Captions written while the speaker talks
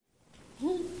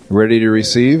Ready to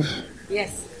receive?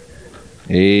 Yes.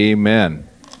 Amen.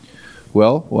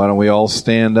 Well, why don't we all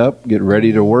stand up, get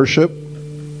ready to worship.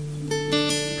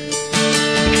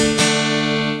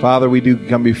 Father, we do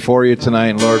come before you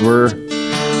tonight, Lord.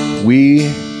 We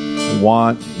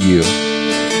want you.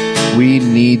 We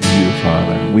need you,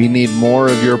 Father. We need more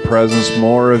of your presence,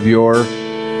 more of you.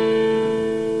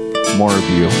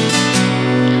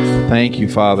 Thank you,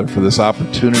 Father, for this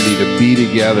opportunity to be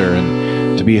together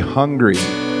and to be hungry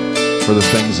for the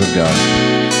things of God.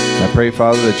 And I pray,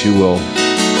 Father, that you will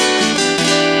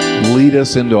lead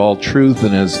us into all truth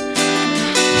and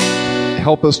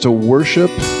help us to worship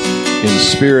in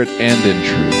spirit and in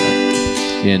truth.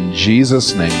 In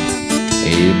Jesus' name,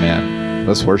 amen.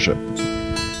 Let's worship.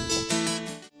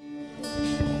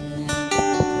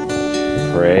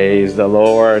 Praise the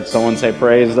Lord. Someone say,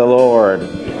 praise the Lord.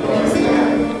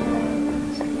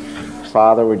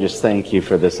 Father, we just thank you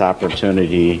for this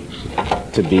opportunity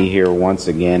to be here once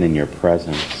again in your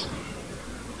presence.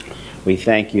 We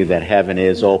thank you that heaven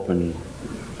is open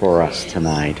for us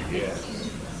tonight.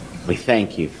 We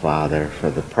thank you, Father, for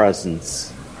the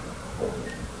presence.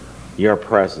 Your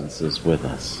presence is with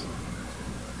us.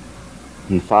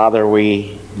 And Father,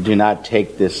 we do not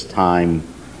take this time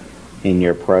in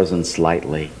your presence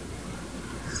lightly.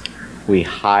 We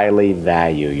highly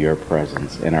value your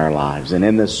presence in our lives. And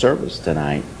in this service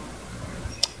tonight,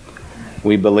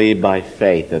 we believe by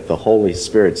faith that the Holy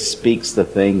Spirit speaks the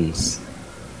things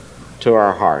to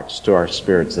our hearts, to our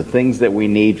spirits, the things that we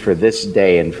need for this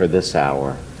day and for this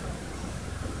hour.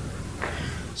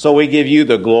 So we give you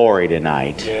the glory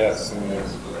tonight. Yes.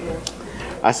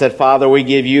 I said, Father, we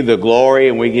give you the glory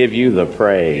and we give you the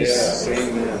praise. Yes.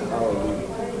 Amen.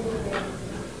 Hallelujah.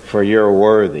 For you're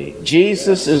worthy.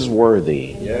 Jesus is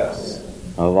worthy. Yes.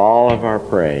 Of all of our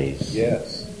praise.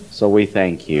 Yes. So we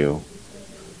thank you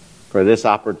for this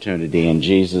opportunity in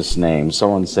Jesus' name.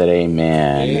 Someone said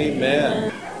amen.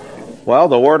 Amen. Well,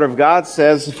 the Word of God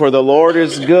says, for the Lord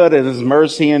is good and His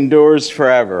mercy endures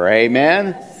forever.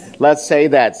 Amen. Let's say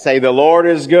that. Say, the Lord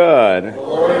is good. The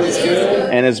Lord is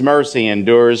good. And His mercy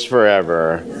endures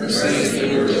forever.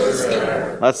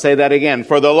 Let's say that again.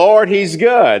 For the Lord, He's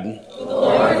good. The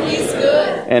Lord, He's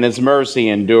good. And His mercy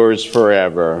endures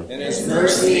forever. And His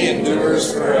mercy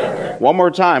endures forever. One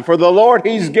more time. For the Lord,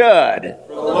 He's good.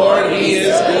 For the Lord, He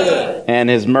is good. And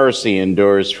His mercy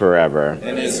endures forever.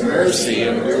 And His mercy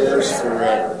endures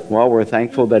forever. Well, we're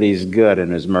thankful that He's good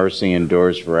and His mercy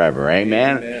endures forever.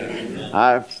 Amen.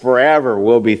 Forever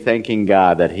we'll be thanking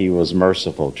God that He was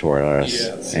merciful toward us.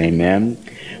 Yes. Amen.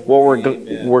 Well,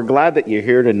 we're glad that you're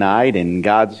here tonight and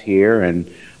God's here,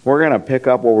 and we're going to pick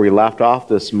up where we left off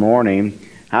this morning.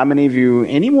 How many of you,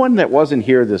 anyone that wasn't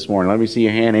here this morning? Let me see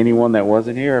your hand. Anyone that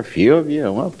wasn't here? A few of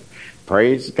you. Well,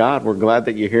 praise God. We're glad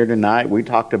that you're here tonight. We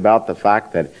talked about the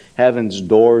fact that heaven's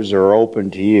doors are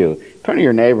open to you. Turn to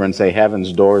your neighbor and say,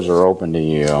 heaven's doors are open to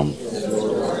you.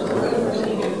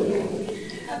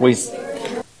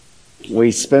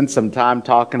 We spent some time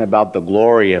talking about the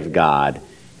glory of God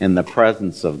and the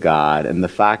presence of God and the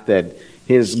fact that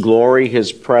His glory,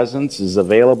 His presence is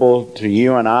available to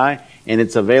you and I, and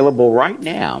it's available right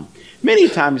now. Many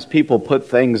times people put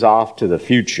things off to the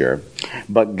future,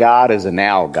 but God is a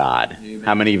now God. Amen.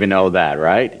 How many of you know that,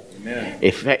 right? Amen.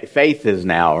 If faith is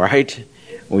now, right?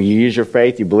 When you use your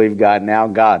faith, you believe God now,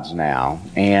 God's now.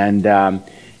 And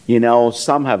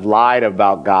some have lied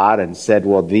about God and said,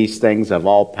 well, these things have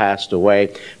all passed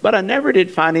away. But I never did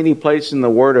find any place in the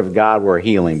Word of God where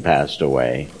healing passed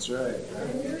away. That's right.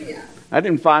 I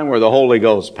didn't find where the Holy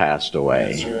Ghost passed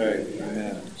away. That's right.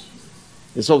 Amen.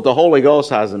 And so if the Holy Ghost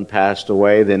hasn't passed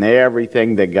away, then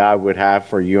everything that God would have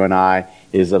for you and I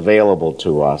is available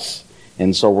to us.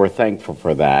 And so we're thankful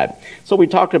for that. So we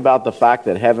talked about the fact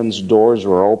that heaven's doors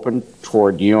were open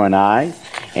toward you and I.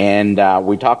 And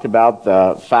we talked about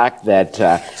the fact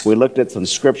that we looked at some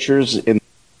scriptures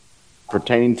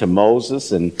pertaining to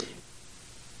Moses and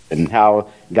how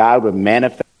God would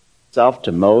manifest Himself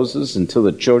to Moses and to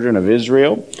the children of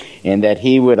Israel, and that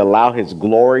He would allow His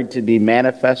glory to be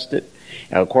manifested.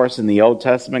 And of course, in the Old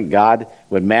Testament, God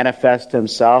would manifest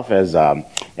Himself as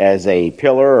a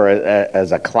pillar or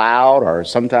as a cloud, or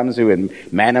sometimes He would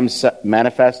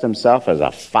manifest Himself as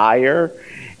a fire.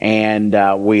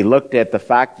 And we looked at the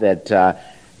fact that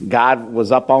God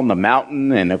was up on the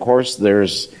mountain, and of course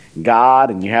there's God,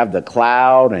 and you have the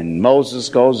cloud, and Moses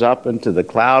goes up into the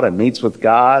cloud and meets with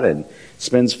God and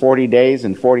spends 40 days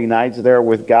and 40 nights there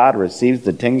with God, receives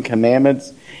the 10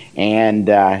 Commandments, and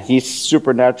he's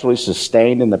supernaturally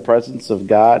sustained in the presence of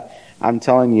God. I'm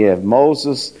telling you, if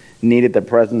Moses needed the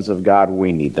presence of God,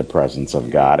 we need the presence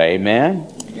of God. Amen?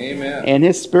 Amen. And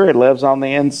His Spirit lives on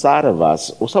the inside of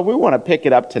us. So we want to pick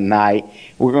it up tonight.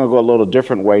 We're going to go a little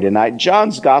different way tonight.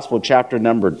 John's Gospel, chapter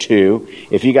number 2.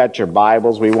 If you got your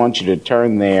Bibles, we want you to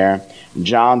turn there.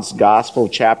 John's Gospel,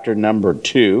 chapter number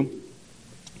 2.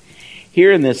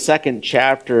 Here in the second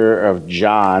chapter of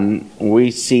John,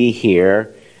 we see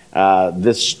here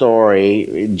this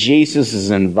story. Jesus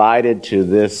is invited to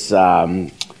this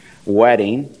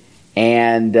wedding,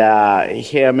 and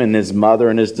him and his mother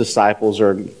and his disciples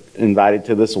are invited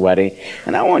to this wedding.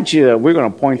 And I want you to, we're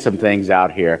going to point some things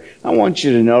out here. I want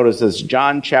you to notice this,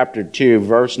 John chapter 2,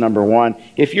 verse number 1.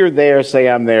 If you're there, say,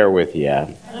 I'm there with you.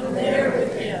 I'm there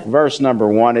with you. Verse number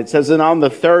 1, it says, and on the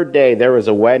third day there was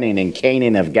a wedding in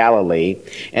Cana of Galilee,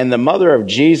 and the mother of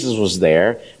Jesus was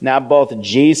there. Now both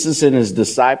Jesus and his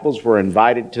disciples were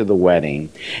invited to the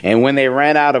wedding. And when they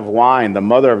ran out of wine, the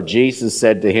mother of Jesus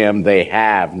said to him, they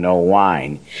have no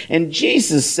wine. And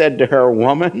Jesus said to her,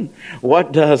 woman,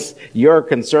 what does your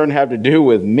concern have to do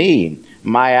with me?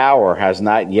 My hour has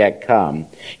not yet come.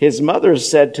 His mother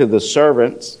said to the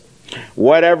servants,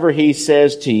 whatever he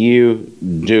says to you,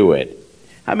 do it.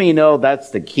 How many know that's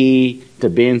the key to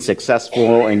being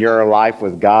successful in your life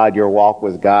with God, your walk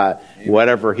with God?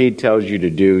 Whatever He tells you to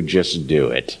do, just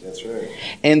do it. That's right.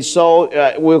 And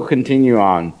so we'll continue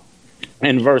on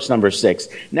in verse number 6.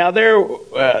 Now there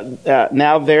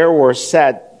were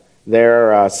set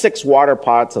there 6 water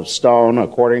pots of stone,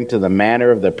 according to the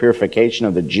manner of the purification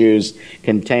of the Jews,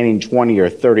 containing 20 or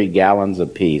 30 gallons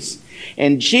apiece.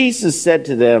 And Jesus said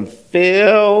to them,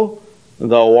 fill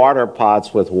the water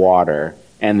pots with water.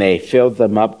 And they filled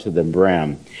them up to the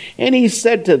brim. And he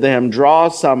said to them, draw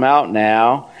some out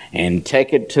now and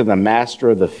take it to the master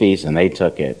of the feast. And they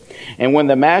took it. And when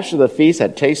the master of the feast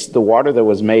had tasted the water that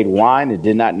was made wine, and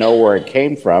did not know where it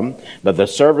came from, but the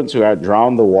servants who had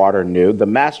drawn the water knew, the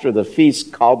master of the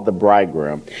feast called the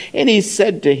bridegroom. And he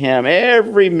said to him,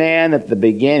 every man at the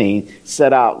beginning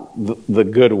set out the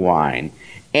good wine.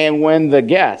 And when the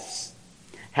guests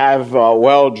have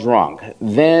well drunk,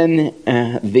 then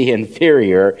the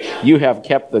inferior, you have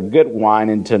kept the good wine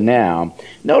until now.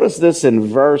 Notice this in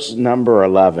verse number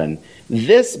 11.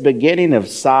 This beginning of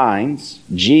signs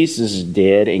Jesus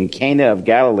did in Cana of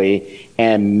Galilee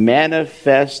and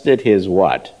manifested his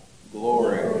what?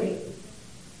 Glory.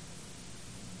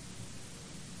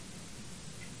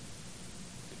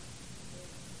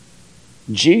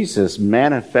 Jesus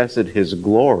manifested his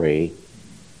glory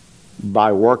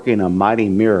by working a mighty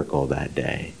miracle that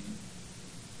day.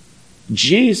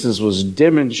 Jesus was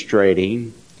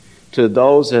demonstrating to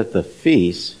those at the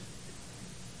feast.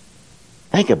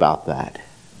 Think about that.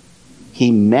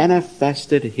 He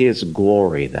manifested his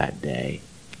glory that day.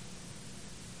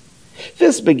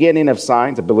 This beginning of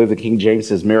signs, I believe the King James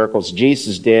says miracles,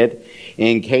 Jesus did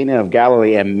in Cana of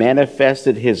Galilee and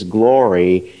manifested his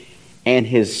glory, and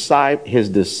his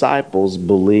disciples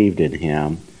believed in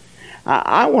him.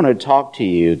 I want to talk to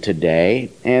you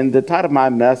today, and the title of my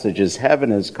message is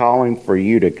Heaven is Calling for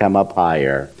You to Come Up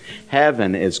Higher.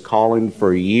 Heaven is calling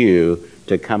for you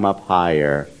to come up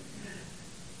higher.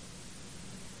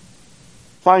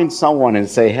 Find someone and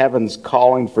say, Heaven's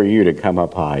calling for you to come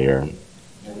up higher.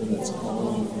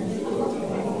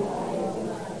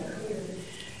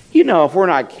 You know, if we're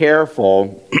not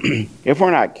careful,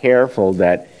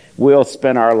 that we'll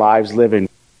spend our lives living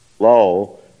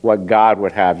low what God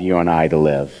would have you and I to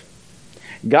live.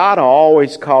 God will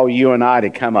always call you and I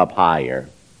to come up higher.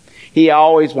 He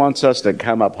always wants us to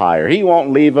come up higher. He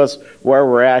won't leave us where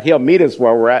we're at. He'll meet us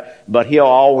where we're at, but he'll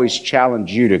always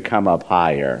challenge you to come up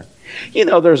higher. You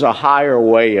know, there's a higher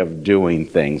way of doing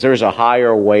things. There's a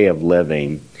higher way of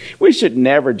living. We should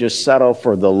never just settle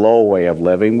for the low way of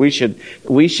living. We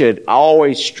should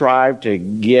always strive to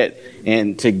get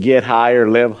higher,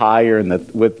 live higher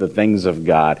with the things of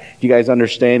God. You guys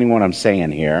understanding what I'm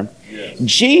saying here? Yes.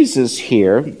 Jesus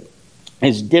here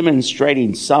is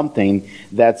demonstrating something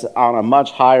that's on a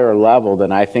much higher level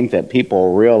than I think that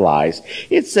people realize.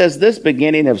 It says, this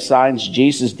beginning of signs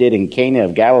Jesus did in Cana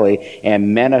of Galilee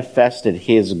and manifested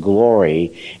his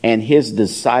glory, and his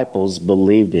disciples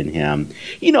believed in him.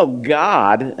 You know,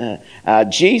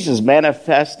 Jesus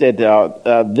manifested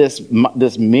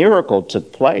this miracle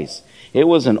took place. It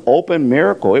was an open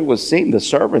miracle. It was seen. The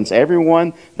servants,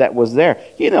 everyone that was there.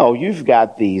 You know, you've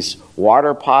got these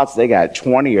water pots. They got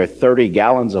 20 or 30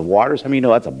 gallons of water. How many you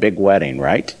know that's a big wedding,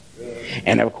 right?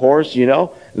 And of course, you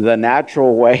know, the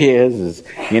natural way is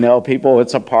people,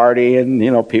 it's a party,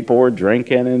 and people were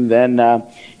drinking, and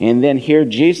then here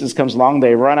Jesus comes along.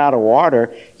 They run out of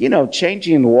water.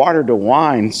 Changing water to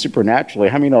wine supernaturally.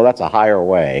 How many know that's a higher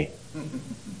way?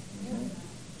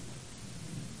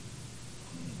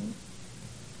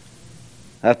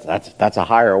 That's a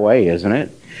higher way, isn't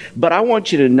it? But I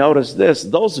want you to notice this.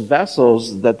 Those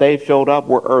vessels that they filled up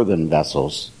were earthen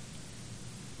vessels.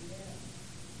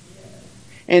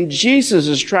 And Jesus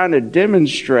is trying to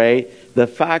demonstrate the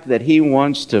fact that he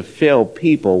wants to fill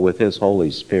people with his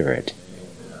Holy Spirit.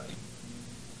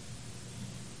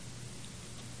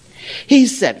 He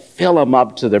said, fill them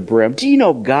up to the brim. Do you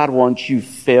know God wants you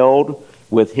filled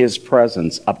with his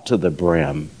presence up to the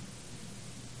brim?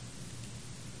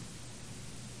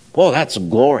 Well, that's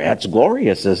glory. That's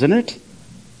glorious, isn't it?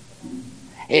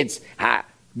 It's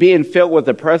being filled with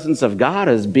the presence of God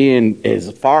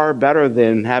is far better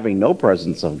than having no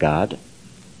presence of God.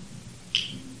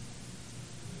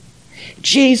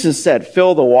 Jesus said,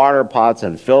 fill the water pots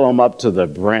and fill them up to the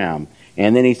brim.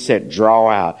 And then he said, draw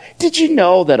out. Did you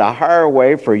know that a higher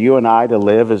way for you and I to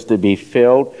live is to be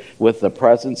filled with the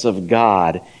presence of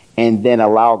God and then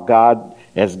allow God,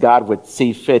 as God would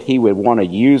see fit, he would want to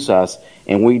use us,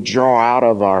 and we draw out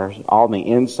of on the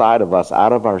inside of us,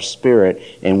 out of our spirit,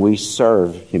 and we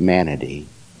serve humanity.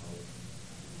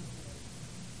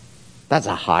 That's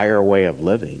a higher way of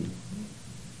living.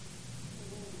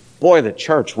 Boy, the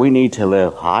church, we need to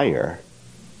live higher.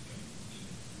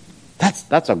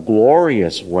 That's a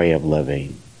glorious way of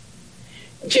living.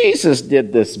 Jesus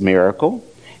did this miracle,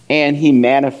 and he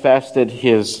manifested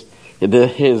his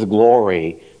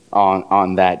glory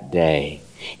on that day.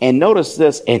 And notice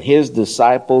this, and his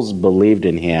disciples believed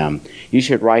in him. You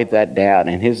should write that down,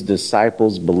 and his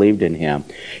disciples believed in him.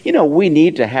 You know, we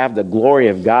need to have the glory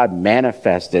of God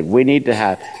manifested. We need to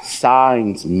have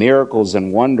signs, miracles,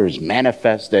 and wonders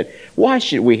manifested. Why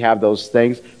should we have those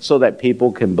things? So that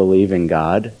people can believe in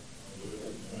God.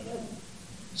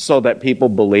 So that people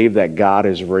believe that God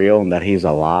is real and that he's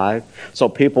alive. So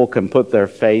people can put their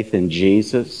faith in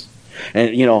Jesus.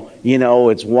 And, you know,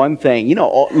 it's one thing,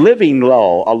 living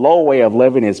low, a low way of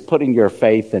living is putting your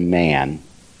faith in man.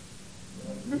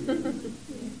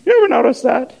 You ever notice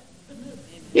that?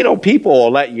 People will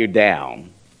let you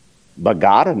down, but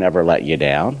God will never let you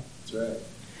down. That's right.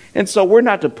 And so we're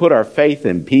not to put our faith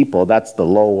in people. That's the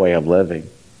low way of living.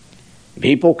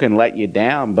 People can let you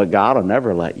down, but God will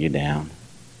never let you down.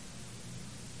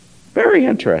 Very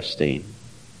interesting.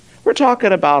 We're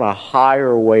talking about a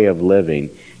higher way of living.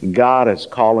 God is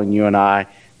calling you and I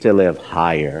to live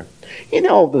higher.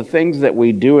 The things that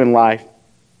we do in life,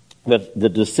 the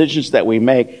decisions that we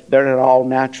make, they're not all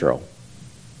natural.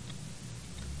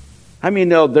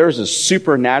 There's a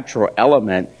supernatural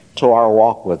element to our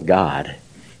walk with God.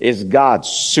 Is God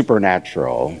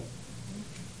supernatural?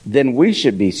 Then we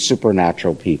should be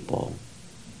supernatural people.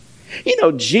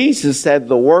 Jesus said,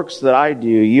 the works that I do,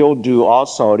 you'll do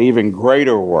also, and even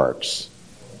greater works.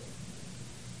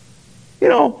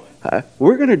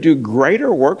 We're going to do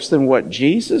greater works than what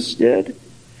Jesus did.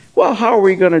 Well, how are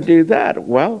we going to do that?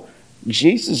 Well,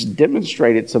 Jesus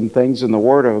demonstrated some things in the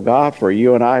Word of God for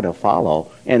you and I to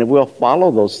follow. And if we'll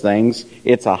follow those things,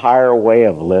 it's a higher way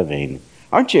of living.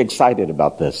 Aren't you excited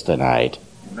about this tonight?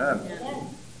 Amen.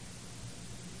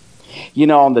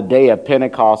 On the day of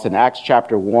Pentecost in Acts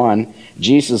chapter 1,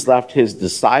 Jesus left his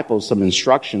disciples some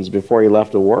instructions before he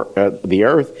left the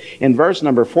earth. In verse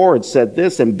number 4, it said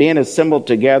this, and being assembled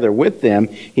together with them,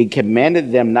 he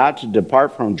commanded them not to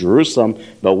depart from Jerusalem,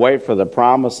 but wait for the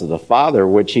promise of the Father,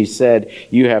 which he said,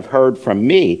 you have heard from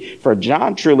me. For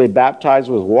John truly baptized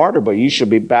with water, but you shall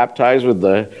be baptized with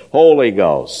the Holy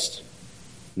Ghost.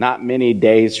 Not many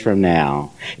days from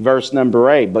now. Verse number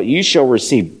 8, but you shall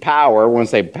receive power. Everyone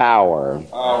say power.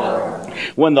 Power.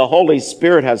 When the Holy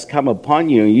Spirit has come upon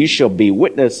you, you shall be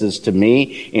witnesses to me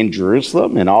in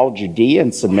Jerusalem and all Judea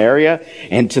and Samaria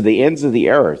and to the ends of the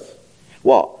earth.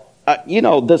 Well,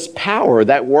 this power,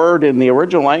 that word in the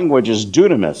original language is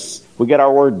dunamis. We get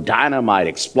our word dynamite,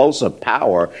 explosive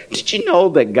power. Did you know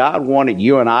that God wanted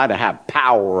you and I to have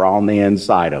power on the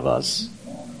inside of us?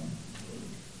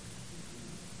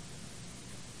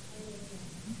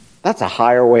 That's a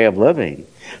higher way of living.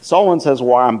 Someone says,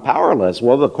 well, I'm powerless.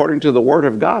 Well, according to the Word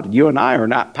of God, you and I are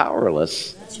not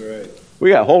powerless. That's right.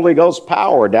 We got Holy Ghost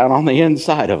power down on the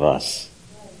inside of us.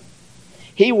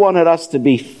 He wanted us to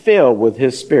be filled with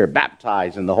his Spirit,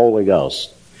 baptized in the Holy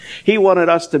Ghost. He wanted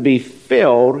us to be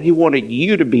filled. He wanted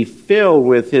you to be filled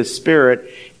with his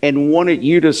Spirit and wanted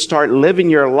you to start living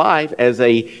your life as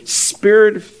a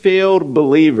Spirit-filled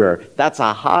believer. That's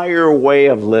a higher way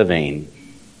of living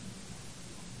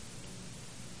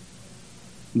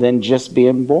than just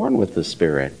being born with the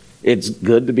Spirit. It's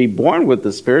good to be born with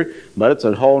the Spirit, but it's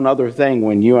a whole other thing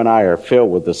when you and I are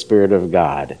filled with the Spirit of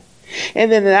God.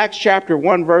 And then in Acts chapter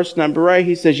 1, verse number 8,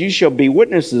 he says, you shall be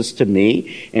witnesses to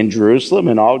me in Jerusalem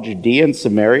and all Judea and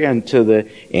Samaria and to the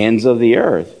ends of the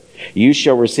earth. You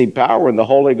shall receive power when the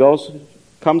Holy Ghost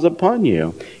comes upon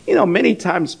you. You know, many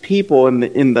times people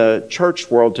in the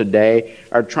church world today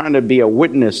are trying to be a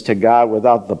witness to God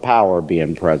without the power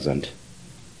being present.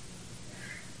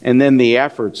 And then the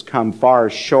efforts come far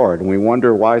short, and we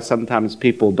wonder why sometimes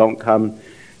people don't come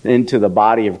into the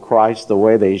body of Christ the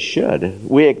way they should.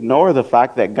 We ignore the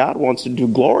fact that God wants to do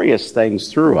glorious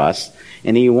things through us,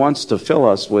 and He wants to fill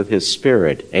us with His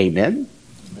Spirit. Amen?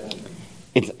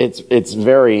 It's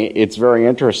very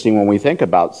interesting when we think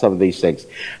about some of these things.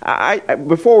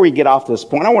 Before we get off this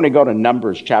point, I want to go to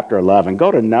Numbers chapter 11.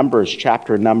 Go to Numbers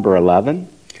chapter number 11.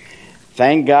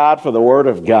 Thank God for the Word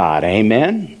of God.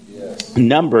 Amen? Yes.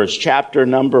 Numbers chapter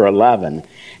number 11.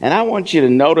 And I want you to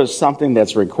notice something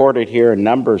that's recorded here in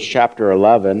Numbers chapter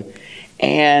 11.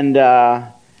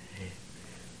 And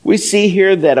we see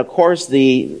here that, of course,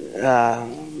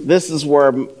 this is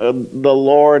where the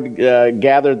Lord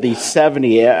gathered the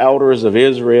 70 elders of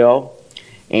Israel.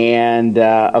 And,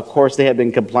 of course, they had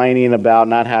been complaining about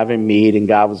not having meat, and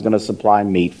God was going to supply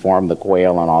meat for them, the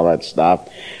quail and all that stuff.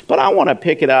 But I want to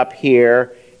pick it up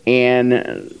here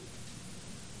in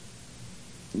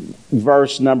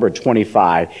verse number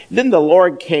 25. Then the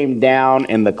Lord came down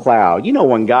in the cloud. You know,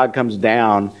 when God comes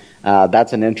down,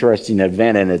 that's an interesting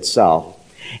event in itself.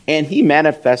 And He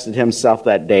manifested Himself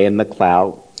that day in the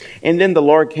cloud. And then the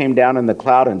Lord came down in the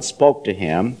cloud and spoke to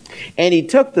him. And He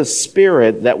took the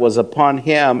Spirit that was upon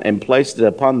him and placed it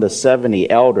upon the 70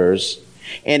 elders.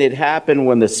 And it happened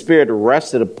when the Spirit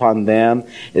rested upon them,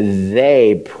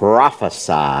 they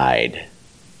prophesied,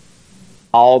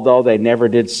 although they never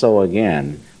did so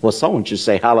again. Well, someone should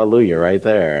say hallelujah right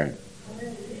there.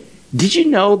 Did you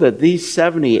know that these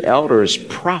 70 elders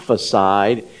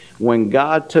prophesied when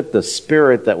God took the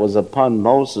Spirit that was upon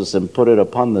Moses and put it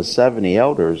upon the 70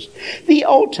 elders? The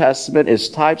Old Testament is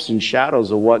types and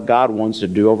shadows of what God wants to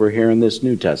do over here in this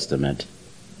New Testament.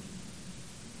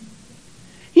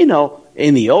 You know,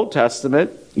 in the Old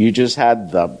Testament, you just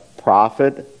had the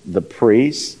prophet, the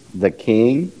priest, the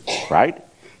king, right?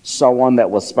 Someone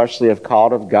that was specially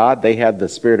called of God. They had the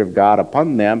Spirit of God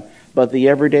upon them, but the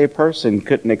everyday person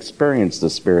couldn't experience the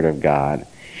Spirit of God.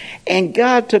 And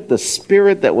God took the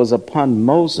Spirit that was upon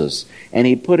Moses and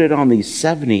He put it on these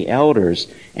 70 elders,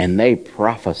 and they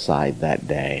prophesied that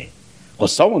day. Well,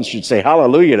 someone should say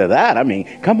hallelujah to that. I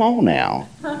mean, come on now.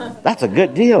 That's a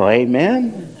good deal,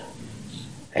 amen?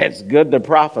 It's good to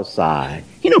prophesy.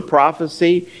 You know,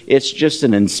 prophecy, it's just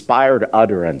an inspired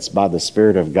utterance by the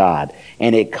Spirit of God,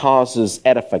 and it causes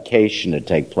edification to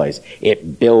take place.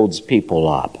 It builds people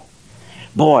up.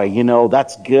 Boy, you know,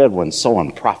 that's good when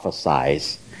someone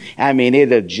prophesies. I mean,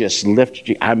 it'll just lift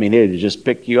you. I mean, it'll just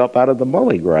pick you up out of the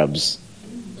mully grubs.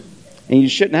 And you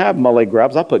shouldn't have mully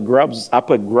grubs. I put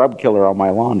grub killer on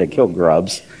my lawn to kill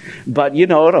grubs. But, you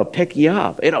know, it'll pick you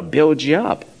up. It'll build you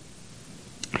up.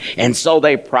 And so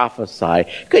they prophesy.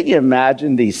 Could you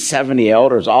imagine these 70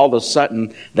 elders, all of a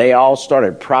sudden, they all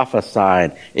started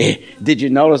prophesying. Did you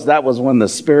notice that was when the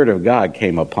Spirit of God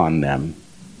came upon them?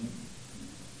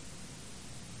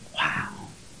 Wow.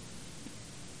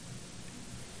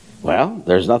 Well,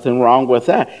 there's nothing wrong with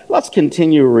that. Let's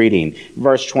continue reading.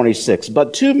 Verse 26.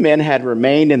 But 2 men had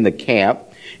remained in the camp,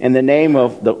 and the name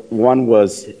of the one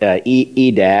was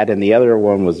Edad, and the other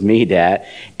one was Medad,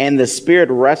 and the Spirit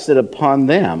rested upon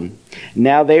them.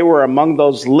 Now they were among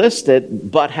those listed,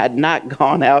 but had not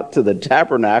gone out to the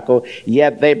tabernacle,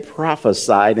 yet they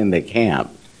prophesied in the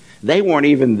camp. They weren't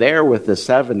even there with the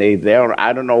 70.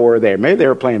 I don't know where they were. Maybe they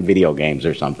were playing video games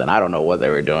or something. I don't know what they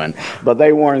were doing, but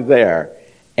they weren't there.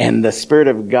 And the Spirit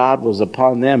of God was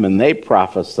upon them, and they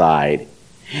prophesied.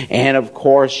 And of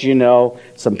course, you know,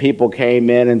 some people came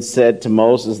in and said to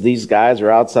Moses, these guys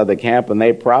are outside the camp and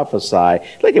they prophesy.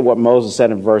 Look at what Moses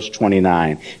said in verse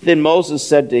 29. Then Moses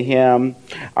said to him,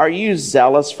 are you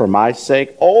zealous for my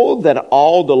sake? Oh, that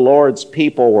all the Lord's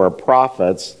people were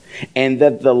prophets, and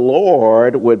that the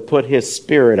Lord would put His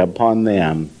Spirit upon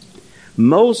them.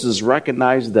 Moses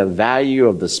recognized the value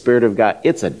of the Spirit of God.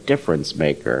 It's a difference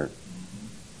maker.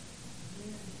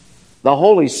 The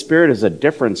Holy Spirit is a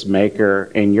difference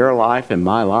maker in your life and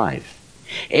my life.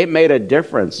 It made a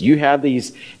difference. You have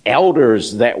these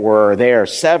elders that were there,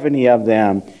 70 of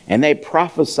them, and they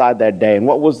prophesied that day. And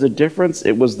what was the difference?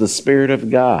 It was the Spirit of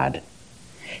God.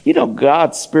 You know,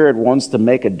 God's Spirit wants to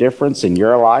make a difference in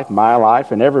your life, my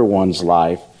life, and everyone's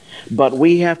life. But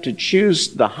we have to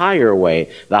choose the higher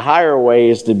way. The higher way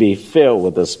is to be filled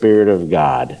with the Spirit of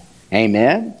God.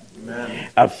 Amen? Amen.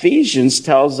 Ephesians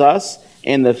tells us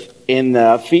in the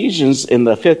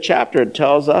 5th chapter, it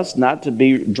tells us not to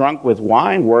be drunk with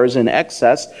wine, whereas in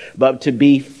excess, but to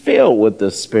be filled with the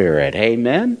Spirit.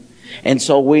 Amen? And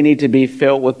so we need to be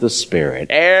filled with the Spirit.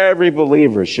 Every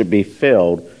believer should be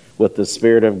filled with the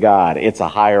Spirit of God. It's a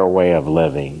higher way of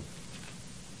living.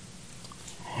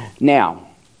 Now,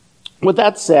 with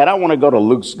that said, I want to go to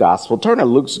Luke's Gospel. Turn to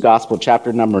Luke's Gospel,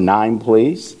 chapter number 9,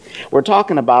 please. We're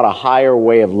talking about a higher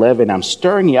way of living. I'm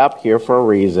stirring you up here for a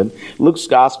reason. Luke's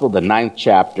Gospel, the 9th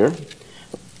chapter.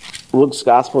 Luke's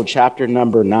Gospel, chapter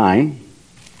number 9.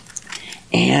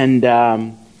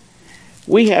 And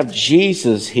we have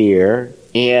Jesus here.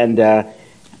 And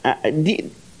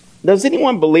does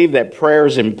anyone believe that prayer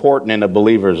is important in a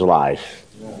believer's life?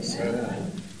 Yes.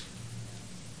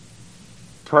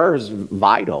 Prayer is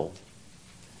vital.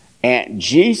 And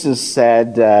Jesus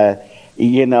said, that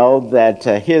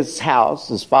his house,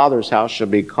 his Father's house, shall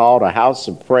be called a house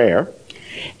of prayer.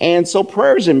 And so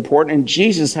prayer is important, and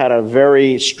Jesus had a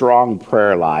very strong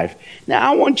prayer life.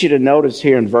 Now, I want you to notice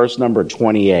here in verse number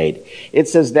 28, it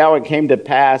says, "Now it came to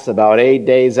pass about 8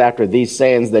 days after these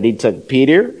sayings that he took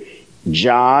Peter,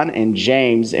 John, and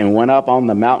James and went up on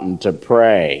the mountain to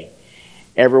pray."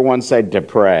 Everyone said to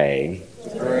pray.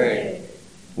 To pray.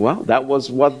 Well, that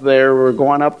was what they were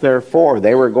going up there for.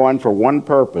 They were going for one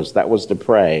purpose, that was to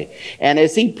pray. And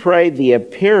as he prayed, the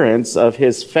appearance of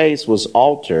his face was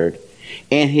altered,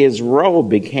 and his robe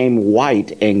became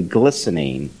white and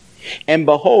glistening. And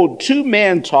behold, 2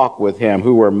 men talked with him,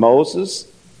 who were Moses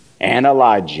and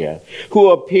Elijah,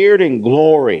 who appeared in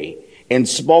glory and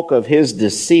spoke of his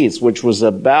decease, which was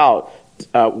about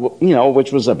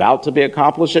to be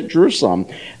accomplished at Jerusalem.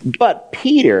 But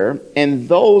Peter and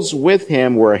those with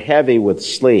him were heavy with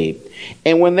sleep.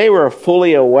 And when they were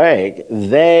fully awake,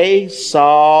 they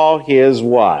saw his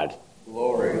what?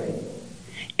 Glory.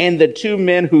 And the 2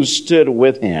 men who stood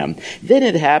with him. Then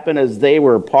it happened as they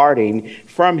were parting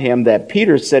from him that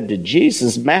Peter said to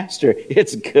Jesus, "Master,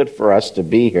 it's good for us to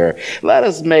be here. Let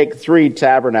us make 3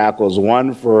 tabernacles,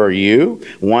 one for you,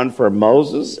 one for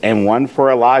Moses, and one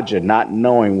for Elijah," not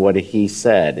knowing what he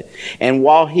said. And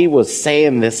while he was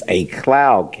saying this, a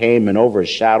cloud came and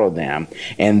overshadowed them,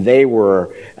 and they were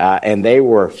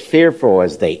fearful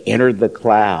as they entered the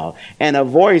cloud. And a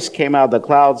voice came out of the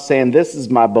cloud saying, "This is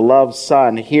my beloved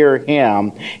Son, hear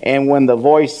him." And when the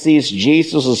voice ceased,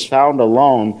 Jesus was found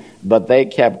alone, but they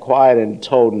kept quiet and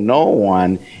told no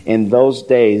one in those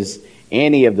days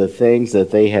any of the things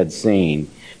that they had seen.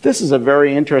 This is a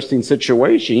very interesting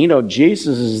situation.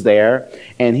 Jesus is there,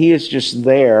 and he is just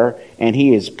there, and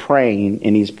he is praying,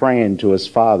 and he's praying to his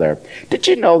Father. Did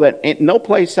you know that in no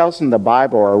place else in the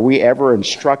Bible are we ever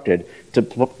instructed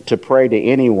to pray to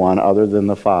anyone other than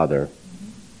the Father?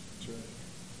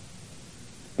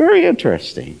 Very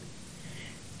interesting.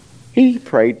 He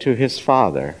prayed to his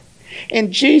Father.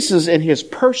 And Jesus, in his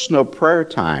personal prayer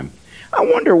time, I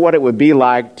wonder what it would be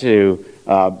like to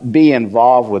be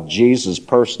involved with Jesus'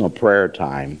 personal prayer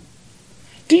time.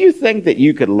 Do you think that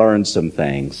you could learn some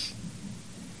things?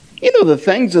 The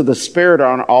things of the Spirit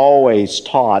aren't always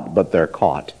taught, but they're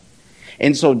caught.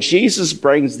 And so Jesus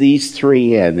brings these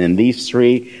 3 in, and these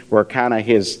 3 were kind of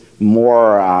his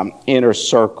more inner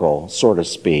circle, so to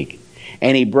speak.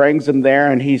 And he brings them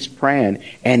there, and he's praying.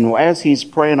 And as he's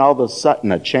praying, all of a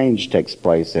sudden a change takes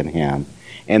place in him.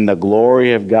 And the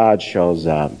glory of God shows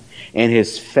up. And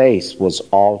his face was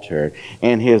altered.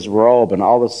 And his robe, and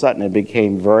all of a sudden it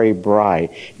became very bright.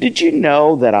 Did you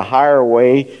know that a higher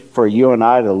way for you and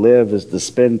I to live is to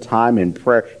spend time in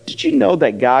prayer? Did you know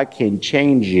that God can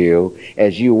change you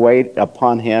as you wait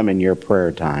upon him in your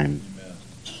prayer time?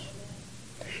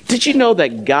 Did you know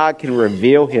that God can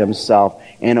reveal himself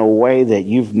in a way that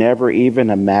you've never even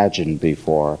imagined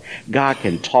before? God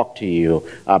can talk to you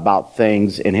about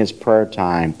things in his prayer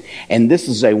time. And this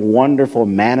is a wonderful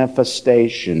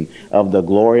manifestation of the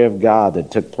glory of God that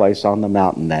took place on the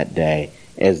mountain that day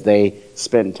as they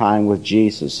spent time with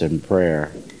Jesus in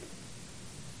prayer.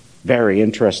 Very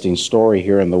interesting story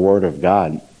here in the Word of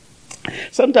God.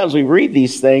 Sometimes we read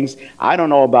these things. I don't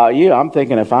know about you. I'm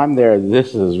thinking if I'm there,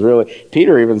 this is really...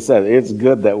 Peter even said, it's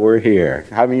good that we're here.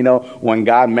 How many know when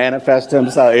God manifests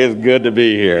himself, it's good to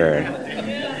be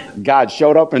here. God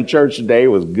showed up in church today. It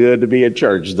was good to be at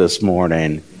church this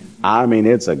morning. I mean,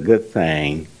 it's a good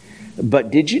thing.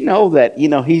 But did you know that,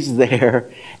 he's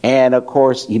there? And of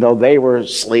course, they were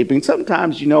sleeping.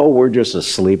 Sometimes, we're just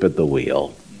asleep at the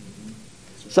wheel.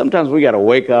 Sometimes we got to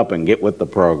wake up and get with the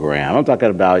program. I'm talking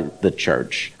about the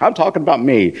church. I'm talking about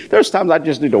me. There's times I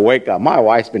just need to wake up. My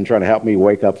wife's been trying to help me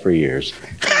wake up for years.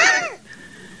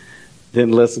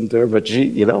 Didn't listen to her, but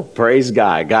she, praise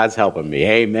God. God's helping me.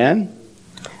 Amen.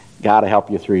 God will help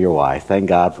you through your wife. Thank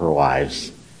God for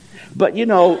wives. But,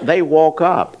 they woke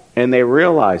up and they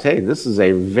realized, hey, this is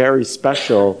a very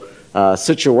special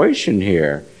situation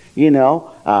here.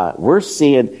 We're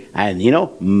seeing, and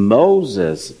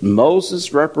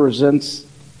Moses represents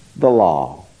the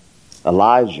law.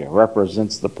 Elijah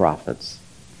represents the prophets.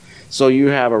 So you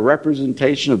have a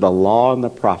representation of the law and the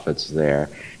prophets there.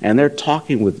 And they're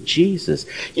talking with Jesus.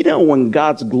 When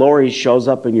God's glory shows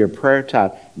up in your prayer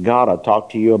time, God will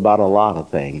talk to you about a lot of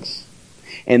things.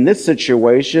 In this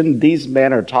situation, these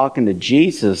men are talking to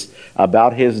Jesus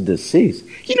about his decease.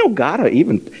 You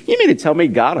mean to tell me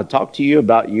God will talk to you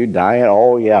about you dying?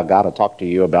 Oh yeah, God will talk to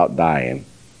you about dying.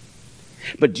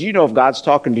 But do you know if God's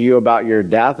talking to you about your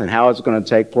death and how it's going to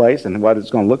take place and what it's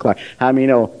going to look like? How many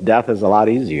know death is a lot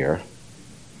easier?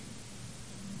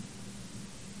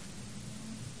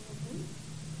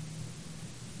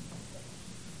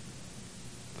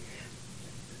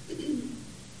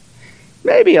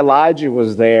 Maybe Elijah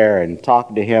was there and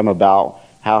talking to him about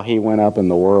how he went up in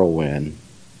the whirlwind.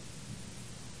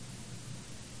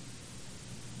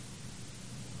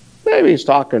 Maybe he's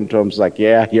talking to him, it's like,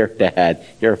 yeah, your dad,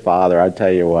 your father, I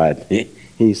tell you what,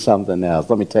 he's something else.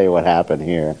 Let me tell you what happened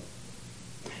here.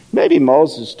 Maybe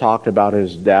Moses talked about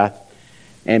his death,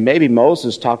 and maybe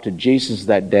Moses talked to Jesus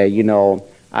that day,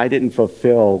 I didn't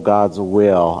fulfill God's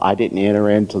will. I didn't enter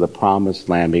into the promised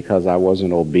land because I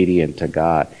wasn't obedient to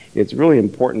God. It's really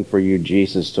important for you,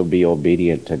 Jesus, to be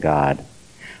obedient to God.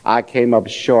 I came up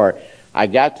short. I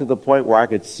got to the point where I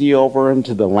could see over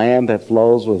into the land that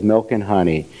flows with milk and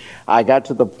honey. I got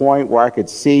to the point where I could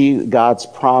see God's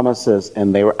promises,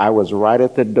 and I was right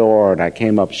at the door, and I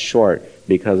came up short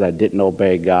because I didn't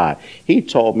obey God. He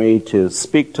told me to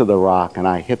speak to the rock, and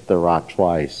I hit the rock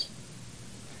twice.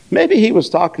 Maybe he was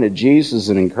talking to Jesus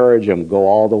and encouraged him, go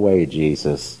all the way,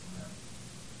 Jesus.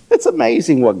 It's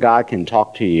amazing what God can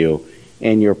talk to you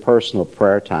in your personal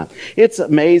prayer time. It's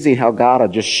amazing how God will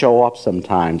just show up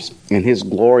sometimes and his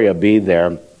glory will be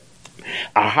there.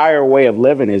 A higher way of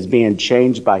living is being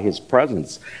changed by his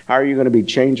presence. How are you going to be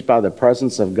changed by the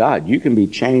presence of God? You can be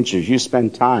changed as you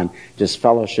spend time just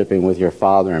fellowshipping with your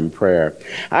Father in prayer.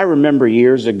 I remember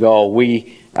years ago,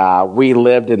 we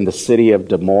lived in the city of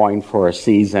Des Moines for a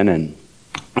season, and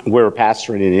we were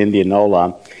pastoring in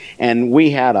Indianola, and we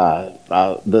had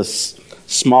this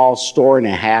small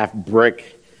store-and-a-half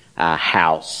brick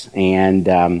house,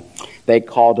 and they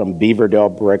called them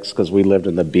Beaverdale bricks because we lived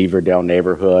in the Beaverdale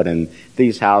neighborhood, and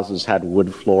these houses had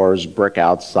wood floors, brick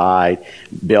outside,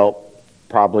 built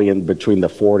probably in between the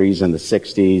 40s and the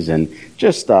 60s, and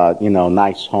just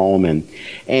nice home. And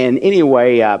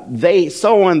anyway,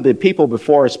 the people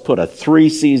before us put a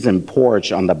 3-season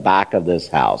porch on the back of this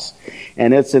house,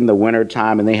 and it's in the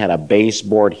wintertime, and they had a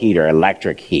baseboard heater,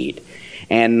 electric heat.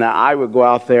 And I would go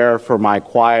out there for my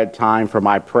quiet time, for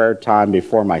my prayer time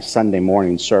before my Sunday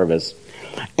morning service.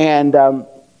 And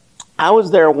I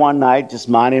was there one night just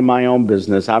minding my own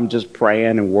business. I'm just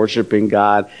praying and worshiping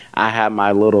God. I had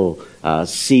my little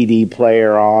CD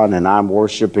player on, and I'm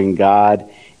worshiping God.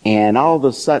 And all of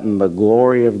a sudden, the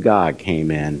glory of God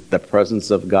came in. The presence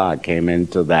of God came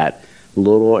into that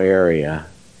little area.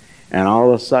 And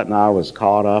all of a sudden, I was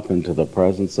caught up into the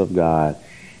presence of God.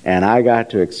 And I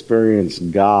got to experience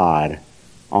God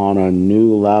on a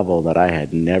new level that I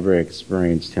had never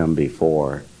experienced him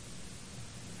before.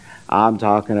 I'm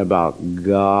talking about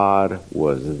God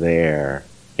was there,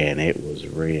 and it was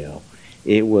real.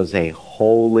 It was a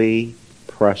holy,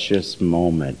 precious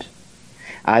moment.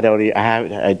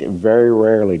 Very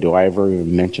rarely do I ever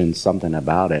mention something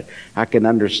about it. I can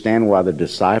understand why the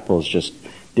disciples just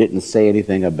didn't say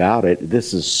anything about it.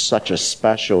 This is such a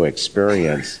special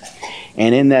experience.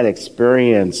 And in that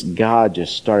experience, God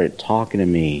just started talking to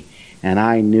me. And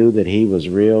I knew that he was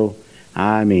real.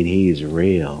 I mean, he's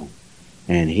real.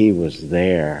 And he was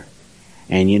there.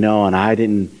 And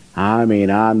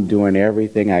I'm doing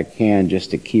everything I can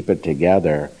just to keep it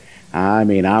together.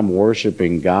 I'm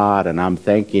worshiping God, and I'm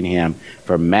thanking him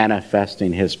for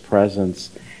manifesting his presence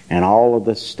and all of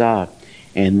this stuff.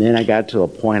 And then I got to a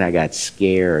point I got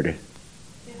scared.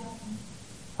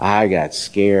 I got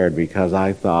scared because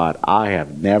I thought, I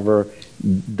have never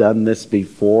done this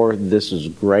before. This is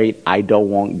great. I don't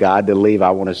want God to leave.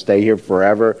 I want to stay here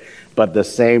forever. But at the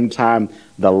same time,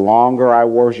 the longer I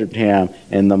worshiped him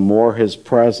and the more his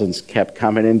presence kept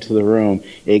coming into the room,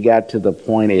 it got to the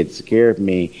point it scared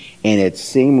me. And it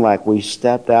seemed like we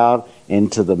stepped out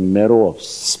into the middle of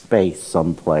space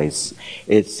someplace.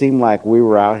 It seemed like we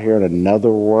were out here in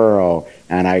another world.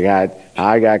 And I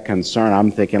got concerned.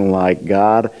 I'm thinking like,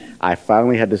 God, I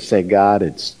finally had to say, God,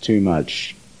 it's too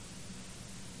much.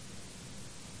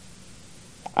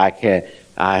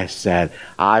 I said,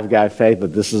 I've got faith,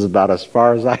 but this is about as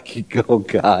far as I could go,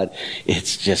 God.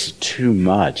 It's just too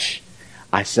much.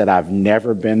 I said, I've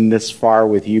never been this far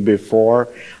with you before.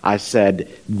 I said,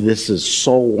 this is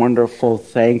so wonderful.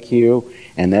 Thank you.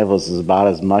 And that was about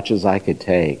as much as I could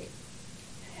take.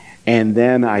 And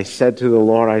then I said to the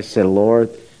Lord, I said, Lord,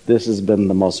 this has been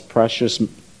the most precious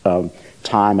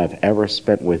time I've ever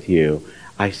spent with you.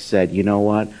 I said, you know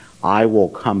what? I will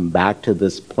come back to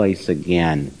this place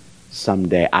again.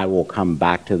 Someday I will come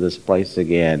back to this place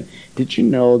again. Did you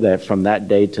know that from that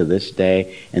day to this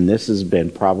day, and this has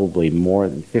been probably more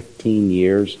than 15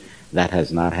 years, that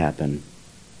has not happened?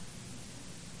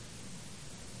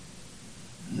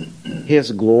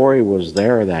 His glory was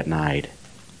there that night.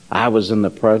 I was in the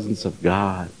presence of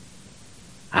God.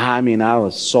 I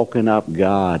was soaking up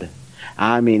God.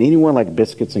 Anyone like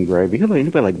biscuits and gravy?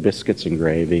 Anybody like biscuits and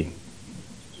gravy?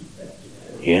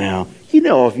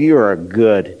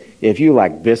 If you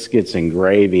like biscuits and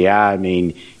gravy,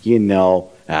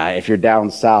 if you're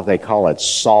down south, they call it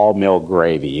sawmill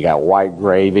gravy. You got white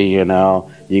gravy,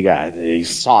 you got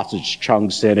sausage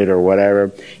chunks in it or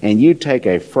whatever. And you take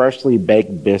a freshly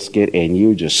baked biscuit and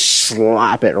you just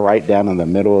slap it right down in the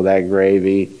middle of that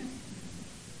gravy.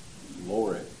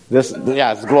 Glory.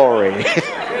 It's glory.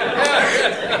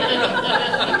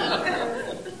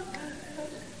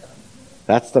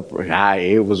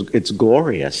 It's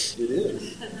glorious. It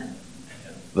is.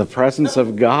 The presence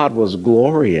of God was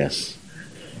glorious.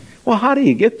 Well, how do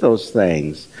you get those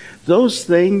things? Those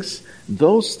things,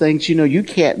 you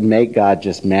can't make God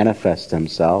just manifest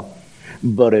himself.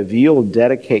 But if you'll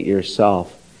dedicate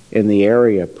yourself in the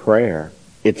area of prayer,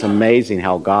 it's amazing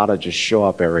how God will just show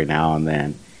up every now and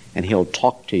then. And he'll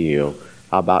talk to you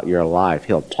about your life.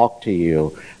 He'll talk to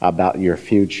you about your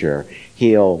future.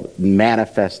 He'll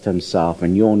manifest himself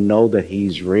and you'll know that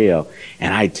he's real.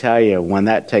 And I tell you, when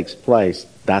that takes place,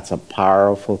 that's a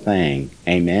powerful thing.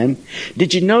 Amen?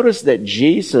 Did you notice that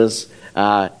Jesus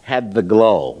had the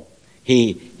glow?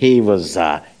 He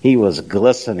was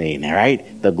glistening,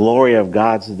 right? The glory of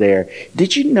God's there.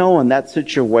 Did you know in that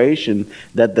situation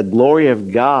that the glory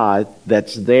of God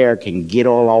that's there can get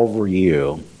all over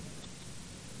you?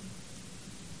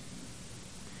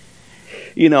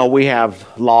 We have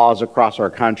laws across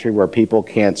our country where people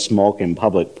can't smoke in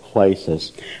public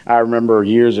places. I remember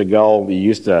years ago,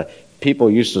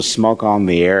 people used to smoke on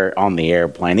the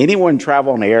airplane. Anyone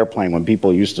travel on the airplane when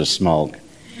people used to smoke?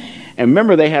 And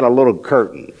remember, they had a little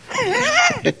curtain.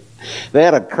 They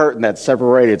had a curtain that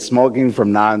separated smoking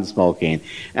from non-smoking.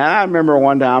 And I remember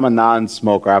one time, I'm a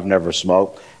non-smoker. I've never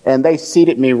smoked. And they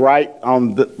seated me right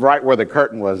where the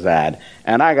curtain was at.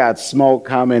 And I got smoke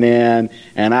coming in.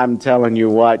 And I'm telling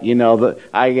you what,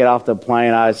 I get off the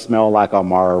plane, I smell like a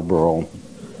Marlboro.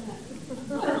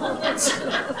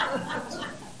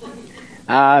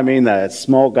 The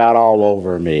smoke got all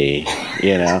over me,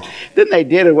 Then they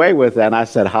did away with that, and I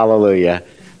said, hallelujah.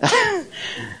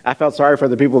 I felt sorry for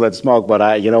the people that smoke, but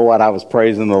I was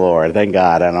praising the Lord. Thank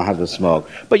God I don't have to smoke.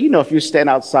 But if you stand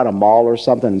outside a mall or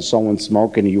something and someone's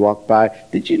smoking and you walk by,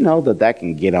 did you know that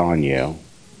can get on you?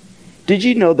 Did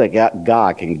you know that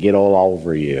God can get all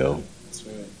over you? That's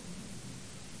right.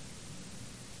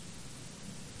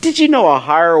 Did you know a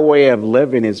higher way of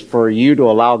living is for you to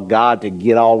allow God to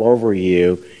get all over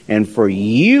you and for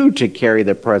you to carry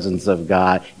the presence of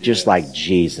God just like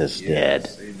Jesus did?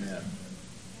 Amen.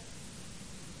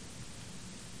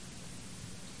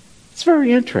 It's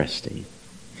very interesting.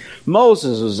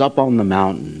 Moses was up on the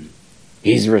mountain.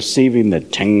 He's receiving the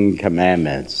 10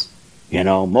 Commandments.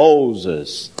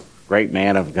 Moses, great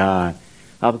man of God,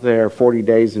 up there 40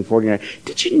 days and 40 nights.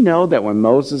 Did you know that when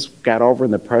Moses got over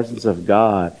in the presence of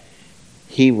God,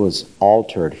 he was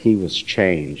altered, he was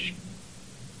changed?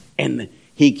 And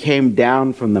he came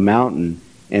down from the mountain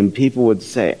and people would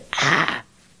say,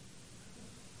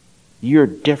 you're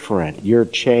different, you're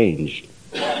changed.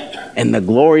 And the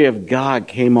glory of God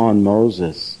came on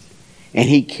Moses. And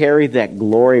he carried that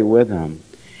glory with him.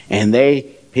 And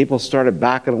people started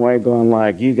backing away going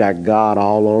like, you got God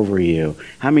all over you.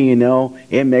 How many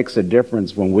it makes a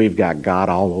difference when we've got God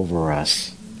all over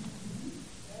us?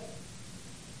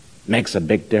 Makes a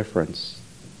big difference.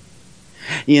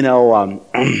 Anyone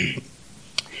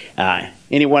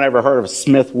ever heard of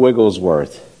Smith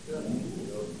Wigglesworth?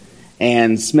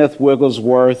 And Smith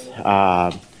Wigglesworth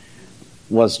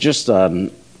was just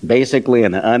basically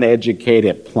an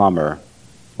uneducated plumber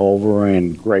over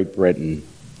in Great Britain.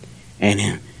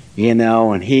 And,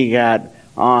 and he got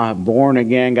born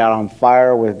again, got on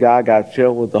fire with God, got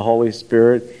filled with the Holy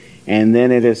Spirit. And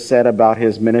then it is said about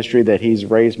his ministry that he's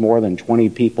raised more than 20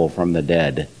 people from the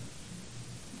dead.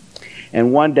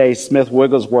 And one day, Smith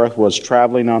Wigglesworth was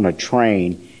traveling on a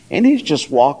train, And he's just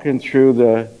walking through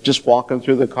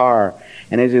the car.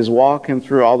 And as he's walking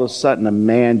through, all of a sudden a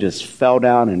man just fell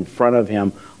down in front of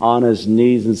him on his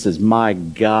knees and says, my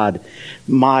God,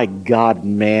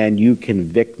 man, you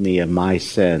convict me of my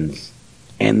sins.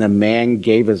 And the man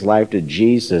gave his life to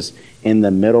Jesus in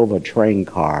the middle of a train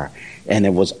car. And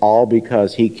it was all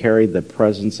because he carried the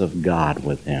presence of God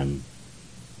with him.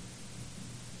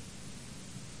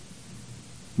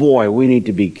 Boy, we need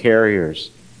to be carriers.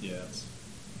 Yes.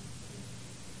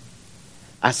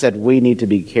 I said we need to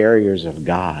be carriers of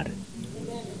God.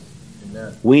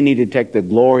 Amen. We need to take the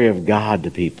glory of God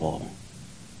to people.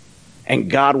 And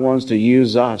God wants to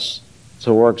use us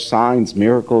to work signs,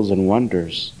 miracles, and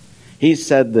wonders. He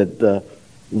said that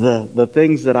the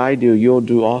things that I do, you'll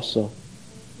do also.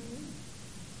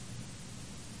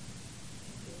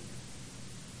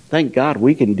 Thank God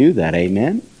we can do that.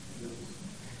 Amen?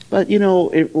 But,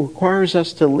 it requires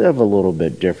us to live a little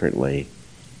bit differently.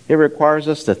 It requires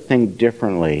us to think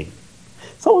differently.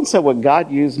 Someone said, well,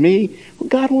 God used me. Well,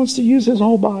 God wants to use his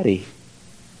whole body.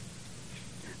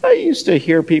 I used to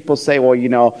hear people say,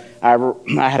 well,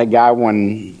 I had a guy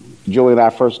when Julie and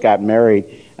I first got married.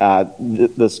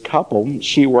 This couple,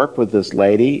 she worked with this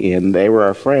lady, and they were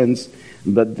our friends.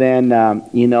 But then,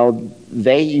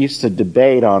 they used to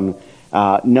debate on,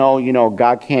 no,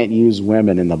 God can't use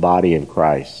women in the body of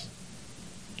Christ.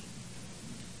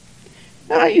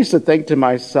 And I used to think to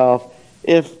myself,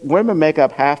 if women make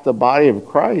up half the body of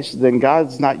Christ, then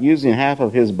God's not using half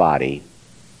of his body.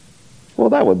 Well,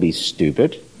 that would be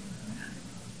stupid.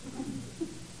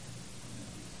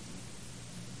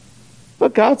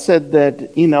 But God said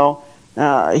that,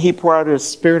 he poured out his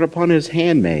Spirit upon his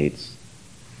handmaids.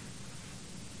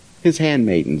 His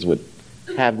handmaidens would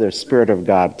have the Spirit of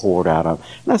God poured out on them.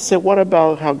 And I said, what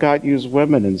about how God used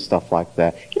women and stuff like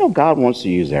that? God wants to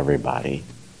use everybody.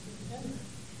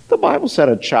 The Bible said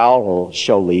a child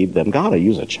shall lead them. God will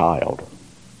use a child.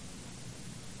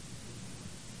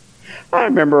 I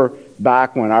remember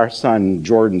back when our son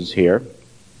Jordan's here,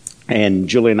 and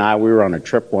Julie and I, we were on a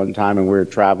trip one time, and we were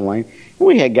traveling. And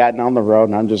we had gotten on the road,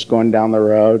 and I'm just going down the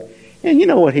road. And you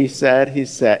know what he said? He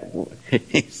said,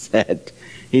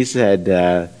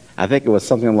 I think it was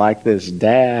something like this,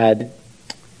 Dad,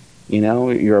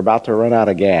 you're about to run out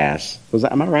of gas.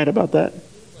 Am I right about that?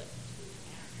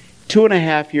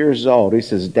 2.5 years old. He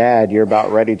says, Dad, you're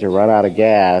about ready to run out of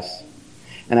gas.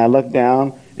 And I looked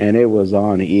down, and it was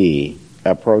on E,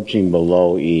 approaching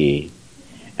below E.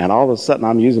 And all of a sudden,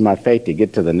 I'm using my faith to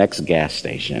get to the next gas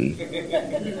station.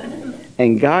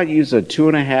 And God used a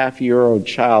 2.5-year-old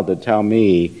child to tell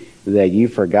me that you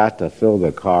forgot to fill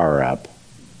the car up.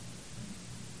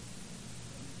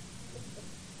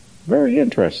 Very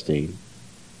interesting.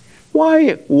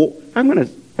 Why? Well, I'm going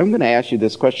to ask you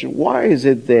this question. Why is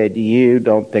it that you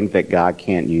don't think that God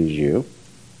can't use you?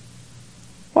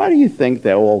 Why do you think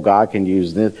that, God can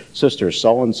use this sister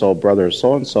so-and-so, brother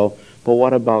so-and-so, but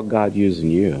what about God using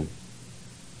you?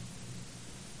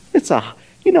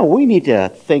 We need to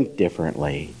think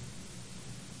differently.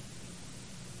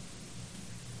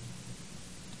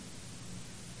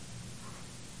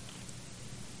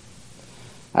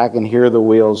 I can hear the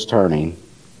wheels turning.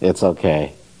 It's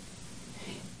okay.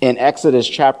 In Exodus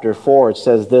chapter 4, it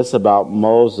says this about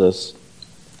Moses.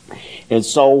 And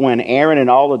so when Aaron and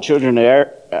all the children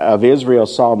of Israel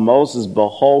saw Moses,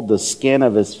 behold, the skin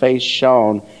of his face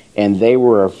shone, and they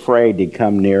were afraid to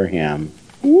come near him.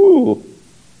 Woo!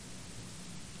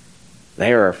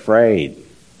 They are afraid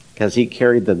because he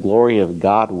carried the glory of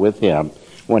God with him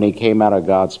when he came out of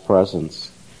God's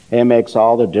presence. It makes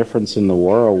all the difference in the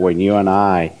world when you and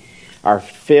I are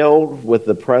filled with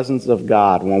the presence of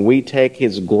God. When we take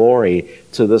his glory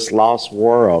to this lost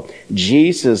world,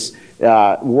 Jesus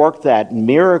worked that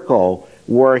miracle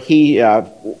where he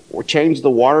changed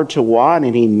the water to wine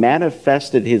and he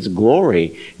manifested his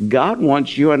glory. God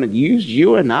wants you and use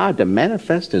you and I to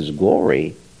manifest his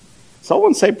glory.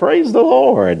 Someone say, praise the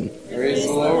Lord. Praise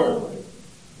the Lord.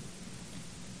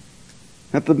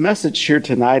 Now, the message here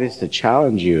tonight is to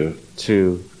challenge you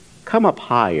to come up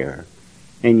higher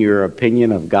in your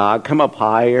opinion of God. Come up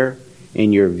higher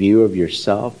in your view of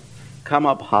yourself. Come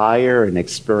up higher and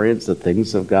experience the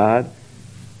things of God.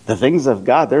 The things of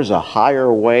God, there's a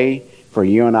higher way for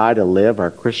you and I to live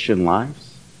our Christian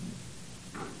lives.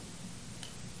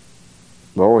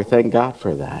 Lord, we thank God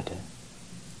for that.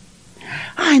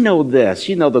 I know this.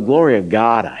 The glory of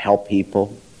God help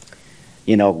people.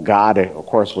 God, of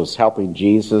course, was helping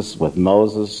Jesus with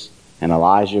Moses and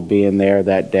Elijah being there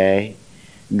that day.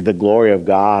 The glory of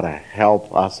God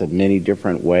help us in many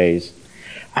different ways.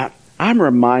 I'm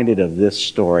reminded of this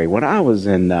story. When I was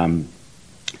in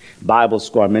Bible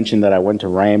school. I mentioned that I went to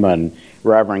Rhema, and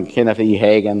Reverend Kenneth E.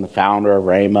 Hagin, the founder of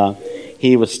Rhema,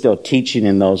 he was still teaching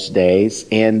in those days.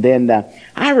 And then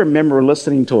I remember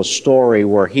listening to a story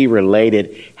where he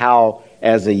related how,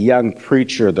 as a young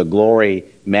preacher, the glory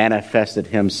manifested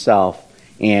himself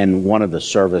in one of the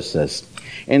services.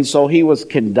 And so he was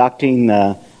conducting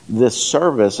this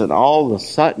service, and all of a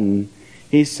sudden,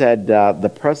 he said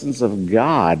the presence of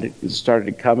God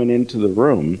started coming into the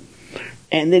room.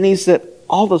 And then he said,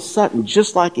 all of a sudden,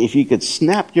 just like if you could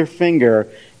snap your finger,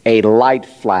 a light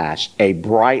flashed, a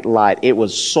bright light. It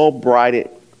was so bright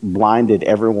it blinded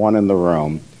everyone in the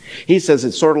room. He says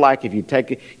it's sort of like if you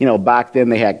take, back then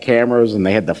they had cameras and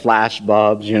they had the flash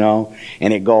bulbs,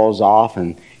 and it goes off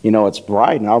and, it's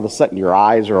bright, and all of a sudden your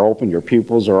eyes are open, your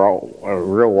pupils are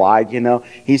real wide,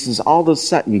 He says all of a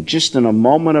sudden, just in a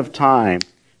moment of time,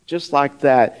 just like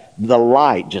that, the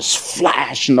light just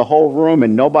flashed in the whole room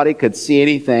and nobody could see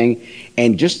anything.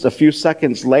 And just a few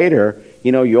seconds later,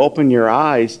 you open your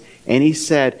eyes, and he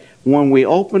said, when we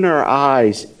opened our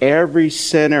eyes, every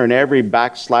sinner and every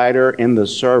backslider in the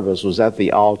service was at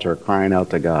the altar crying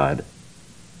out to God.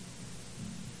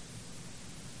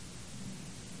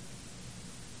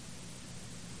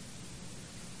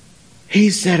 He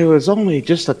said it was only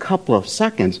just a couple of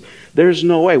seconds. There's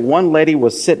no way. One lady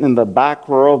was sitting in the back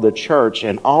row of the church,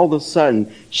 and all of a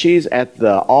sudden, she's at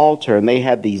the altar, and they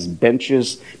had these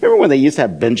benches. Remember when they used to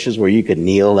have benches where you could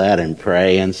kneel at and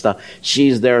pray and stuff?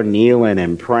 She's there kneeling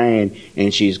and praying,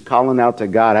 and she's calling out to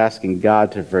God, asking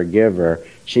God to forgive her.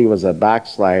 She was a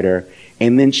backslider.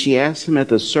 And then she asked him at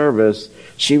the service,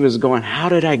 she was going, how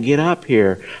did I get up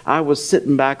here? I was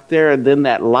sitting back there, and then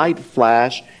that light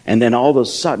flashed, and then all of a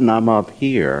sudden I'm up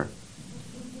here.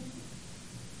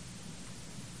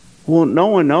 Well, no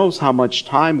one knows how much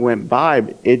time went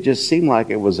by. It just seemed like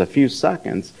it was a few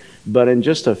seconds. But in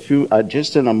just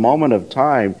in a moment of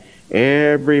time,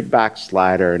 every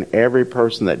backslider and every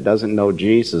person that doesn't know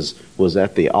Jesus was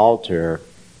at the altar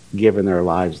giving their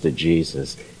lives to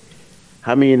Jesus.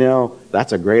 How many know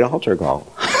that's a great altar call?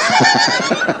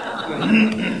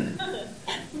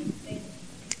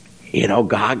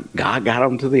 God got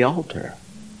him to the altar.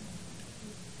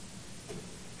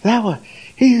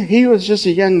 He was just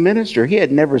a young minister. He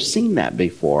had never seen that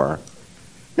before.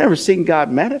 Never seen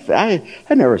God manifest. I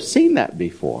had never seen that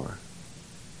before.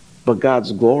 But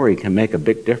God's glory can make a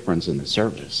big difference in the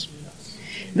service.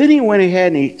 Then he went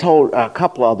ahead and he told a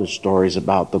couple other stories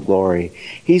about the glory.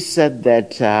 He said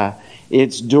that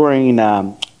it's during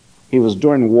World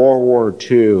War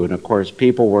II, and of course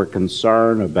people were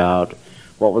concerned about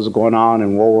what was going on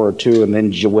in World War II, and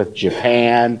then with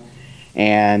Japan.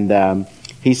 And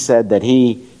he said that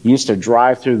he used to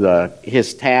drive through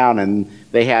his town, and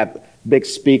they had big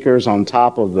speakers on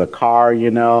top of the car,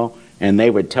 and they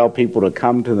would tell people to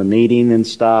come to the meeting and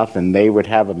stuff, and they would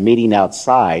have a meeting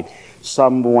outside.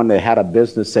 Someone that had a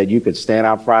business said, you could stand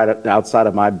outside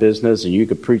of my business and you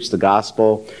could preach the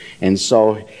gospel. And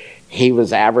so he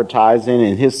was advertising,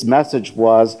 and his message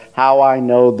was, how I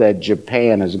know that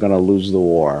Japan is going to lose the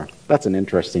war. That's an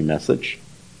interesting message.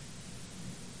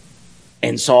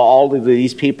 And so all of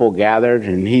these people gathered,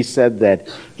 and he said that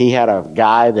he had a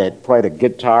guy that played a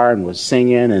guitar and was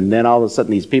singing, and then all of a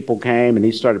sudden these people came and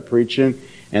he started preaching,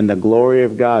 and the glory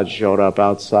of God showed up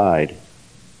outside.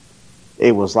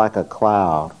 It was like a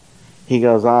cloud. He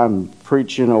goes, I'm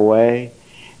preaching away,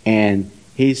 and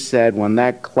he said when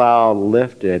that cloud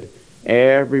lifted,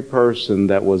 every person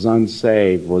that was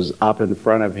unsaved was up in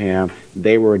front of him.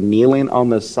 They were kneeling on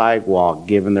the sidewalk,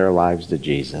 giving their lives to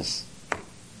Jesus.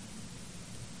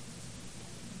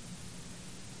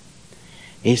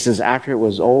 He says after it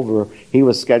was over, he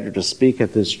was scheduled to speak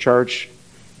at this church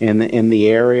in the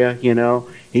area,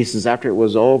 He says after it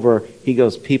was over, he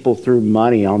goes, people threw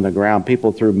money on the ground.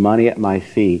 People threw money at my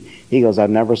feet. He goes,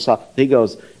 he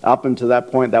goes, up until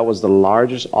that point, that was the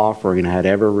largest offering I had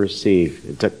ever received.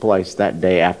 It took place that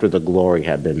day after the glory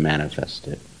had been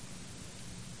manifested.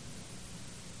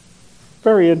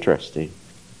 Very interesting.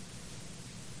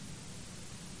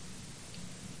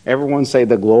 Everyone say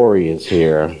the glory is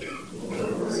here.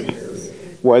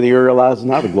 Whether you realize or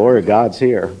not, the glory of God's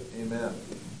here. Amen.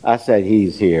 I said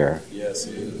he's here. Yes,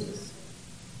 he is.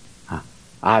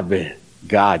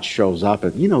 God shows up.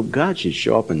 And God should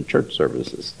show up in church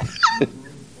services.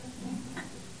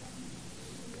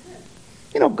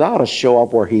 God will show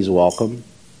up where he's welcome.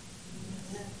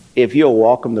 If you'll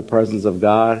welcome the presence of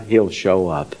God, he'll show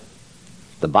up.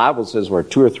 The Bible says where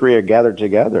 2 or 3 are gathered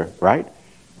together, right?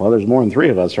 Well, there's more than 3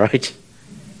 of us, right?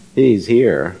 He's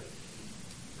here.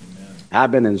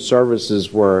 I've been in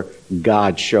services where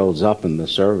God shows up in the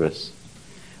service.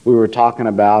 We were talking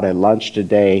about at lunch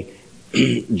today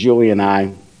Julie and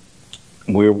I,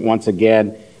 we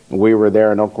were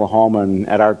there in Oklahoma, and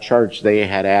at our church they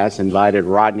had invited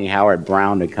Rodney Howard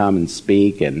Brown to come and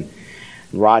speak, and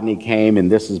Rodney came,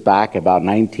 and this is back about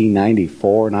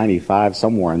 1994, 95,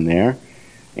 somewhere in there,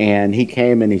 and he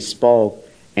came and he spoke,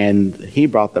 and he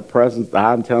brought the presence,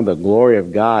 I'm telling the glory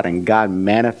of God, and God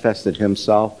manifested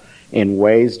himself in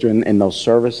ways in those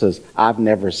services. I've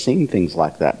never seen things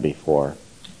like that before.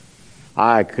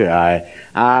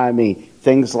 I mean,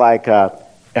 things like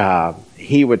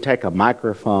he would take a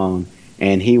microphone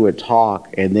and he would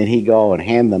talk, and then he'd go and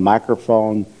hand the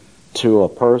microphone to a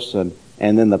person,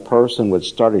 and then the person would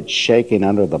start shaking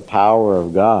under the power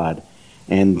of God,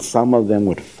 and some of them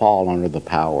would fall under the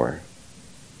power.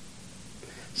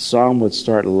 Some would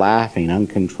start laughing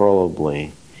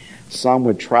uncontrollably. Some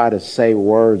would try to say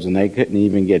words and they couldn't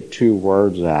even get 2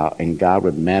 words out, and God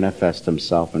would manifest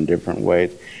himself in different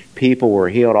ways. People were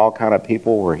healed, all kind of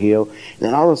people were healed. And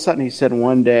then all of a sudden he said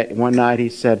one night, he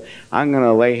said, I'm going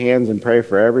to lay hands and pray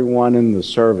for everyone in the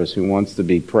service who wants to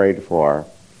be prayed for.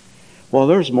 Well,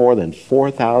 there's more than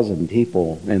 4,000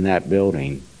 people in that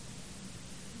building.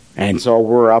 And so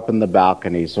we're up in the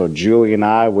balcony. So Julie and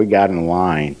I, we got in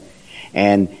line.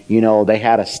 And, they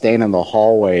had us stand in the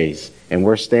hallways. And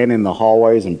we're standing in the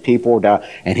hallways, and people were down.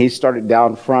 And he started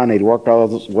down front. He'd worked all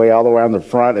the way around the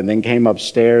front, and then came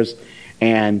upstairs.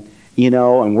 And,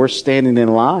 and we're standing in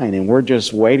line, and we're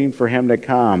just waiting for him to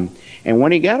come. And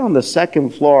when he got on the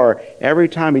second floor, every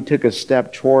time he took a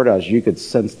step toward us, you could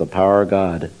sense the power of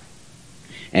God.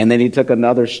 And then he took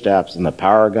another step, and the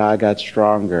power of God got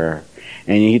stronger.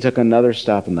 And he took another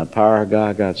step, and the power of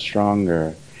God got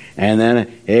stronger. And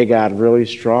then it got really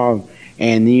strong.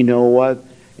 And you know what?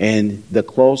 And the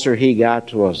closer he got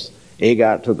to us, it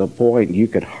got to the point you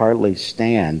could hardly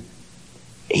stand.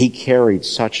 He carried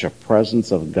such a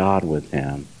presence of God with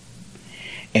him.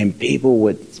 And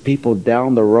people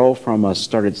down the row from us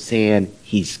started saying,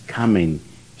 he's coming.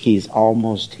 He's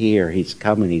almost here. He's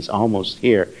coming. He's almost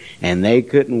here. And they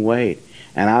couldn't wait.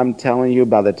 And I'm telling you,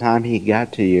 by the time he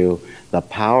got to you, the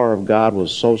power of God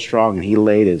was so strong, and he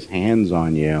laid his hands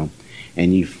on you,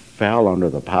 and you fell under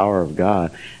the power of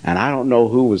God. And I don't know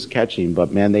who was catching,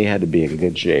 but man, they had to be in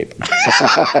good shape.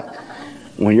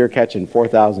 When you're catching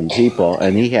 4,000 people,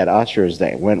 and he had ushers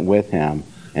that went with him,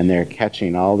 and they're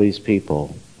catching all these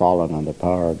people falling on the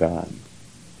power of God.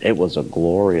 It was a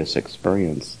glorious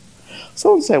experience.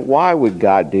 Someone said, why would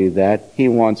God do that? He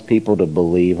wants people to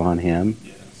believe on him.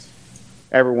 Yes.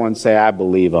 Everyone say, I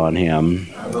believe on him.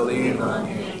 I believe on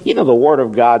him. The Word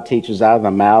of God teaches, out of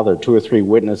the mouth of 2 or 3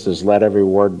 witnesses, let every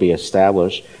word be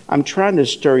established. I'm trying to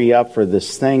stir you up for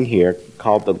this thing here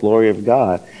called the glory of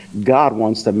God. God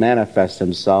wants to manifest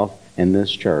himself in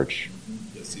this church.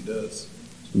 Yes, he does.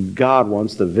 God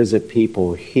wants to visit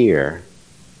people here.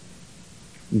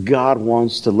 God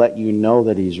wants to let you know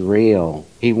that he's real.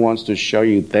 He wants to show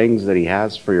you things that he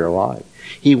has for your life.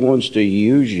 He wants to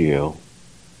use you.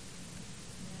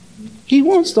 He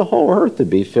wants the whole earth to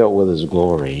be filled with his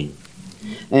glory.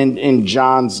 And in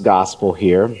John's gospel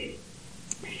here,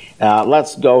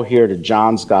 let's go here to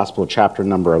John's gospel, chapter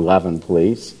number 11,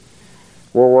 please.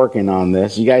 We're working on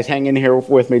this. You guys hang in here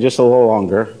with me just a little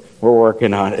longer. We're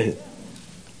working on it.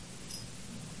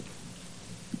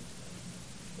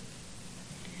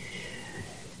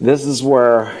 This is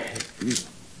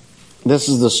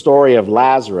the story of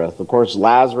Lazarus. Of course,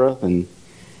 Lazarus and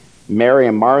Mary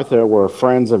and Martha were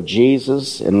friends of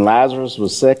Jesus, and Lazarus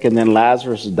was sick, and then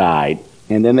Lazarus died,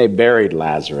 and then they buried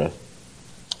Lazarus.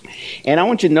 And I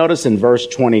want you to notice in verse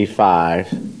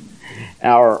 25,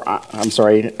 I'm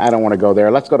sorry, I don't want to go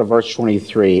there. Let's go to verse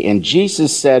 23. And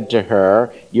Jesus said to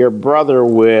her, your brother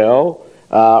will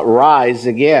rise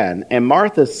again. And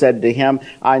Martha said to him,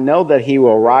 I know that he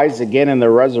will rise again in the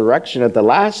resurrection at the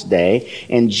last day.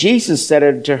 And Jesus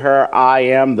said to her, I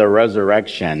am the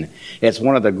resurrection. It's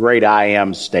one of the great I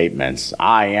am statements.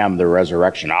 I am the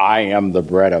resurrection. I am the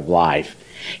bread of life.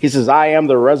 He says, I am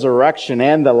the resurrection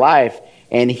and the life.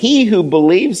 And he who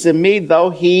believes in me, though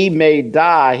he may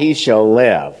die, he shall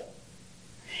live.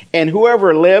 And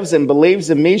whoever lives and believes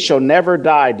in me shall never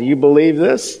die. Do you believe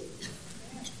this?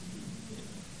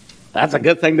 That's a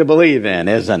good thing to believe in,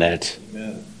 isn't it?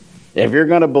 Amen. If you're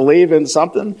going to believe in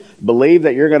something, believe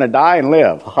that you're going to die and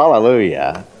live.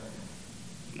 Hallelujah.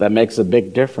 That makes a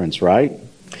big difference, right?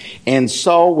 And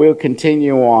so we'll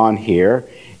continue on here.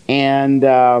 And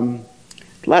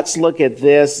let's look at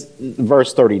this,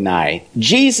 verse 39.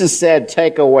 Jesus said,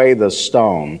 take away the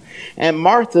stone. And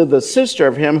Martha, the sister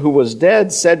of him who was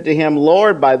dead, said to him,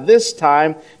 Lord, by this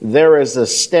time there is a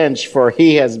stench, for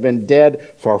he has been dead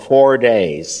for 4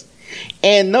 days.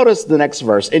 And notice the next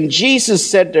verse. And Jesus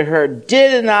said to her,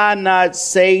 did I not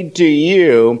say to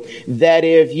you that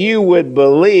if you would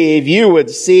believe, you would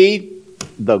see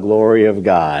the glory of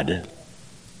God?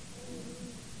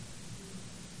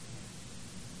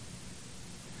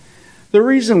 The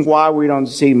reason why we don't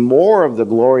see more of the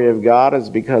glory of God is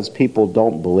because people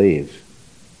don't believe.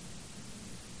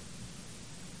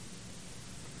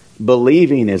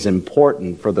 Believing is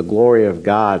important for the glory of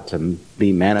God to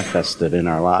be manifested in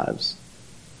our lives.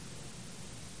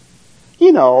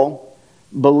 You know,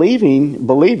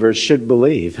 believers should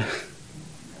believe.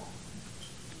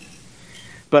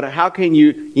 But how can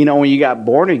you when you got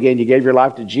born again, you gave your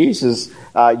life to Jesus,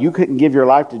 you couldn't give your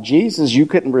life to Jesus, you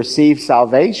couldn't receive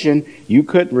salvation, you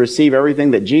couldn't receive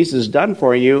everything that Jesus done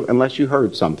for you unless you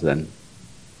heard something.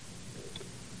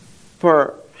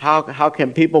 For how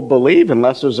can people believe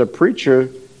unless there's a preacher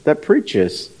that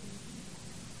preaches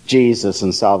Jesus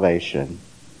and salvation?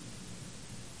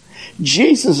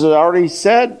 Jesus has already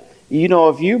said,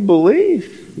 if you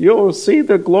believe, you'll see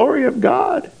the glory of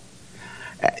God.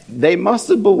 They must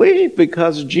have believed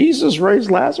because Jesus raised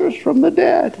Lazarus from the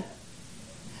dead.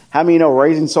 How many know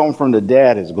raising someone from the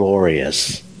dead is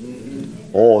glorious?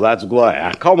 Oh, that's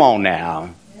glorious. Come on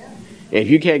now. If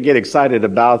you can't get excited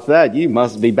about that, you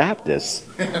must be Baptist.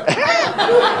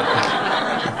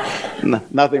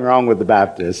 Nothing wrong with the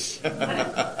Baptists.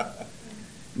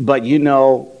 But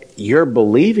your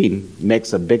believing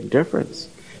makes a big difference.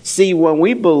 See, when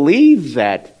we believe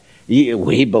that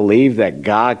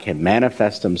God can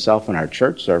manifest himself in our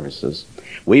church services.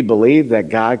 We believe that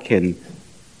God can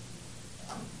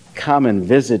come and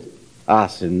visit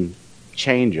us and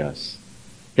change us.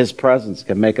 His presence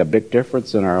can make a big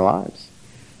difference in our lives.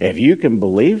 If you can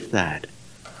believe that,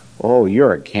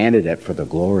 you're a candidate for the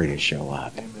glory to show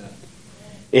up. Amen.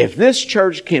 If this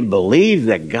church can believe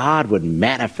that God would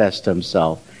manifest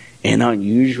himself in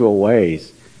unusual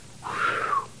ways,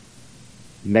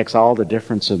 it makes all the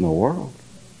difference in the world.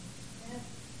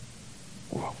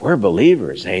 We're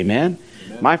believers, amen?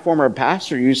 My former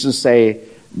pastor used to say,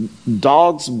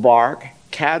 dogs bark,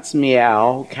 cats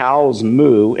meow, cows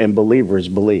moo, and believers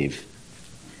believe.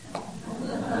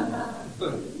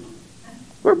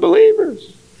 We're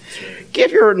believers.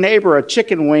 Give your neighbor a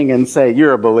chicken wing and say,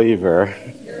 you're a believer.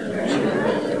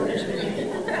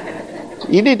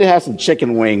 You need to have some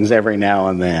chicken wings every now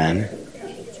and then.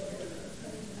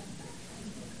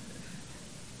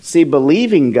 See,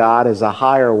 believing God is a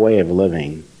higher way of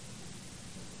living.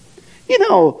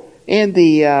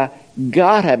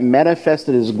 God had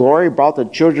manifested his glory, brought the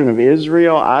children of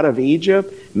Israel out of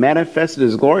Egypt, manifested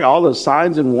his glory, all the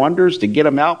signs and wonders to get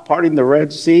them out, parting the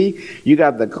Red Sea. You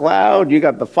got the cloud, you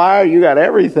got the fire, you got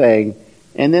everything.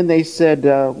 And then they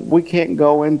said, we can't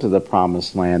go into the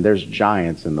promised land. There's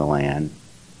giants in the land.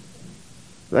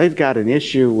 They've got an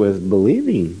issue with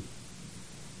believing.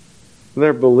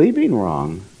 They're believing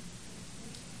wrong.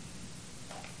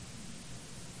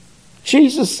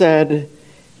 Jesus said,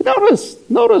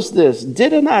 notice this.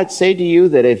 Did I not say to you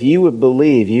that if you would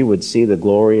believe, you would see the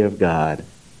glory of God?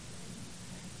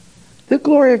 The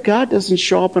glory of God doesn't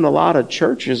show up in a lot of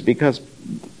churches because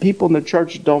people in the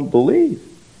church don't believe.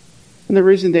 And the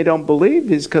reason they don't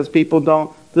believe is because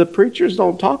the preachers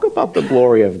don't talk about the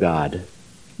glory of God.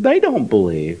 They don't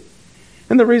believe.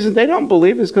 And the reason they don't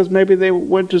believe is because maybe they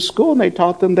went to school and they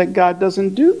taught them that God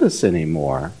doesn't do this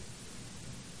anymore.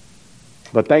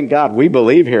 But thank God we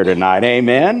believe here tonight.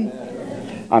 Amen?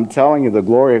 Amen. I'm telling you, the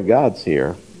glory of God's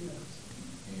here.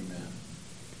 Amen.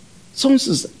 Someone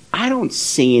says, I don't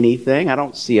see anything. I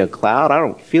don't see a cloud. I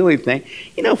don't feel anything.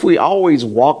 If we always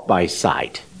walk by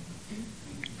sight.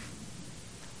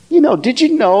 Did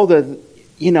you know that,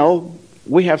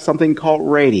 we have something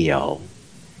called radio?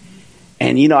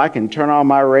 And, I can turn on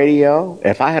my radio.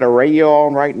 If I had a radio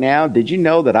on right now, did you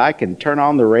know that I can turn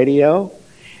on the radio?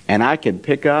 And I could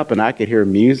pick up and I could hear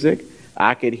music.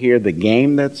 I could hear the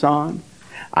game that's on.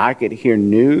 I could hear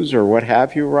news or what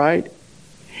have you, right?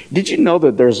 Did you know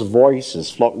that there's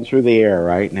voices floating through the air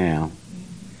right now?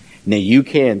 Now, you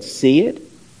can't see it.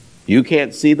 You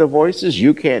can't see the voices.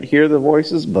 You can't hear the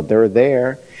voices, but they're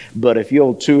there. But if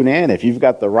you'll tune in, if you've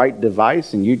got the right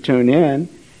device and you tune in,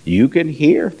 you can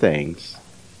hear things.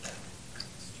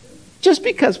 Just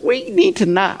because we need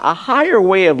a higher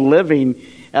way of living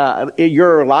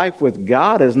your life with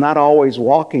God is not always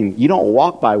walking. You don't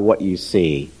walk by what you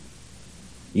see.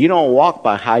 You don't walk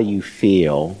by how you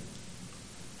feel.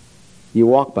 You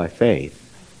walk by faith.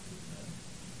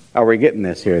 Are we getting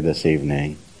this here this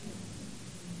evening?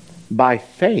 By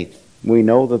faith, we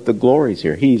know that the glory's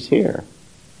here. He's here.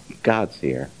 God's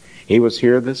here. He was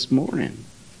here this morning.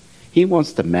 He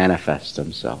wants to manifest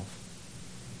himself.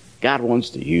 God wants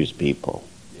to use people.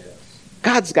 Yes.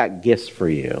 God's got gifts for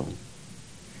you.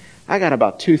 I got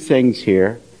about 2 things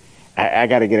here I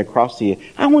got to get across to you.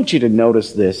 I want you to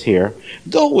notice this here.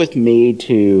 Go with me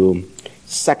to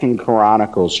 2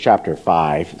 Chronicles chapter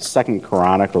 5. 2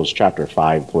 Chronicles chapter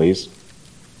 5, please.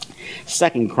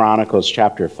 2 Chronicles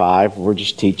chapter 5. We're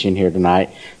just teaching here tonight.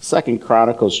 2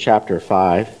 Chronicles chapter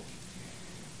 5.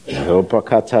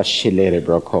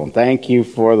 Thank you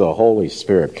for the Holy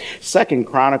Spirit. 2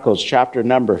 Chronicles chapter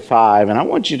number 5. And I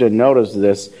want you to notice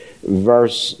this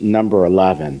verse number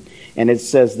 11. And it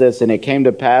says this, and it came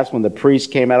to pass when the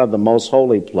priests came out of the most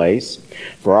holy place,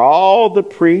 for all the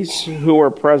priests who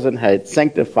were present had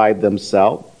sanctified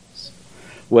themselves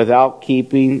without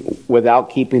keeping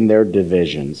their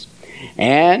divisions.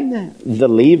 And the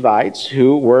Levites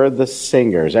who were the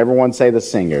singers, everyone say the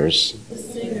singers. The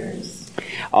singers.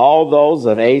 All those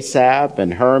of Asaph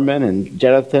and Herman and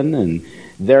Jeduthun and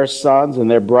their sons and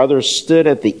their brothers stood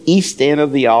at the east end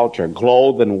of the altar,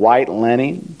 clothed in white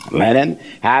linen,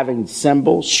 having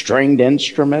cymbals, stringed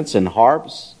instruments, and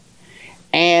harps.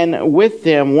 And with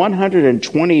them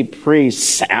 120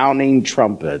 priests sounding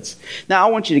trumpets. Now,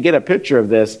 I want you to get a picture of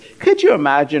this. Could you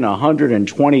imagine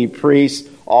 120 priests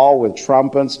all with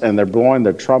trumpets, and they're blowing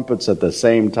their trumpets at the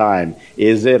same time?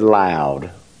 Is it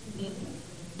loud?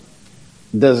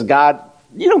 Does God,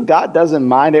 God doesn't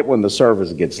mind it when the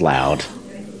service gets loud.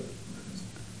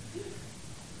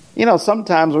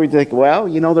 Sometimes we think,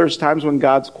 there's times when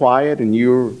God's quiet and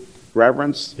you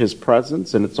reverence his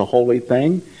presence and it's a holy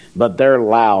thing, but they're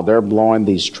loud. They're blowing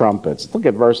these trumpets. Look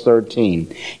at verse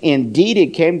 13. Indeed,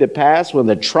 it came to pass when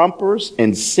the trumpers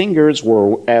and singers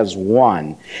were as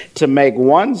one, to make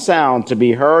one sound to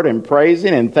be heard in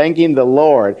praising and thanking the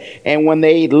Lord. And when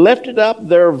they lifted up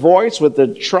their voice with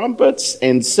the trumpets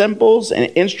and cymbals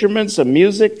and instruments of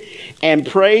music and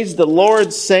praised the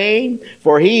Lord, saying,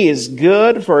 for he is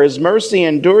good, for his mercy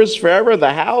endures forever,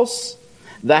 the house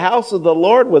of the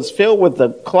Lord was filled with the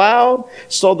cloud,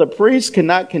 so the priests could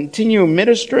not continue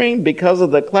ministering because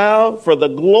of the cloud, for the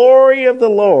glory of the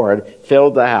Lord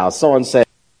filled the house. Someone say,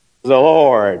 praise the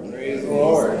Lord. Praise the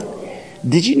Lord.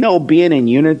 Did you know being in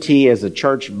unity as a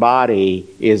church body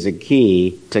is a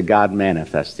key to God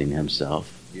manifesting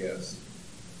himself? Yes.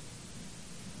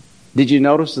 Did you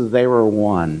notice that they were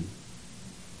one?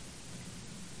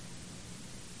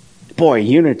 Boy,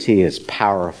 unity is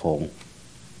powerful.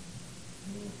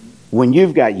 When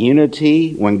you've got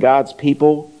unity, when God's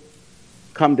people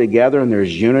come together and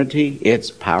there's unity, it's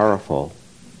powerful.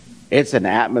 It's an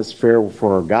atmosphere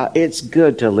for God. It's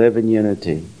good to live in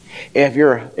unity. If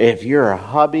you're a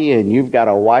hubby and you've got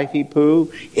a wifey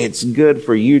poo, it's good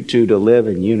for you two to live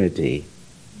in unity.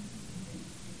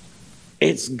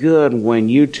 It's good when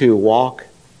you two walk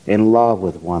in love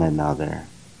with one another.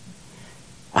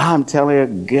 I'm telling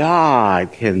you,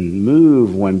 God can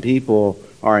move when people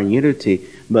are in unity,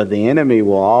 but the enemy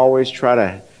will always try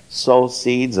to sow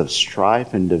seeds of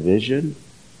strife and division,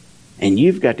 and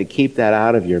you've got to keep that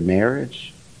out of your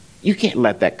marriage. You can't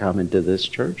let that come into this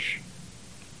church.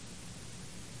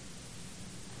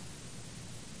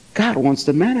 God wants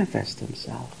to manifest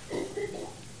himself.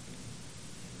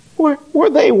 Were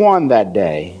they one that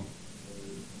day?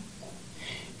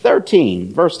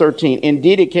 13, verse 13.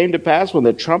 Indeed, it came to pass when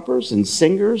the trumpers and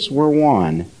singers were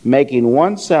one, making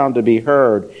one sound to be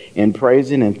heard in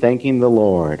praising and thanking the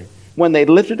Lord. When they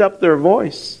lifted up their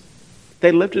voice,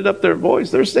 they're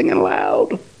singing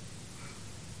loud.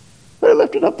 They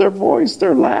lifted up their voice,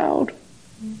 they're loud.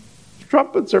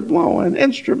 Trumpets are blowing,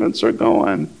 instruments are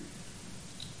going.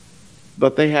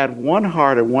 But they had one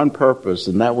heart and one purpose,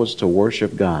 and that was to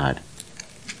worship God.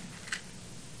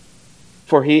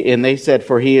 They said,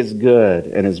 for he is good,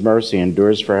 and his mercy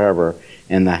endures forever.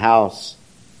 And the house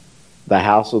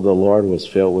of the Lord was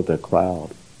filled with a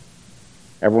cloud.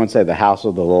 Everyone say, the house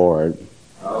of the Lord,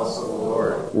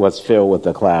 was filled with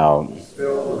a cloud.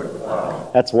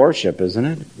 That's worship, isn't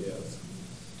it? Yes.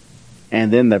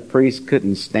 And then the priest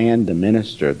couldn't stand to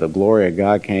minister. The glory of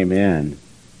God came in.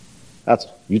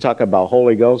 You talk about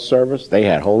Holy Ghost service? They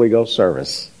had Holy Ghost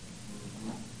service.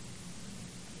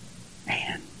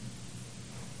 Man.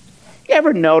 You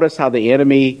ever notice how the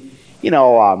enemy,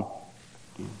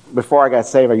 before I got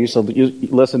saved, I used to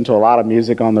listen to a lot of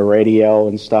music on the radio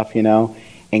and stuff,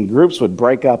 and groups would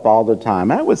break up all the time.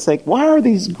 I would think, why are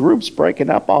these groups breaking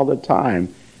up all the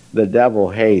time? The devil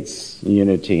hates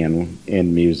unity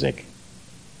in music.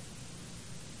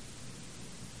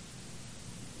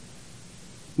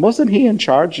 Wasn't he in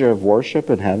charge of worship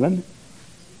in heaven?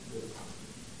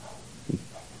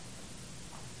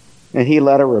 And he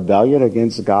led a rebellion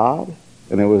against God.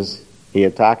 And he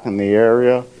attacked in the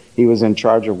area. He was in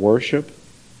charge of worship.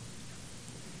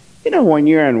 You know, when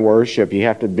you're in worship, you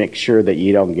have to make sure that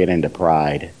you don't get into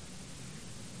pride.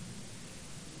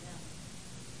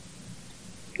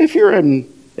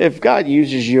 If God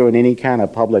uses you in any kind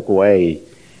of public way,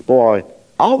 boy,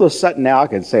 all of a sudden now I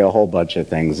can say a whole bunch of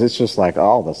things. It's just like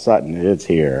all of a sudden it's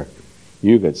here.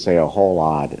 You could say a whole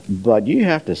lot. But you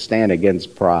have to stand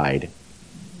against pride.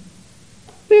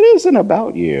 It isn't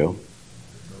about you.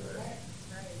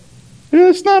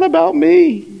 It's not about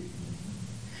me.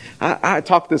 I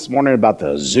talked this morning about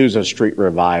the Azusa Street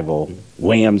Revival,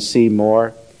 William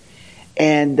Seymour.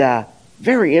 And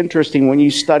very interesting when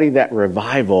you study that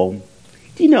revival.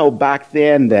 Do you know back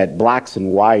then that blacks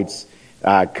and whites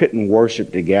couldn't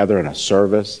worship together in a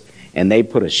service? And they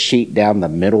put a sheet down the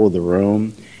middle of the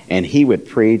room. And he would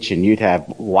preach, and you'd have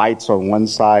whites on one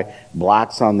side,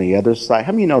 blacks on the other side.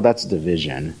 How many of you know that's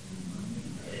division?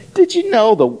 Did you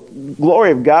know the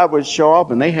glory of God would show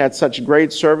up, and they had such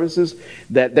great services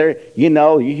that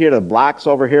you hear the blacks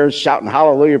over here shouting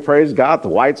hallelujah, praise God, the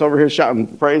whites over here shouting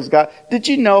praise God. Did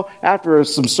you know after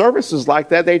some services like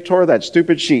that, they tore that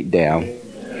stupid sheet down?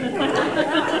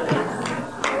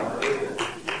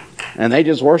 And they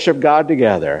just worship God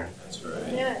together. That's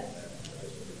right. Yeah.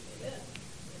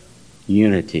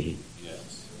 Unity.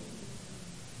 Yes.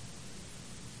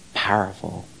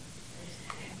 Powerful.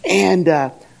 And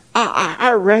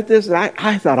I read this, and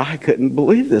I thought I couldn't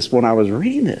believe this when I was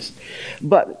reading this.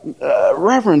 But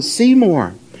Reverend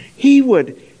Seymour, he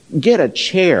would get a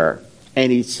chair,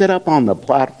 and he'd sit up on the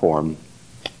platform.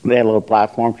 They had a little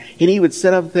platform. And he would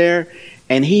sit up there,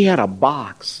 and he had a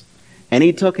box. And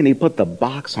he put the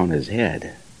box on his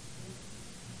head.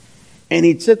 And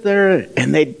he'd sit there,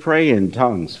 and they'd pray in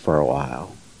tongues for a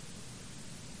while.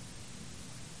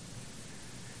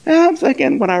 And I'm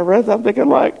thinking, when I read that, I'm thinking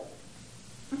like,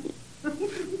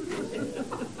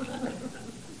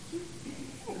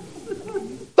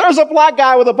 there's a black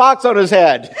guy with a box on his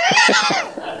head.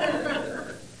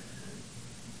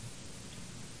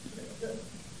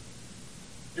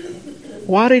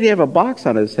 Why did he have a box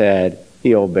on his head?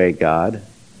 He obeyed God.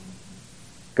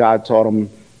 God told him,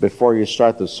 before you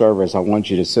start the service, I want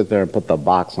you to sit there and put the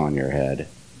box on your head.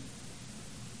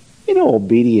 You know,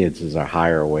 obedience is a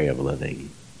higher way of living.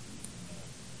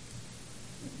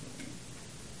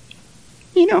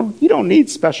 You know, you don't need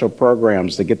special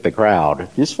programs to get the crowd.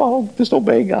 Just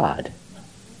obey God.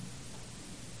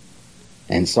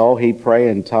 And so he prayed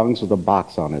in tongues with a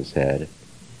box on his head.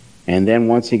 And then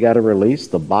once he got a release,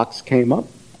 the box came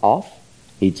off.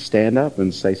 He'd stand up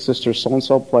and say, Sister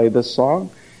so-and-so, play this song.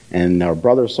 And our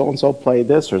brother so-and-so, play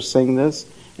this or sing this.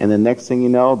 And the next thing you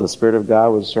know, the Spirit of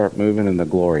God would start moving and the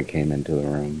glory came into the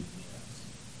room.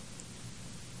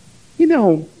 You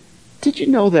know, did you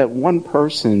know that one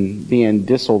person being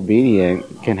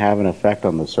disobedient can have an effect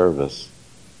on the service?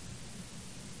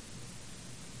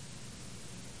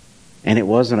 And it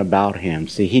wasn't about him.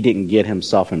 See, he didn't get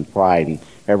himself in pride. And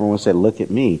everyone said, look at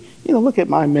me. You know, look at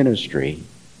my ministry.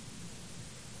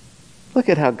 Look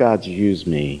at how God's used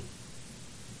me.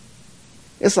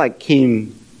 It's like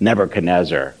King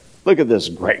Nebuchadnezzar. Look at this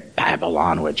great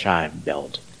Babylon which I have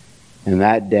built. And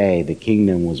that day the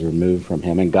kingdom was removed from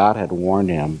him. And God had warned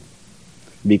him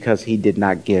because he did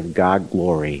not give God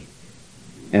glory.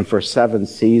 And for 7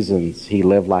 seasons he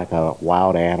lived like a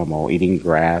wild animal, eating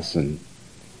grass and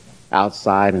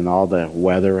outside and all the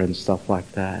weather and stuff like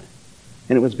that.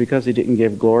 And it was because he didn't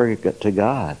give glory to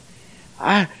God.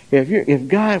 If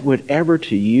God would ever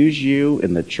to use you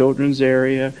in the children's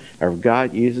area, or if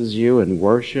God uses you in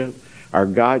worship, or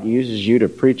God uses you to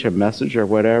preach a message or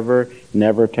whatever,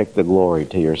 never take the glory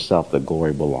to yourself. The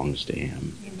glory belongs to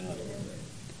him. Amen.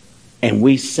 And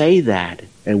we say that,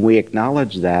 and we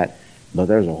acknowledge that, but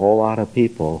there's a whole lot of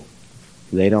people,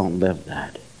 they don't live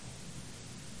that.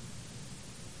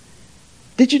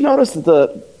 Did you notice that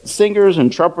the singers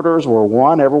and trumpeters were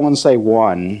one? Everyone say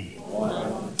one.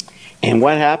 And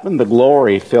what happened? The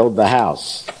glory filled the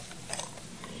house.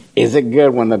 Is it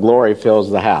good when the glory fills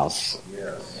the house?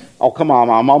 Yes. Oh, come on,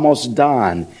 I'm almost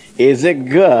done. Is it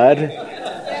good?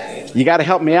 You got to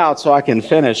help me out so I can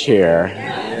finish here.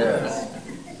 Yes.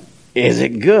 Is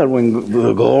it good when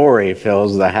the glory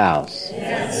fills the house?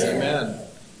 Yes. Amen.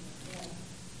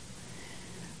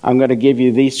 I'm going to give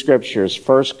you these scriptures.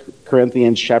 1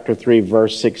 Corinthians chapter 3,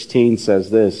 verse 16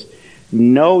 says this.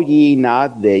 Know ye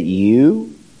not that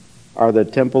you are the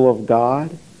temple of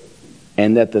God,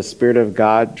 and that the Spirit of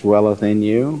God dwelleth in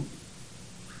you?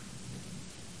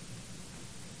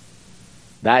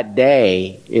 That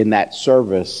day, in that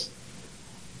service,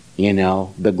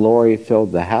 the glory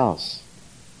filled the house.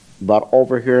 But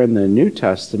over here in the New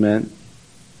Testament,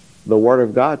 the Word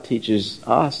of God teaches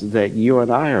us that you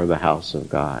and I are the house of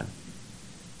God.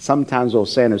 Sometimes we'll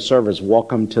say in a service,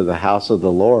 welcome to the house of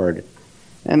the Lord.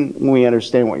 And we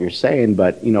understand what you're saying,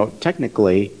 but,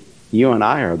 technically, you and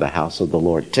I are the house of the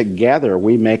Lord. Together,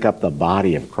 we make up the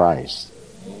body of Christ.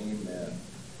 Amen.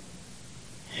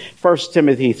 1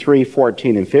 Timothy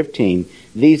 3:14 and 15,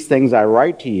 these things I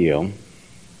write to you,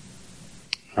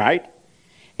 right?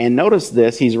 And notice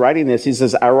this, he's writing this, he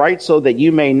says, I write so that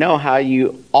you may know how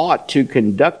you ought to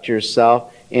conduct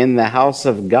yourself in the house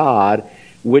of God,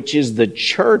 which is the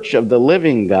church of the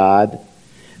living God,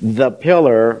 the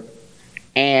pillar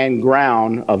and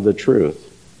ground of the truth.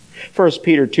 1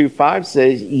 Peter 2:5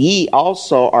 says, ye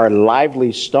also are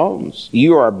lively stones.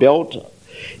 Ye are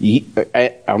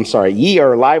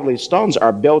lively stones,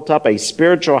 are built up a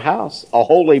spiritual house, a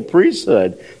holy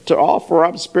priesthood, to offer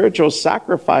up spiritual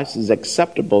sacrifices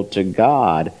acceptable to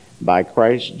God by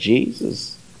Christ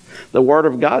Jesus. The Word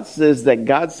of God says that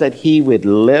God said He would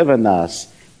live in us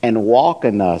and walk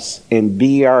in us and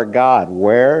be our God.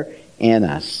 Where? In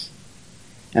us.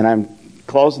 And I'm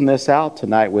closing this out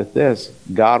tonight with this.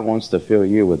 God wants to fill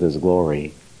you with His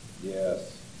glory.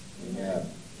 Yes. Amen.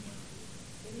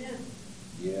 Amen.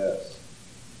 Yes.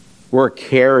 We're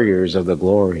carriers of the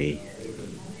glory.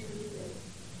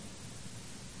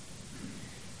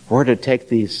 We're to take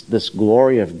this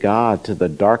glory of God to the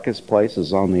darkest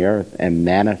places on the earth and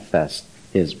manifest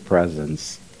His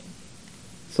presence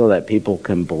so that people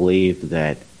can believe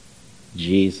that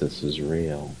Jesus is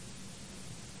real.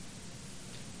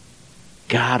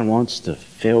 God wants to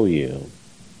fill you.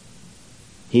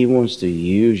 He wants to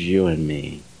use you and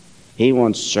me. He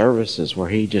wants services where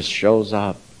He just shows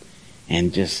up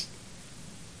and just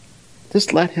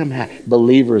let Him have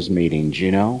believers meetings,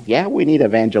 Yeah, we need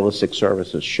evangelistic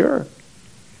services, sure.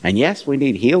 And yes, we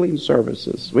need healing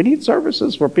services. We need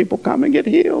services where people come and get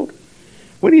healed.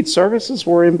 We need services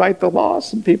where we invite the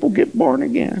lost and people get born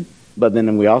again. But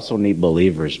then we also need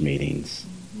believers meetings,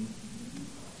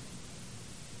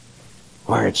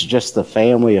 where it's just the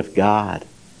family of God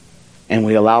and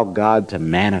we allow God to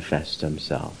manifest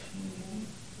Himself.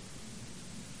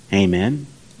 Amen?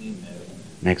 Amen.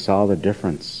 Makes all the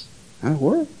difference.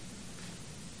 Well,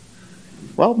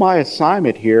 my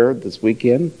assignment here this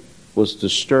weekend was to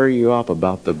stir you up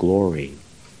about the glory.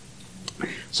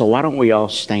 So why don't we all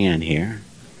stand here?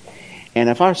 And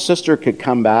if our sister could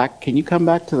come back, can you come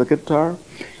back to the guitar?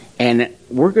 And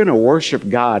we're going to worship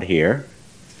God here.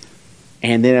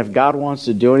 And then if God wants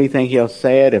to do anything, He'll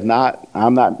say it. If not,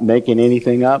 I'm not making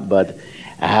anything up, but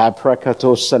as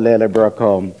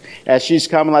she's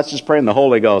coming, let's just pray in the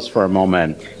Holy Ghost for a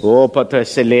moment. Oh,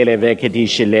 manandriech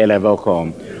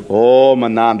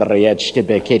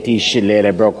beketi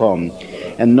shilele brokom.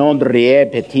 And non drie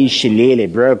petit shilele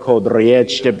broko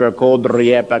driech de broko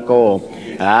drie pako.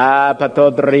 Ah,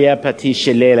 patodria petit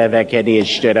shilele vekedi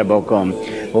shtere bokom.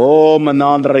 Oh,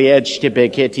 manandriech de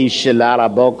beketi shilala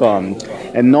bokom.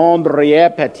 And non drie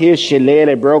petit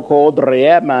shilele broko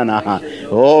drie mana.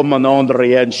 Oh,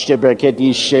 manandriech de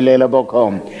beketi shilele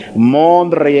bokom.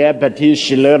 Mondrie petit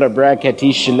shilele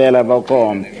breketi shilele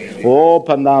bokom. Oh,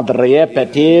 panandrie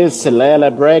petit shilele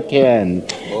breken.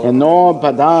 And no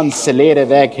padan selere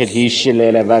veketi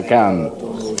shilele vakam.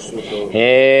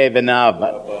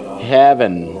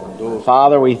 Heaven.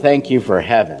 Father, we thank you for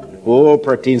heaven. Oh,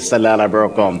 pratin salala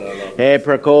brokom. He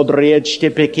prakodriech te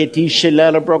peketi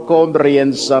shilala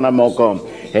brokondrien sanamokom.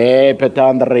 He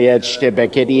patandriech te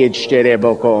peketi te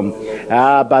bokom.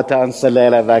 Ah, batan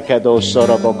salala vakado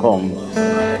sorobokom.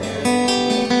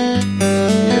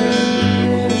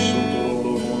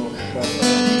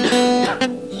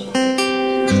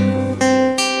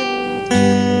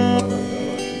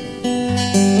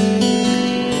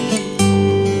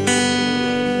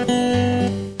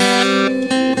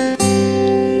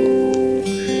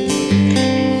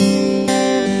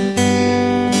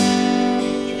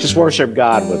 Just worship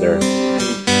God with her.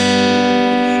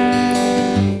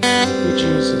 Thank you,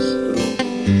 Jesus.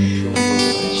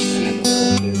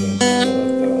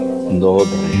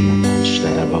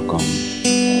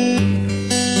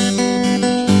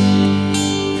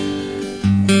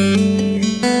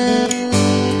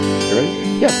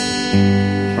 Yes.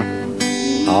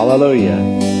 Hallelujah.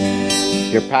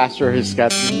 Your Pastor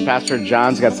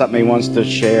John's got something he wants to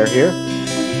share here.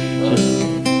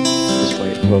 Just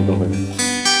wait. We'll go with it.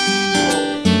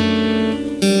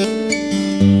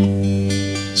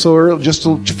 So just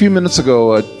a few minutes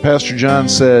ago, Pastor John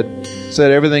said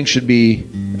everything should be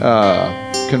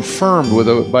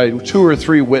confirmed by 2 or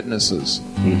 3 witnesses.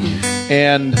 Mm-hmm.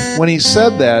 And when he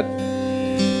said that,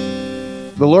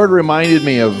 the Lord reminded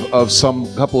me of some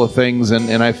couple of things,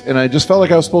 and I just felt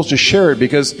like I was supposed to share it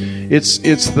because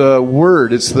it's the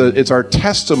word, it's our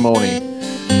testimony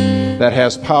that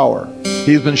has power.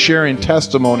 He's been sharing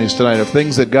testimonies tonight of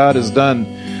things that God has done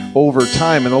over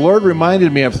time. And the Lord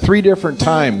reminded me of 3 different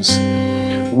times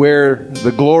where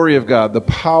the glory of God, the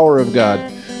power of God,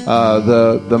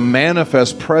 the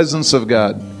manifest presence of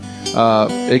God,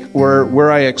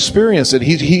 where I experienced it.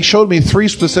 He showed me 3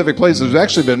 specific places. There's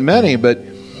actually been many, but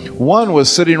one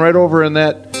was sitting right over in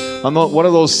one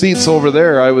of those seats over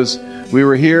there. We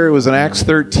were here. It was an Acts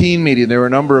 13 meeting. There were a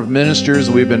number of ministers.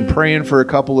 We've been praying for a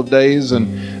couple of days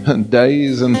and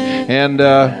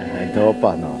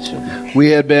we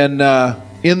had been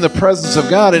in the presence of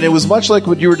God, and it was much like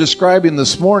what you were describing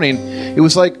this morning. It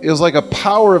was like a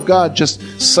power of God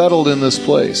just settled in this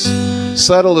place,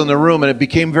 settled in the room, and it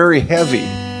became very heavy,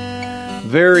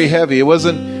 very heavy.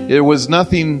 It was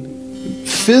nothing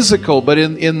physical, but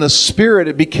in the spirit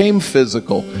it became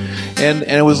physical, and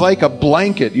it was like a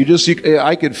blanket.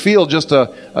 I could feel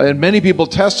and many people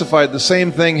testified the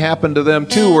same thing happened to them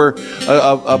too, where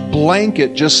a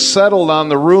blanket just settled on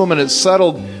the room, and it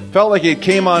felt like it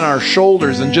came on our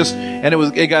shoulders, and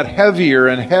it got heavier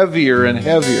and heavier and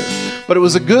heavier. But it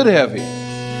was a good heavy.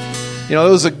 It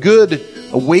was a good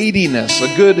weightiness,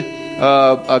 a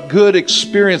good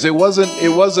experience. It wasn't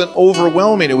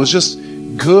overwhelming. It was just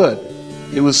good.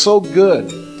 It was so good.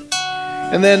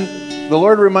 And then the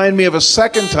Lord reminded me of a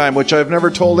second time, which I've never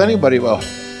told anybody about.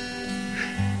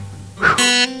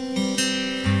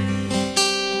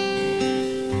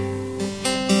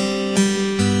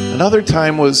 Another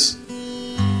time was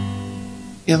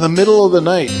in the middle of the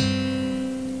night.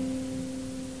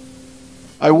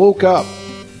 I woke up.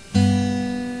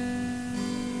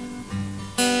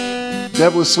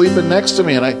 Deb was sleeping next to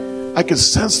me, and I could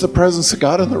sense the presence of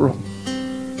God in the room.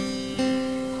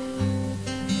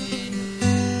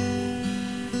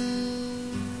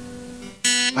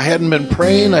 I hadn't been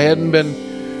praying. I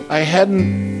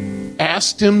hadn't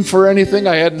asked him for anything.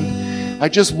 I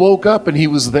just woke up and he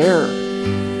was there.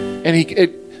 And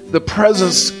the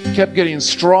presence kept getting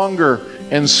stronger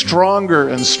and stronger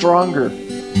and stronger.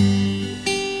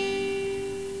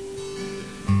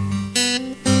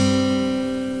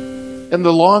 And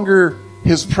the longer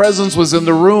his presence was in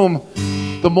the room,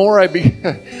 the more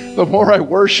I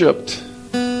worshiped.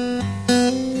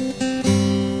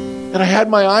 And I had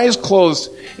my eyes closed,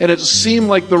 and it seemed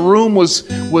like the room was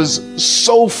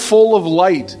so full of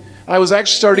light. I was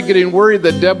actually starting getting worried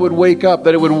that Deb would wake up,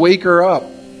 that it would wake her up.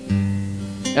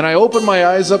 And I opened my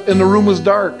eyes up, and the room was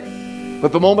dark.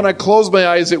 But the moment I closed my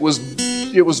eyes, it was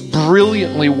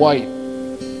brilliantly white.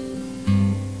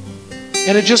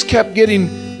 And it just kept getting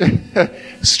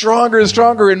stronger and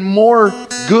stronger and more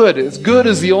good. As good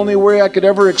is the only way I could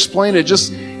ever explain it.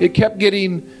 It kept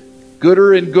getting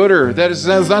gooder and gooder. That's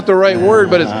not the right word,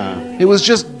 but it was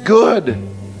just good.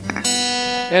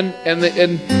 And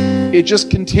it just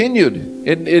continued.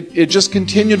 It just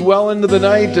continued well into the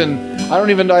night, and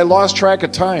I lost track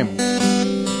of time.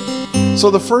 So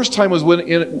the first time was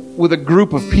with a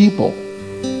group of people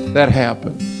that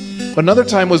happened. Another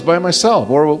time was by myself.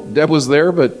 Or Deb was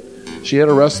there, but she had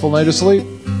a restful night of sleep.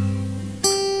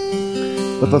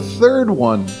 But the third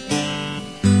one,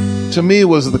 to me,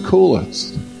 was the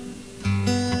coolest.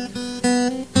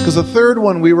 Because the third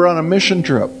one, we were on a mission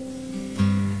trip.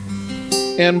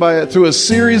 And through a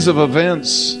series of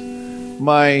events,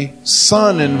 my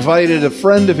son invited a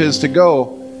friend of his to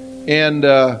go. And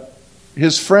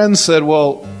his friend said,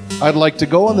 well, I'd like to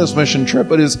go on this mission trip.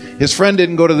 But his friend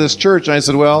didn't go to this church. And I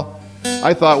said,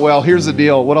 I thought, here's the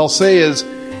deal. What I'll say is,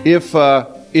 if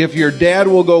your dad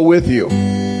will go with you,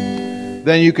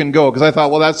 then you can go. Because I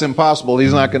thought, that's impossible.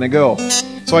 He's not going to go.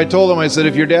 So I told him, I said,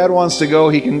 if your dad wants to go,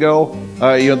 he can go.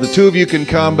 The two of you can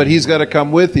come, but he's got to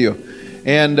come with you.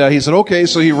 And he said, okay.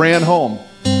 So he ran home.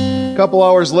 A couple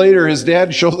hours later, his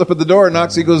dad shows up at the door and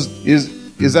knocks. He goes,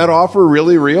 is that offer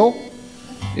really real?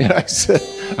 And I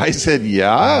said,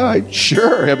 yeah,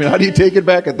 sure. How do you take it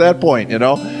back at that point,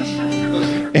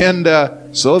 And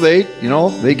so they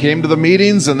came to the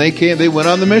meetings, and they went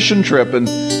on the mission trip, and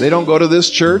they don't go to this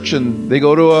church, and they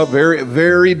go to a very,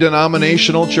 very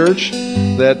denominational church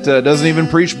that doesn't even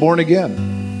preach born again.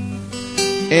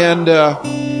 And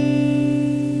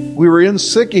we were in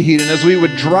Sickahede, and as we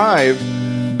would drive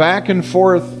back and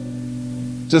forth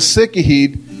to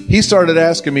Sickahede, he started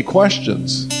asking me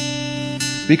questions.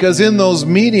 Because in the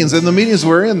meetings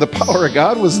we're in, the power of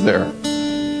God was there.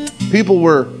 People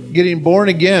were getting born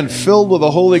again, filled with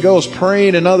the Holy Ghost,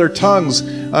 praying in other tongues.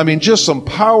 Just some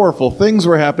powerful things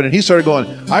were happening. He started going,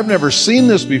 I've never seen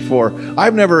this before.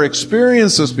 I've never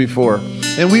experienced this before.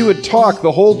 And we would talk.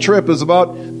 The whole trip is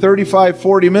about 35,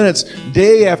 40 minutes,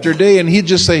 day after day. And he'd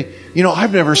just say,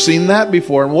 I've never seen that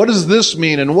before. And what does this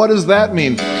mean? And what does that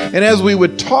mean? And as we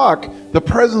would talk, the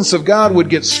presence of God would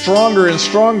get stronger and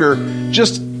stronger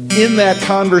just in that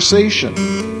conversation.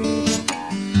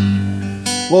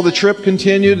 Well, the trip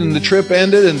continued and the trip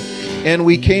ended and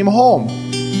we came home.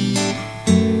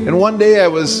 And one day I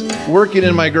was working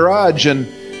in my garage and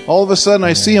all of a sudden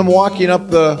I see him walking up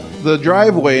the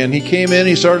driveway, and he came in,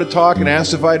 he started talking,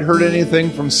 asked if I'd heard anything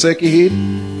from Sikahid.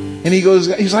 And he goes,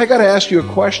 I got to ask you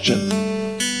a question.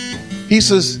 He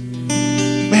says,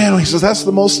 that's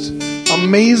the most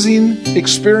amazing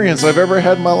experience I've ever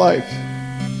had in my life.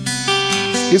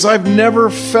 He says, I've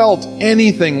never felt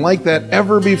anything like that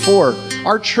ever before.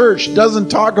 Our church doesn't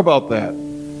talk about that.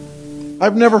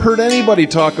 I've never heard anybody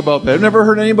talk about that. I've never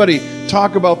heard anybody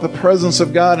talk about the presence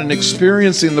of God and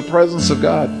experiencing the presence of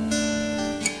God.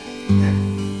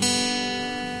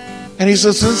 And he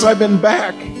says, since I've been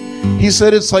back, he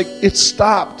said, it's like it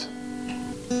stopped.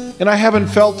 And I haven't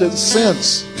felt it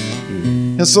since.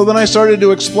 And so then I started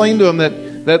to explain to him that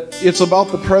it's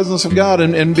about the presence of God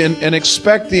and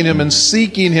expecting Him and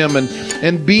seeking Him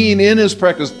and being in His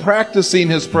practice, practicing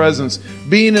His presence,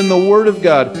 being in the Word of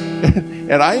God.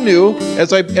 And I knew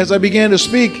as I began to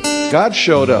speak, God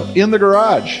showed up in the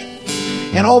garage.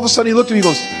 And all of a sudden He looked at me and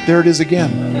goes, there it is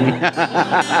again.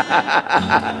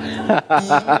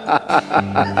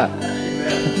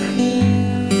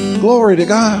 Glory to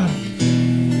God.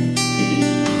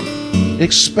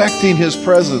 Expecting His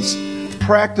presence,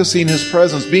 practicing His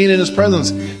presence, being in His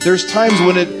presence. There's times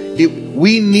when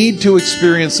we need to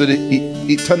experience it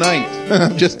tonight.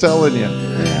 I'm just telling you.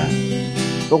 Yeah.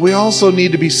 But we also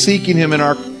need to be seeking Him in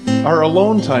our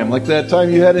alone time, like that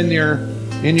time you had in your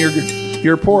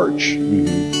porch.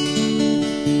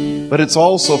 Mm-hmm. But it's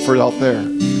also for out there.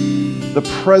 The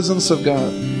presence of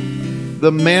God.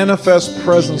 The manifest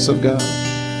presence of God.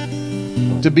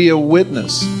 To be a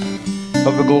witness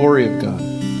of the glory of God.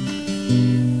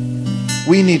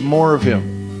 We need more of Him.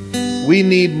 We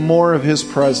need more of His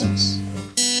presence.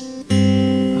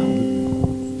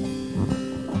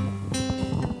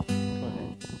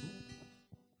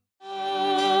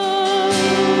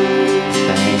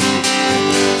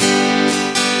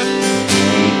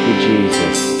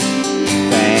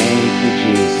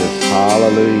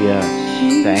 Hallelujah.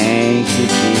 Thank you,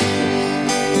 Jesus.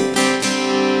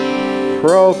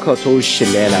 Prokoto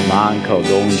shilela manko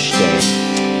donste.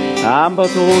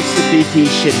 Ambato sipiti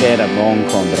shilera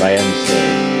monkon bremse.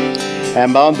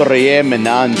 Ambandrie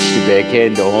menanchi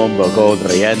bekendo hombo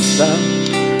godriensa.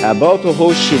 Aboto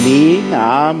hoshili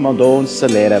amandon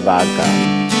salera vaca.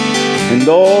 And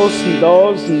doors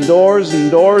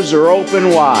are open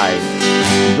wide.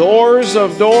 Doors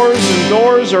of doors and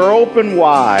doors are open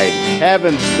wide.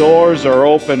 Heaven's doors are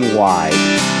open wide.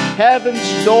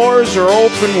 Heaven's doors are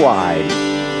open wide.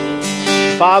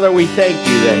 Father, we thank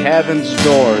you that heaven's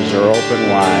doors are open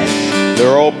wide.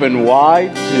 They're open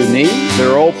wide to me.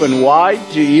 They're open wide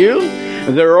to you.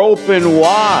 They're open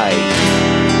wide.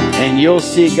 And you'll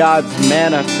see God's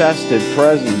manifested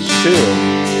presence too.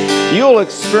 You'll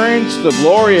experience the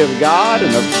glory of God in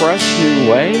a fresh new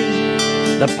way.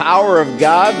 The power of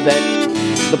God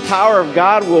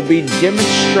will be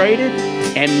demonstrated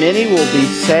and many will be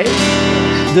saved.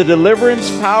 The deliverance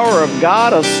power of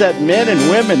God will set men and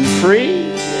women free.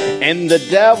 And the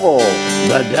devil's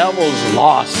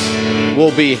loss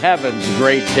will be heaven's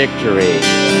great victory.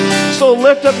 So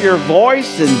lift up your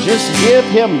voice and just give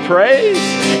Him praise.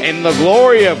 And the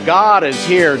glory of God is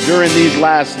here during these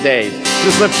last days.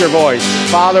 Just lift your voice.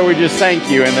 Father, we just thank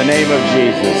you in the name of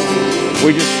Jesus.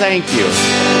 We just thank you.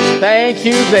 Thank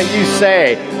you that you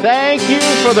say, thank you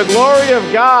for the glory of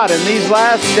God in these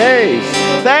last days.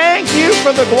 Thank you for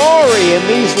the glory in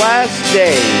these last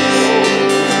days.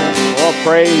 Oh,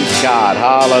 praise God.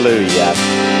 Hallelujah.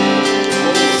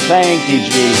 Thank you,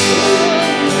 Jesus.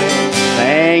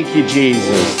 Thank you,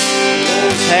 Jesus.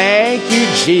 Thank you,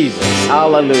 Jesus.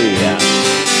 Hallelujah.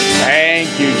 Thank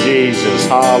you, Jesus.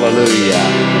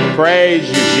 Hallelujah. Praise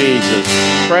you, Jesus.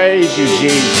 Praise you,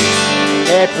 Jesus.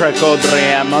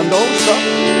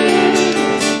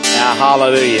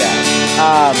 Hallelujah.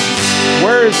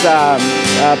 Where's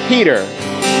Peter?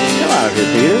 Come out here,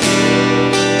 Peter.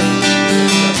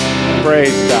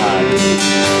 Praise God.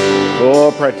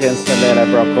 Oh, pretensa vera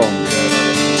brocco.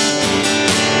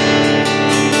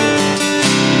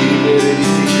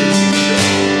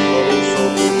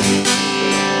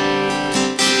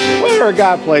 Whatever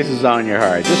God places on your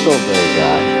heart, just obey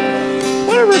God.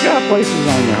 Whatever God places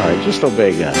on your heart, just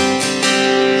obey God.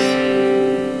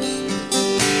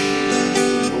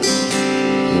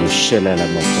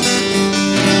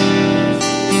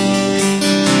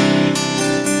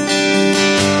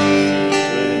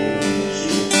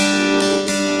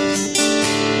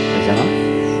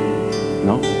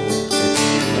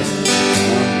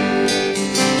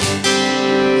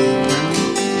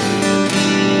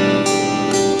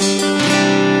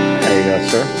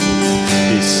 sir.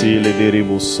 Isile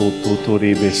derimo sotto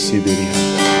torebe sideria.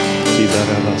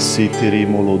 Kidaraba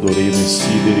sitirimo lodorebe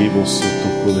siderimo sotto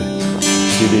kule.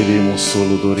 Kiderimo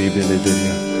solo dorebe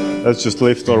lederia. Let's just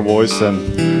lift our voice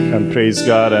and praise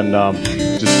God and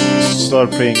just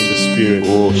start praying in the Spirit.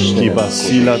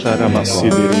 Kibasila darama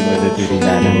siderime lederia.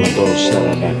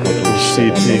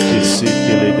 Usite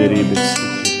kisite lederebe sideria.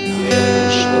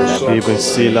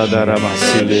 Kibasila darama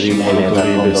siderimo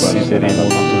lodorebe siderimo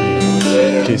lodorebe.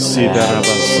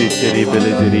 Daraba siteri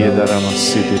belederia darama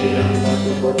sideria.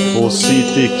 O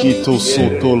site kito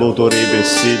sotolo dorebe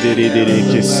sideri dere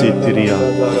che siteria.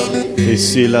 E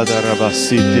sila daraba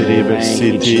siteri bel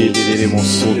siti diremo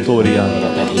sotoria.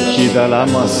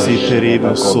 Kidalama siteri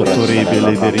bel sotori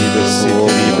belederi bel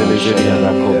siteri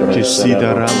belederia. Che si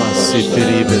darama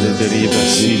siteri belederi bel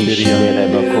sideria.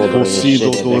 O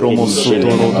sido doromo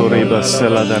sotoro doreba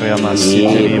sela darama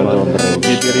siteria.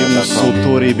 Kideremo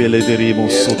sotori belederimo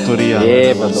sotoria.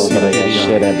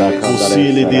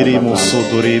 Usile diremo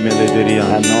sotorime lederia.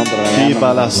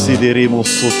 Kibala sideremo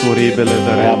sotoribe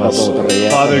lederemas.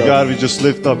 Father God, we just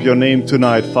lift up your name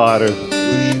tonight, Father.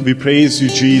 We praise you,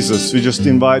 Jesus. We just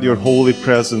invite your holy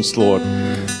presence, Lord.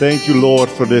 Thank you, Lord,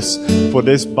 for this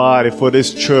body, for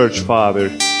this church, Father.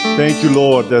 Thank you,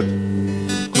 Lord, that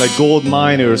like gold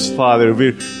miners, Father,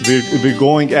 we're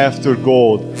going after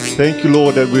gold. Thank you,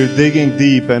 Lord, that we're digging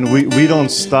deep and we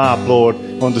don't stop, Lord,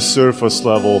 on the surface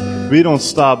level. We don't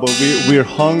stop, but we're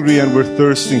hungry and we're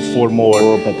thirsting for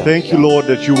more. Thank you, Lord,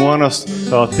 that you want us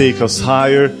to take us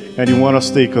higher and you want us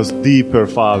to take us deeper,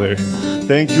 Father.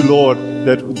 Thank you, Lord,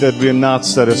 that we're not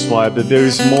satisfied, that there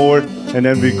is more and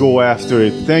then we go after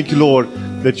it. Thank you, Lord,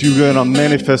 that you're going to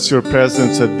manifest your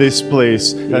presence at this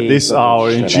place, at this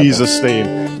hour, in Jesus' name.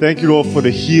 Thank you, Lord, for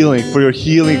the healing, for your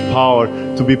healing power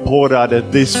to be poured out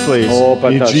at this place.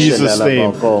 In Jesus'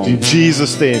 name. In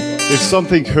Jesus' name. If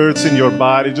something hurts in your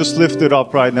body, just lift it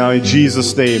up right now in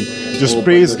Jesus' name. Just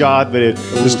praise God with it.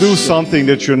 Just do something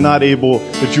that you're not able,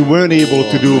 that you weren't able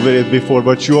to do with it before,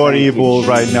 but you are able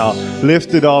right now.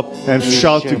 Lift it up and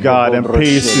shout to God and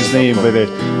praise His name with it.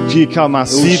 Thank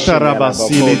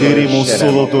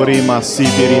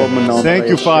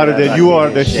you, Father, that you are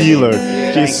the healer.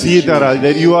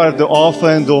 That you are the Alpha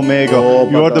and the Omega.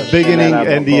 You are the beginning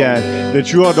and the end.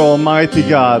 That you are the Almighty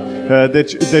God.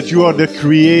 That you are the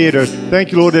Creator.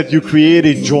 Thank you, Lord, that you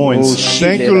created joints.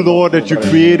 Thank you, Lord, that you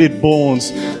created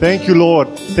bones. Thank you, Lord.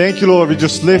 Thank you, Lord. We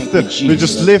just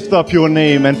lift up your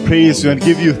name and praise you and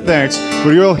give you thanks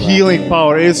for your healing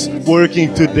power is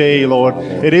working today, Lord.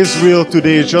 It is real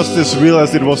today, just as real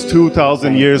as it was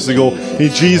 2,000 years ago.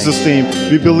 In Jesus' name,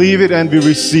 we believe it and we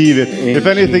receive it. If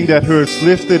anything that hurts,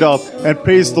 lift it up and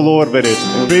praise the Lord with it.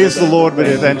 Praise the Lord with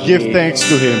it and give thanks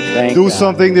to Him. Do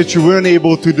something that you weren't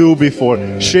able to do before.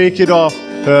 Shake it off.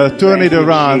 Turn it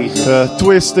around,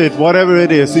 twist it, whatever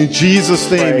it is. In Jesus'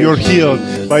 name, you're healed.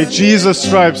 By Jesus'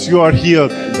 stripes, you are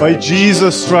healed. By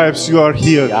Jesus' stripes, you are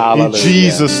healed. In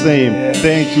Jesus' name.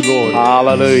 Thank you, Lord.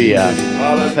 Hallelujah.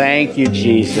 Thank you,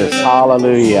 Jesus.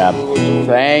 Hallelujah.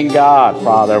 Thank God,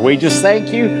 Father. We just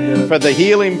thank you for the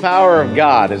healing power of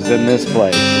God is in this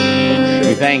place.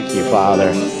 We thank you,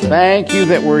 Father. Thank you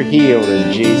that we're healed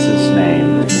in Jesus'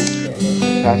 name.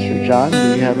 Pastor John, do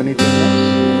you have anything else?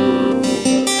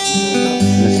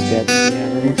 Miss Deb, do you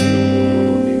have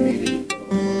anything?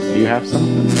 Do you have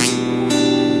something?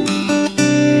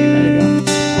 There you go.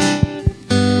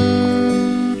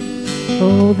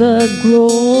 Oh, the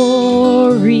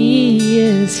glory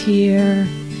is here.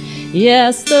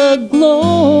 Yes, the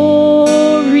glory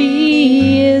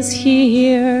is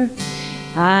here.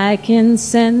 I can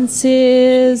sense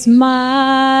His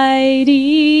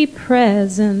mighty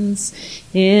presence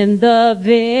in the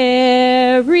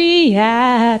very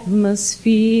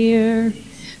atmosphere.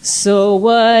 So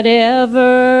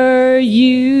whatever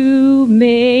you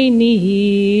may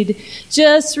need,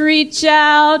 just reach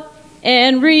out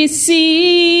and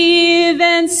receive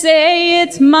and say,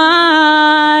 it's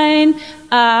mine.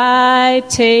 I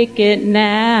take it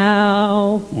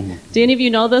now. Do any of you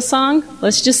know this song?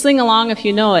 Let's just sing along if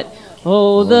you know it.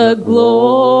 Oh, the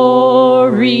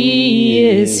glory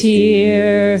is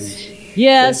here.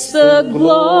 Yes, the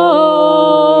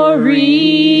glory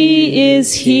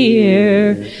is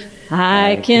here.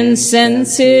 I can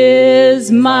sense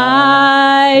His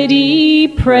mighty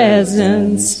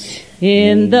presence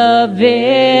in the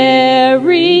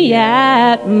very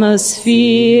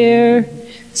atmosphere.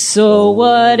 So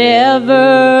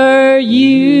whatever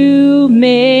you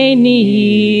may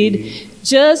need,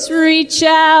 just reach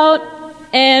out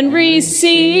and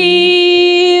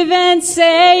receive and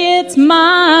say, it's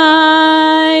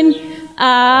mine.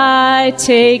 I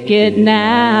take it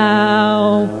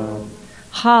now.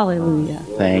 Hallelujah.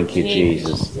 Thank you,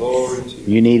 Jesus.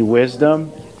 You need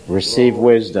wisdom? Receive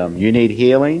wisdom. You need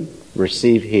healing?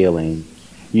 Receive healing.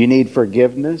 You need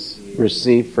forgiveness?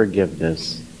 Receive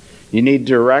forgiveness. You need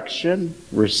direction?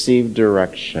 Receive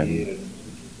direction.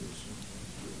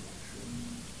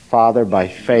 Father, by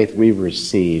faith we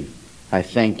receive. I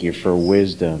thank you for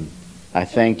wisdom. I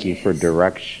thank you for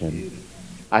direction.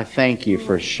 I thank you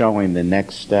for showing the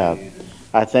next step.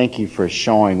 I thank you for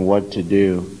showing what to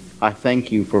do. I thank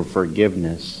you for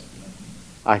forgiveness.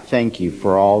 I thank you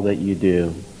for all that you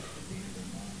do.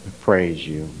 I praise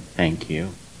you. Thank you.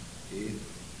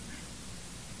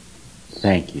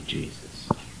 Thank you, Jesus.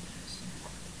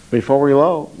 Before we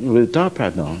go, we'll talk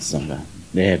about something.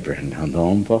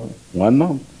 One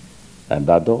month. And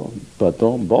both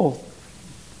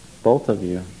of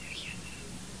you.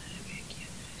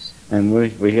 And we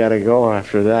got to go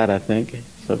after that, I think.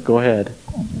 So go ahead.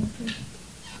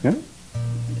 Yeah?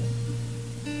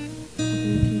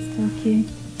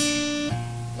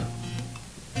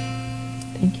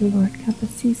 Thank you, Lord. I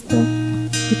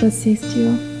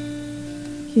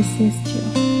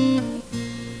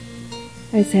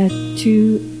just had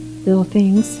two little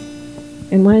things.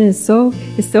 And one is so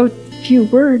few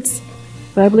words,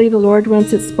 but I believe the Lord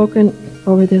wants it spoken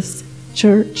over this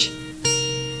church.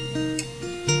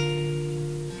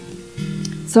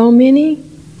 So many,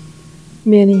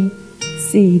 many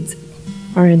seeds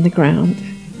are in the ground.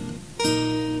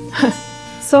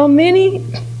 So many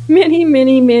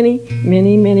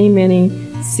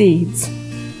seeds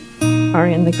are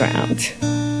in the ground.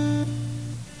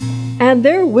 And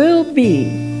there will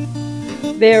be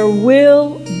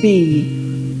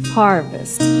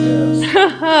harvest.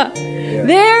 Yes.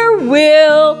 There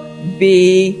will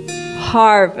be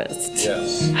harvest.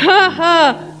 Yes.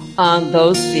 On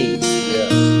those seeds.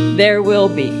 Yes. There will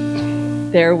be.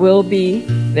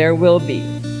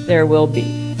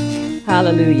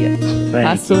 Hallelujah.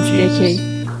 Thank you, Jesus.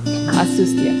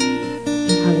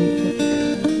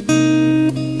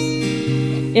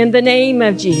 In the name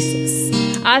of Jesus,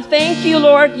 I thank you,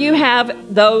 Lord, you have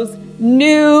those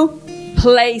new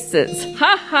places.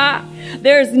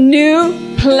 There's new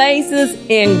places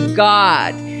in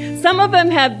God. Some of them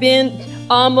have been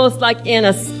almost like in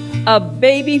a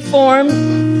baby form.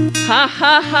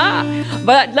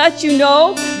 But let you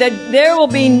know that there will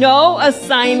be no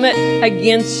assignment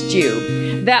against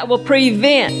you that will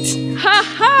prevent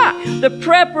the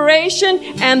preparation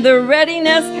and the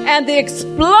readiness and the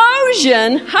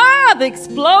explosion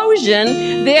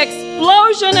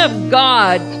of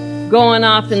God going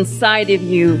off inside of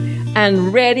you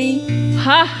and ready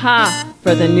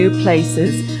for the new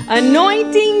places.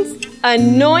 Anointings,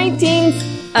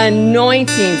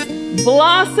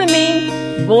 blossoming.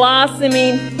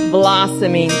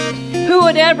 Who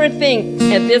would ever think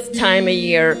at this time of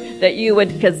year that you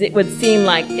would, because it would seem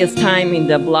like it's timing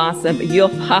to blossom.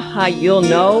 You'll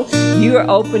know you're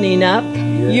opening up.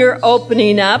 Yes. You're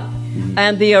opening up,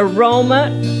 and the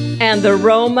aroma and the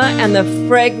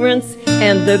fragrance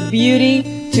and the beauty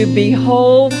to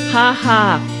behold.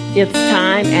 It's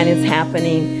time and it's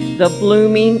happening. The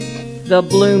blooming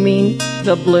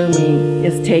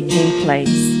is taking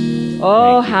place.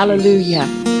 Oh, hallelujah.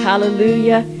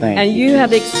 Hallelujah. And you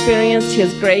have experienced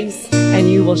His grace, and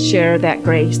you will share that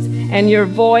grace. And your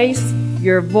voice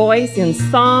in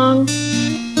song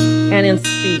and in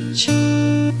speech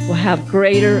will have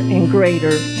greater and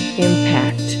greater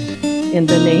impact in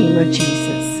the name of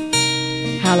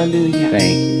Jesus. Hallelujah.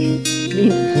 Thank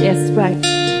you. Yes, right.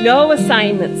 No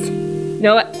assignments.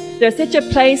 No, there's such a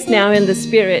place now in the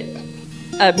Spirit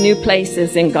of new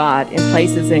places in God, in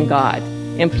places in God.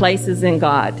 In places in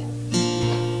God.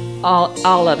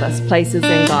 All of us, places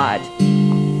in God.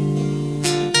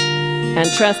 And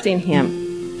trusting Him.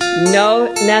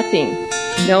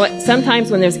 Sometimes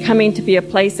when there's coming to be a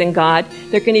place in God,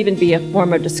 there can even be a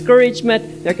form of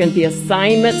discouragement. There can be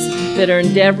assignments that are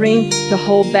endeavoring to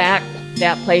hold back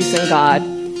that place in God.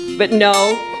 But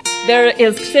no, there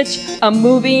is such a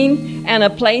moving and a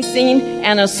placing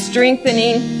and a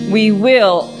strengthening. We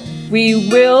will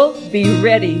be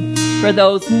ready for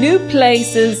those new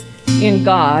places in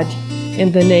God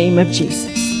in the name of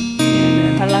Jesus.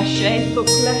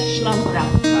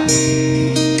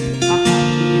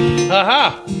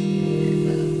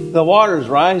 The water's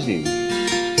rising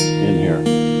in here.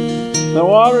 The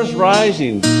water's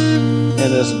rising in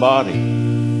this body.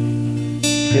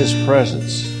 His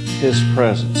presence.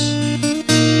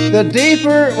 The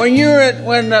deeper,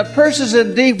 when a person's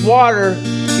in deep water,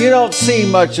 you don't see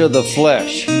much of the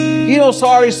flesh. You don't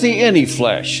hardly see any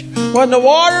flesh. When the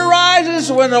water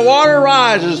rises,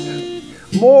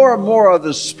 More and more of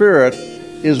the Spirit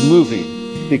is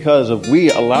moving because of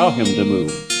we allow Him to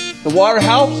move. The water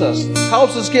helps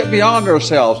us get beyond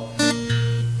ourselves.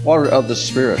 Water of the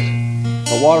Spirit.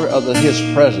 The water of His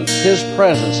presence. His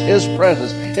presence. His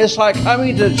presence. It's like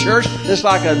coming to church. It's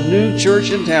like a new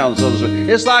church in town, so to speak.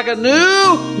 It's like a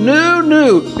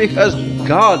new, because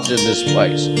God's in this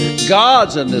place.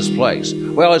 God's in this place.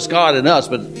 Well, it's God in us,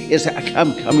 but it's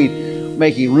coming,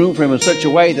 making room for Him in such a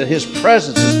way that His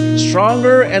presence is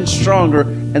stronger and stronger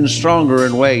and stronger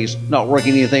in ways. Not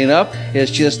working anything up.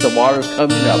 It's just the water's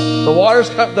coming up.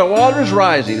 The water's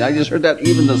rising. I just heard that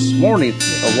even this morning.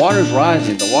 The water's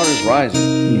rising. The water's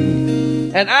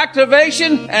rising. And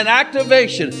activation.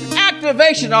 Activation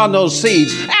on those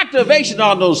seeds. Activation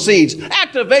on those seeds.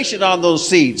 Activation on those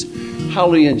seeds.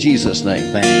 Hallelujah in Jesus'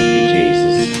 name. Thank you,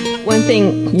 Jesus. One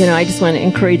thing, I just want to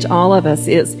encourage all of us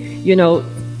is,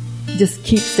 just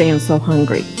keep staying so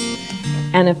hungry.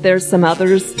 And if there's some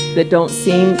others that don't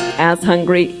seem as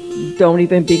hungry, don't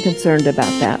even be concerned about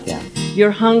that. Yeah.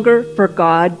 Your hunger for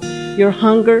God, your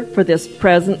hunger for this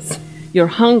presence, your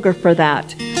hunger for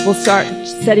that will start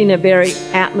setting a very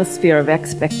atmosphere of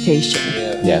expectation.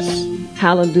 Yes.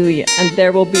 Hallelujah. And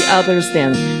there will be others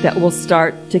then that will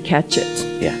start to catch it.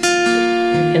 Yeah.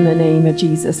 In the name of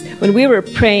Jesus. When we were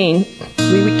praying,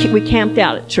 we camped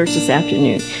out at church this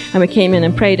afternoon, and we came in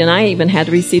and prayed, and I even had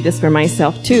to receive this for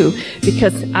myself too,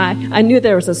 because I knew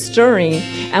there was a stirring,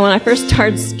 and when I first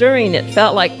started stirring, it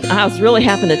felt like I was really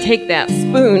having to take that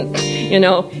spoon.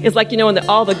 It's like, when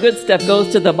all the good stuff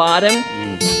goes to the bottom,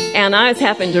 and I was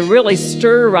having to really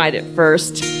stir right at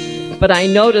first, but I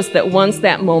noticed that once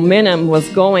that momentum was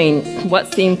going,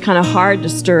 what seemed kind of hard to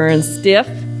stir and stiff,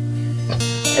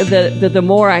 the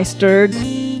more I stirred,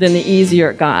 then the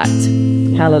easier it got.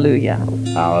 Hallelujah.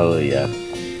 Hallelujah.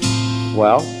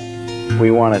 Well,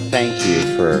 we want to thank you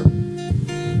for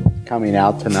coming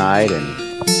out tonight, and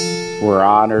we're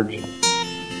honored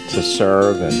to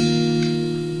serve.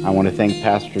 And I want to thank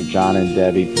Pastor John and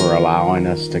Debbie for allowing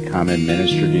us to come and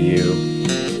minister to you.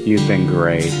 You've been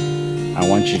great. I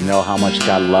want you to know how much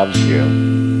God loves you,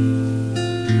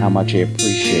 how much He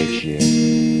appreciates you,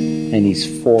 and He's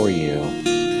for you.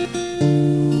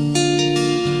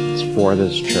 It's for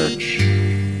this church.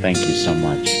 Thank you so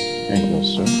much. Thank you,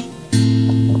 sir.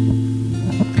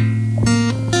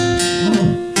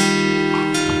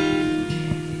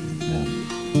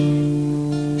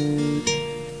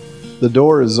 The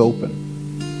door is open.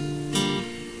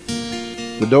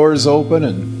 The door is open,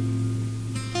 and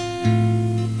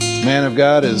the man of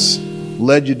God has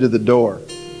led you to the door.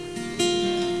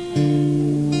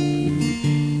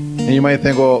 And you might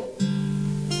think, but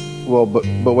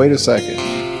wait a second.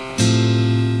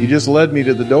 You just led me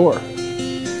to the door.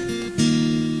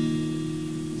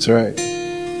 That's right.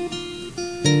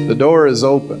 The door is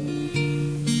open.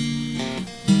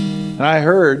 And I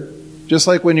heard, just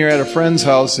like when you're at a friend's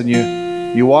house and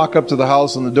you walk up to the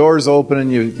house and the door is open,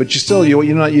 and you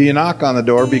knock on the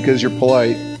door because you're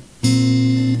polite.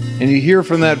 And you hear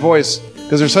from that voice,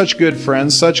 because they're such good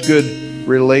friends, such good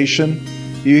relation.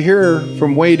 You hear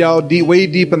from way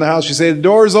deep in the house, you say, the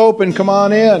door's open, come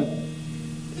on in.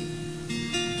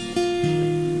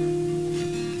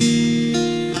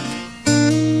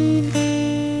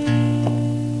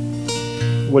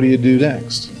 What do you do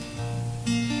next?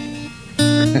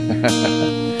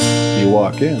 You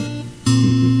walk in.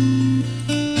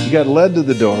 You got led to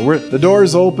the door. The door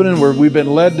is open, and we've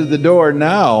been led to the door.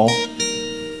 Now,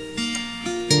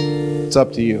 it's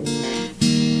up to you.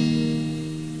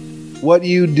 What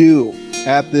you do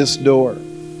at this door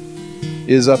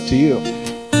is up to you.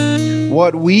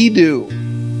 What we do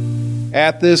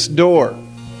at this door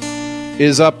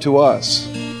is up to us.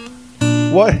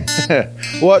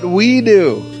 What we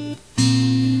do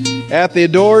at the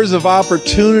doors of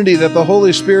opportunity that the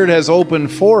Holy Spirit has opened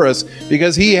for us,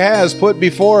 because He has put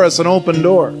before us an open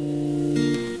door,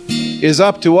 is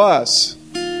up to us.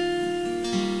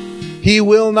 He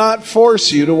will not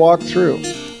force you to walk through.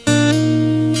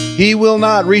 He will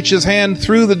not reach His hand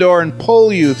through the door and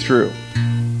pull you through.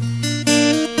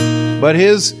 But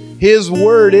His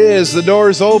word is, the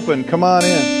door's open, come on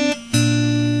in.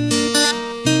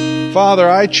 Father,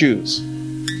 I choose.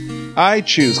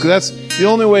 Because that's the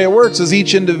only way it works, is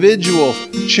each individual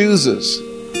chooses.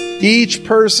 Each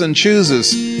person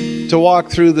chooses to walk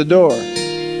through the door.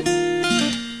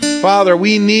 Father,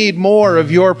 we need more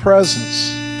of your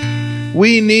presence.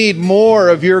 We need more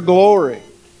of your glory.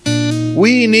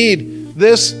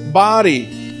 This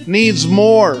body needs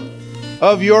more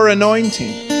of your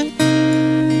anointing.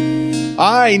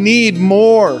 I need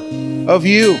more of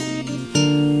you.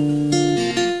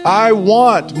 I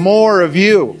want more of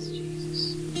you.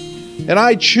 And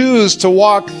I choose to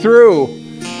walk through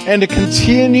and to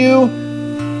continue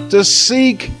to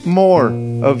seek more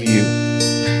of you,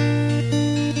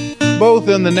 both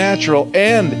in the natural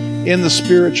and in the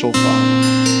spiritual, Father.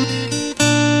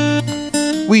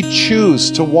 We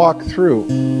choose to walk through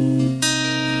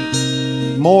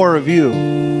more of you,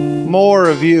 more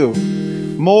of you,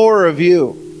 more of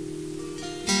you,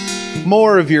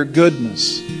 more of your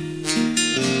goodness,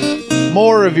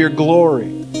 more of your glory,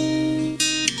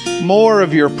 more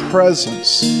of your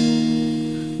presence,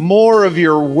 more of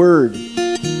your word,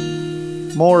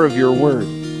 more of your word,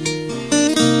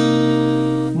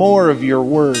 more of your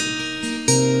word.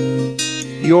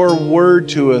 Your word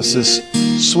to us is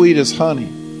sweet as honey.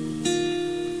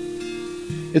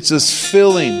 It's as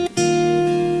filling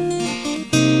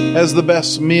as the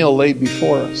best meal laid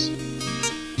before us.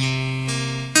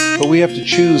 But we have to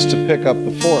choose to pick up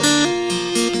the fork.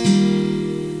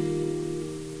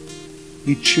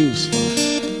 You choose, Father.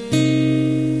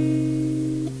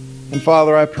 And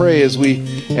Father, I pray as we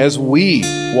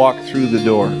walk through the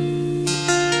door,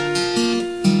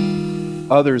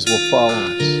 others will follow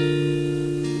us.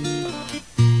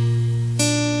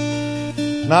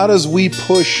 Not as we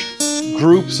push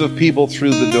groups of people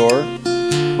through the door,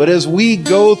 but as we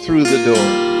go through the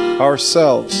door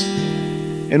ourselves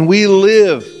and we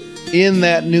live in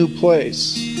that new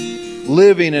place,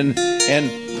 living and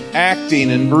acting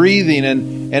and breathing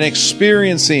and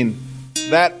experiencing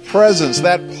that presence,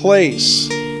 that place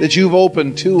that you've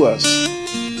opened to us,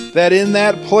 that in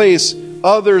that place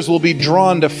others will be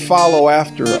drawn to follow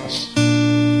after us.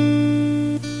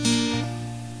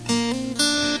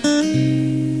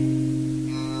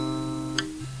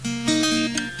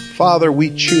 Father, we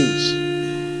choose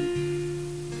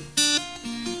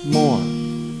more.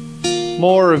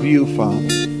 More of you, Father.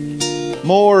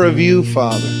 More of you,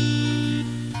 Father.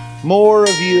 More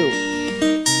of you.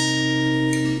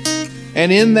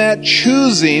 And in that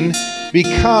choosing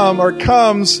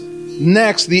comes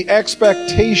next the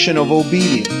expectation of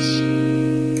obedience.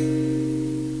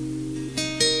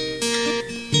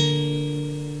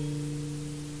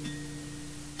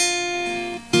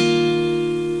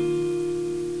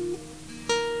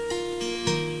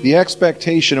 The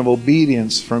expectation of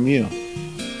obedience from you,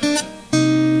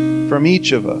 from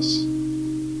each of us,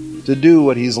 to do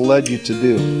what He's led you to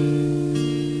do,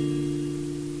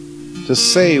 to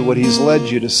say what He's led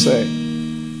you to say,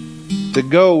 to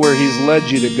go where He's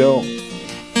led you to go,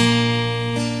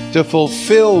 to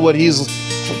fulfill what He's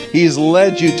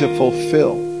led you to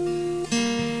fulfill.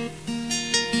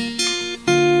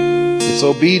 It's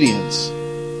obedience.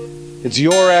 It's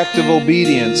your act of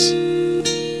obedience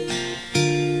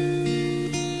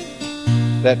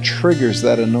that triggers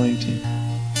that anointing.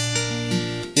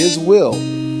 His will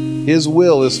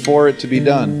is for it to be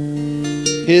done.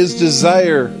 His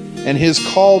desire and His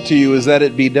call to you is that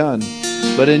it be done.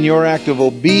 But in your act of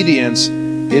obedience,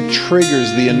 it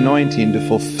triggers the anointing to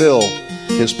fulfill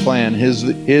His plan,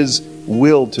 His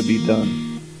will to be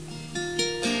done.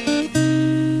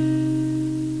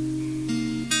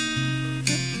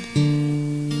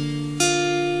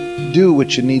 Do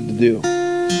what you need to do.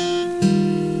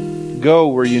 Go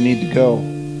where you need to go.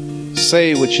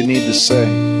 Say what you need to say.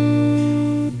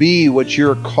 Be what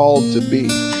you're called to be.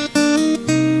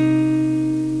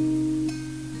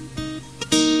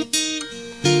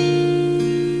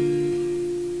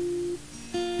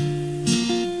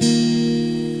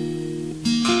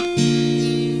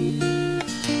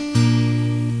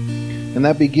 And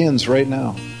that begins right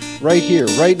now. Right here,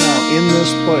 right now, in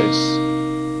this place.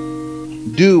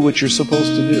 Do what you're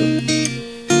supposed to do.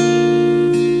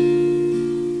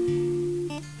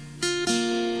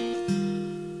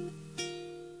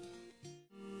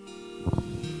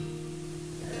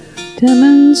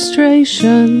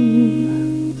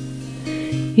 Demonstration.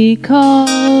 He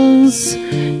calls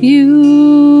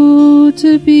you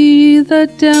to be the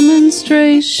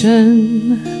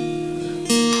demonstration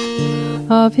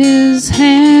of His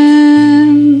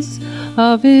hands,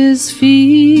 of His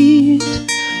feet,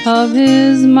 of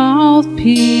His mouthpiece.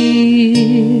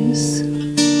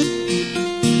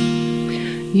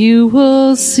 You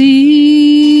will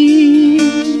see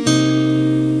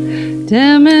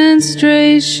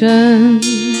demonstrations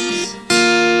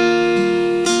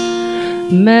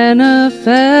manifesting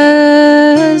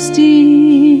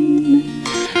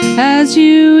as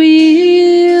you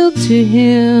yield to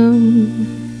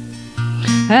Him,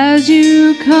 as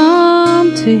you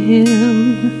come to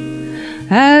Him,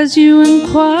 as you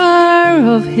inquire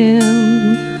of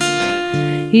Him.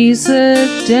 He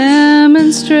said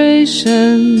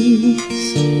demonstrations,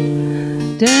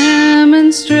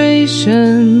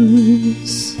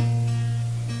 demonstrations.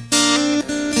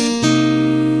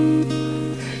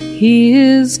 He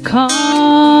is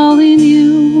calling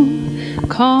you,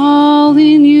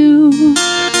 calling you,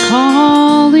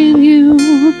 calling you,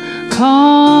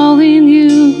 calling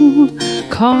you,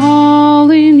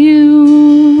 calling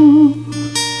you.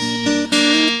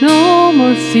 No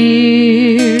more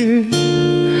fear,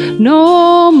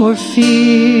 no more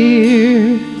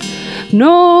fear,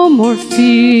 no more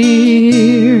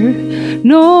fear,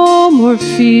 no more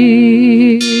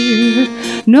fear,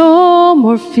 no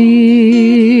more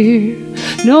fear,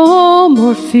 no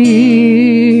more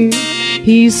fear.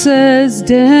 He says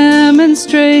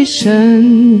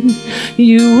demonstration,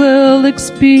 you will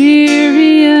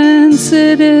experience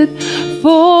it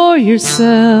for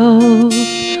yourself.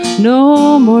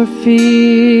 No more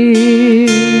fear,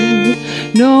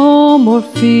 no more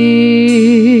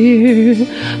fear.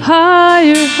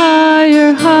 Higher,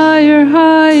 higher, higher,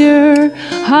 higher,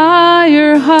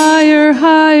 higher, higher,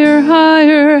 higher,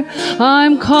 higher.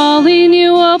 I'm calling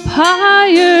you up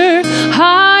higher,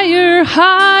 higher,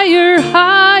 higher,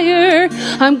 higher.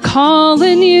 I'm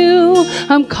calling you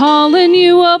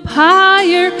up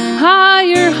higher,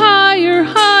 higher, higher,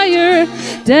 higher.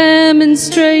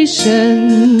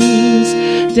 Demonstrations,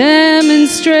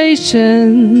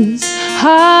 demonstrations.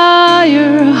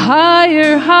 Higher,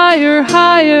 higher, higher,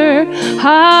 higher,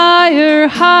 higher,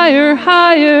 higher,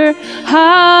 higher,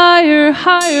 higher,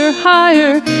 higher,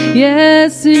 higher.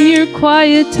 Yes, in your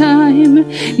quiet time,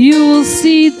 you will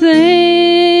see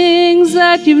things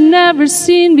that you've never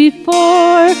seen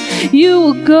before. You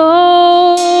will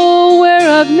go where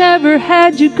I've never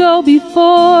had you go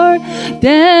before.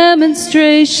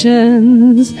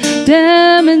 Demonstrations,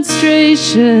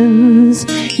 demonstrations.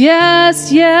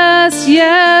 Yes, yes,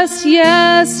 yes,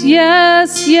 yes, yes,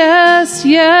 yes, yes,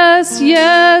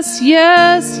 yes,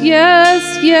 yes,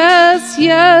 yes, yes,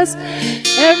 yes.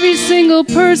 Every single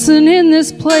person in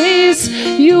this place,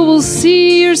 you will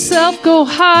see yourself go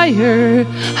higher,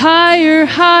 higher,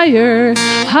 higher,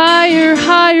 higher,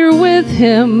 higher with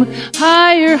Him.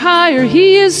 Higher, higher.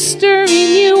 He is stirring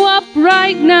you up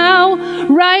right now,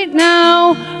 right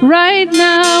now, right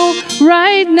now,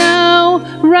 right now,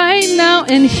 right now,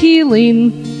 and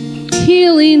healing,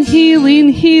 healing, healing,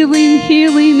 healing,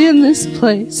 healing in this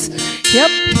place. Yep,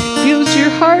 He feels your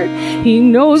heart. He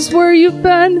knows where you've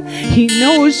been. He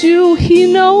knows you. He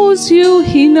knows you.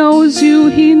 He knows you.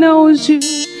 He knows you.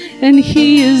 And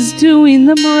He is doing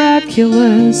the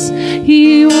miraculous.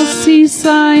 You will see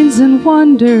signs and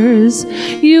wonders.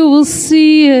 You will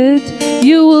see it.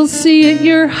 You will see it.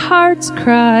 Your heart's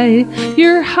cry.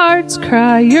 Your heart's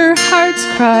cry. Your heart's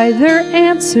cry. They're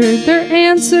answered. They're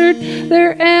answered.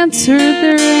 They're answered.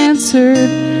 They're answered.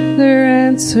 They're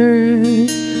answered.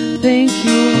 Thank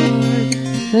you, Lord.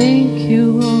 Thank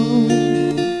you, Lord.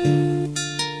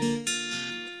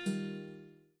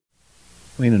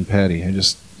 Wayne and Patty, I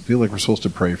just feel like we're supposed to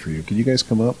pray for you. Can you guys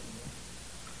come up?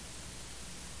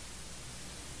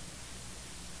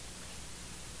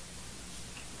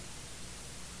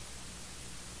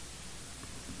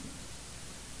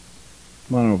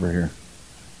 Come on over here.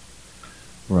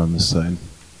 We're on this side.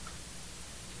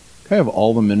 Can I have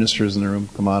all the ministers in the room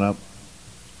come on up?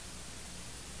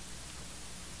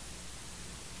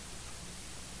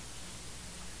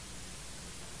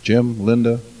 Jim,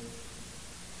 Linda,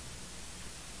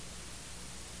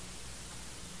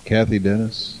 Kathy,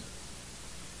 Dennis.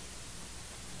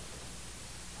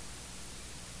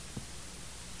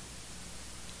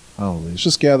 Oh, let's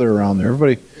just gather around there.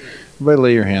 Everybody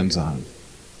lay your hands on him.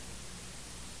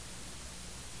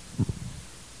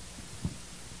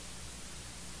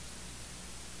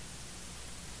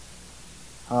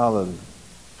 Hallelujah.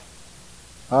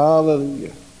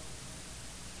 Hallelujah.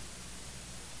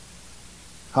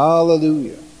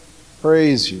 Hallelujah.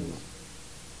 Praise you.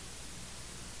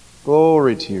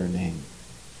 Glory to your name.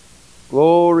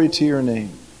 Glory to your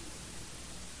name.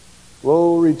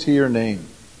 Glory to your name.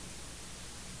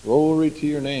 Glory to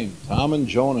your name. Tom and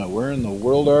Jonah, where in the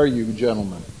world are you,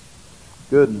 gentlemen?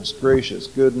 Goodness gracious,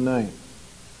 good night.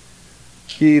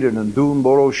 Kiren and dun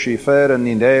boroshi fer and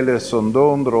indele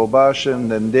sondon robashen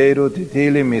dendero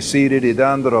titili misiri di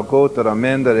dandro kota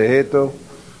ramenda reheto.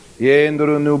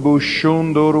 Yendro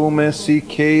nubushundoro messi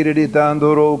kere di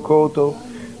dandoro koto.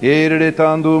 Ere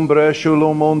tandum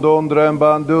bresciolo mondon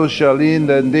drambando shalin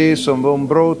dende sombon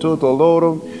broto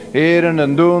tolorum. Eren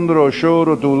andundro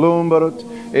shoro tulumbarot.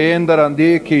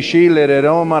 Endarandi kishile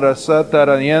roma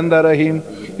rasataranyendarahim.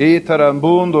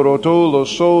 Itarambundo rotolo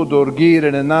so dorgire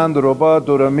nenandro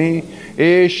badurami.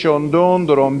 E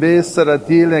shondondro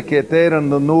mbessaratile che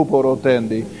terando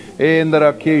nuporotendi.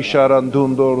 Endra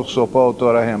kisharandundor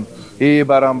sopotorahem.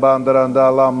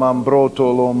 Ibarambandarandala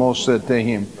mambroto lo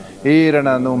mosetehim.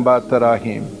 Irana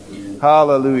numbatarahim.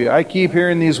 Hallelujah. I keep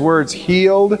hearing these words,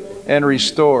 healed and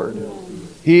restored.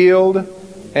 Healed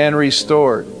and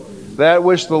restored. That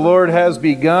which the Lord has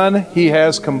begun, He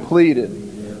has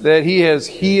completed. That He has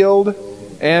healed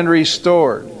and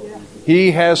restored.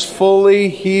 He has fully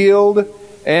healed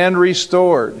and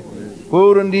restored.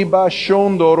 Purundi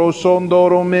bashondoro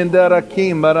sondoro mendara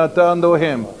kim baratando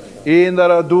him.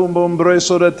 Indara dumbum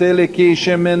bresora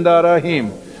telekishe mendara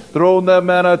him. Tronda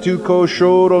maratuko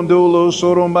shorondulo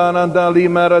sorombanandali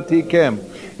maratikem.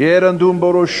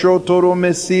 Yerandumboro shotoro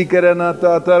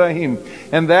mesikeranatatarahim.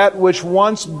 And that which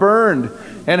once burned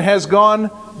and has gone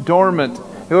dormant.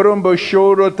 I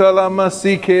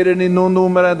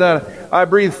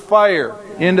breathe fire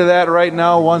into that right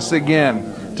now once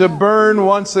again. To burn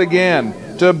once again.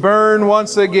 To burn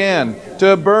once again.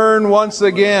 To burn once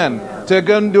again. To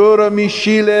gandura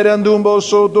mishile randumbo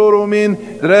sotoromin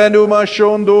randuma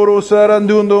shondoro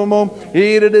sarandundomo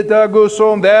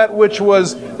ireditagosom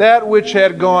that which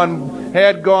had gone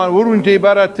urunti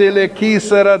baratele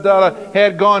kisaradala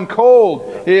had gone cold.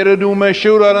 Ereduma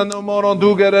shura randomono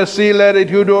dugara silere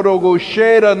tudorogo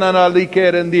shera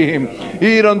nanalikerendim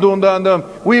irandundandam.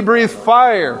 We breathe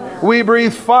fire. We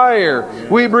breathe fire.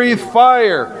 We breathe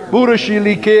fire.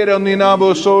 Burashilikera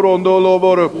ninabo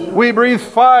sorondoloboro. We breathe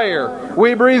fire.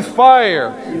 We breathe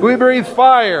fire. We breathe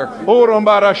fire.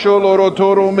 Orombara sholoro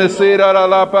toro mesera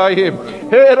lapahim.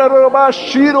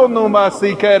 Herarobashiro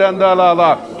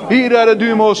numasikerandalala.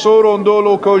 Iradumo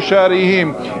sorondolo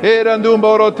kosharihim.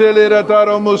 Erandumboro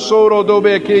telerataro musoro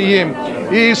dobekehim.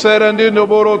 Isarandindo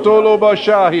borotolo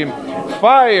bashahim.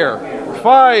 Fire.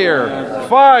 Fire.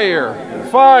 Fire.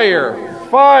 Fire.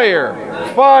 Fire.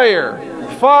 Fire.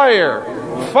 Fire.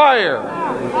 Fire.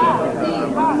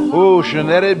 Ocean,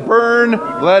 let it burn,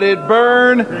 let it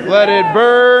burn, let it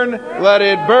burn, let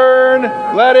it burn,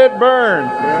 let it burn,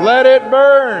 let it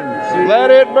burn, let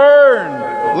it burn,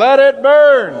 let it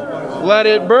burn, let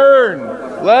it burn,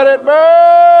 let it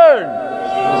burn.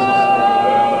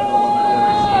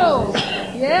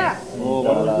 Yeah.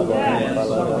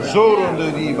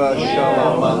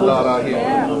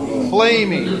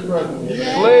 Flaming,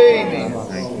 flaming,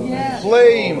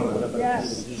 flame,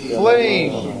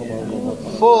 flame,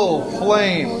 full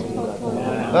flame.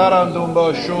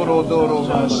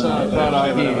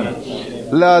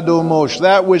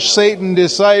 That which Satan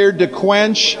desired to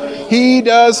quench, he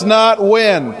does not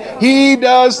win. He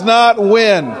does not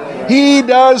win. He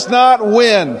does not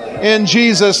win in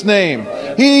Jesus' name.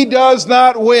 He does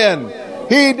not win.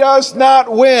 He does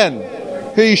not win.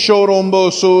 He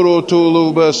shorombo soro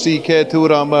tuluba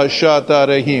siketurama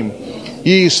shatarahim.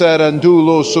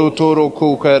 Yisarandulo sotoro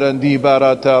kukarandi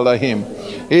baratalahim.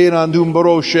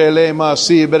 Irandumbro shele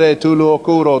masibre tulo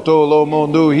kuro tolo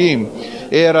monduhim.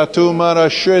 Era tumara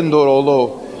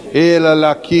shendorolo. Ela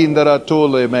lakindra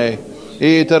toleme.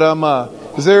 Itarama.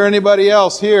 Is there anybody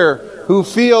else here who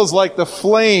feels like the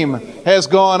flame has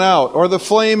gone out or the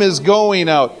flame is going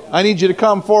out? I need you to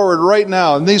come forward right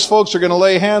now, and these folks are going to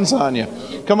lay hands on you.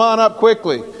 Come on up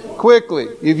quickly, quickly.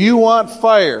 If you want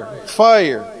fire,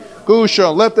 fire.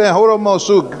 Gusha, let the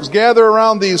Horomosu gather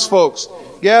around these folks.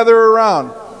 Gather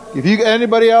around. If you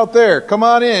anybody out there, come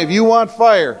on in. If you want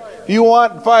fire, if you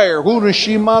want fire,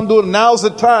 now's the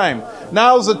time.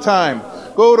 Now's the time.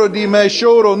 Goro di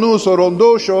meshoro nuso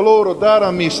rondosho loro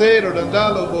dara misero da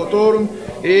dalo botorum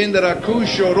indra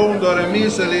kusho rondo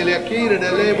remisa le akire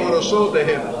de leboro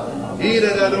sotehem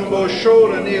ira da rumbo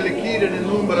shora ne le kire ne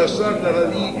numera santa la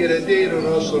ligere dero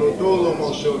nostro tolo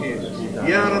mosohi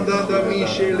yara da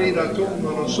misele da tono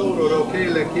no solo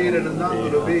rochele kire andando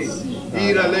do be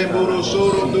ira leboro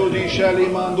soro do di shali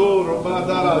mandoro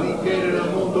badala ligere no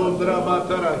mondo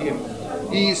drabatarahim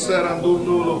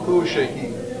isarandundo lo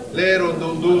koshehi Lero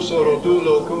dunduso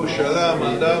rotulo kushala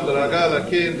mandandra gala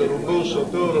kendo rumbuso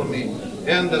toromi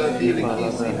endra dili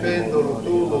kisi pendo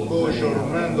rotulo kosho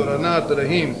rumandora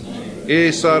natrahim e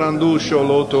sarandusho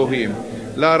lotohim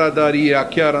lara daria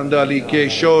chiarandali che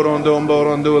shorondom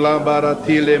la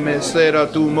baratile mesera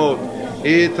tumot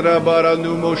e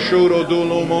trabarandumo shuro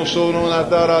dulomo sono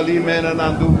natara limena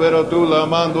nandubero tula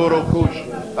mandoro kush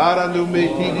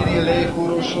arandumetini di le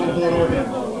kuro sodoro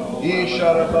Fire,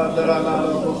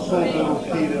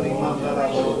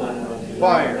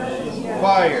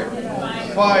 fire,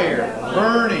 fire,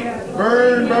 burning,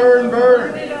 burn, burn,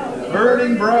 burn,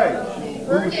 burning bright.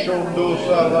 Ushondo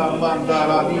sala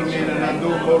mandara dimena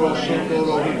nandumboro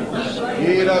sondoro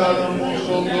ira la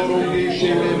sondoro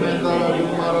gishele mandara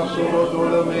dumara solo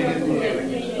dola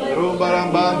mehendi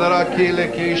rumbarambandara kile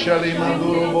kishale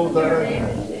manduro bodara.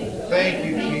 Thank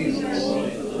you, Jesus.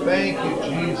 Thank you,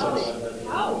 Jesus.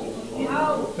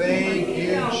 Thank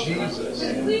you, Jesus. Jesus.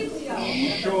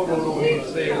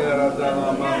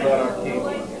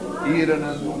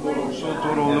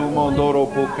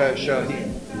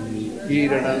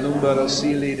 Irana numbara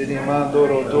sili de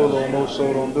mandoro dolo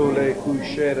mosorondole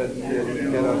kushera di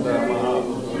kerata maha.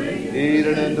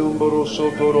 Irana numbaro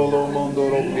sotoro lo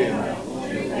mondoro ke.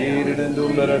 Irana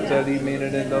numbara tali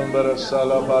minana numbara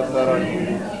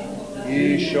salabatarani.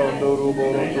 Ishondoro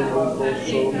boro dolo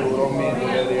koso doro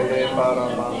mindele le para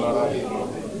mandara.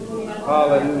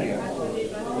 Hallelujah.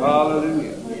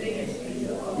 Hallelujah.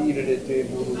 Irana te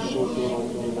buru sotoro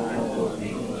dolo.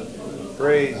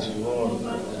 Praise you, Lord.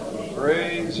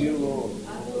 Praise you, Lord.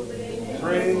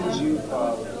 Praise you,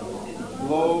 Father.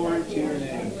 Glory to your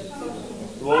name.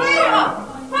 Glory. Fire!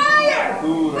 Fire!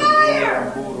 Fire!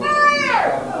 Fire!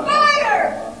 Fire!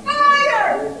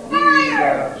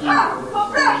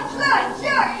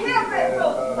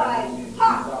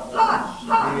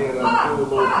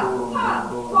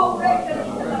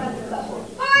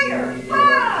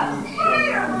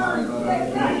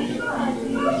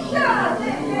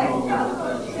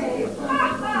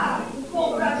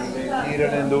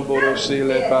 Erananduboro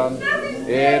Silepan,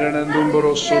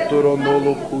 Erananduboro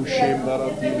Sotorondolo Kushim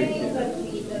Baratili.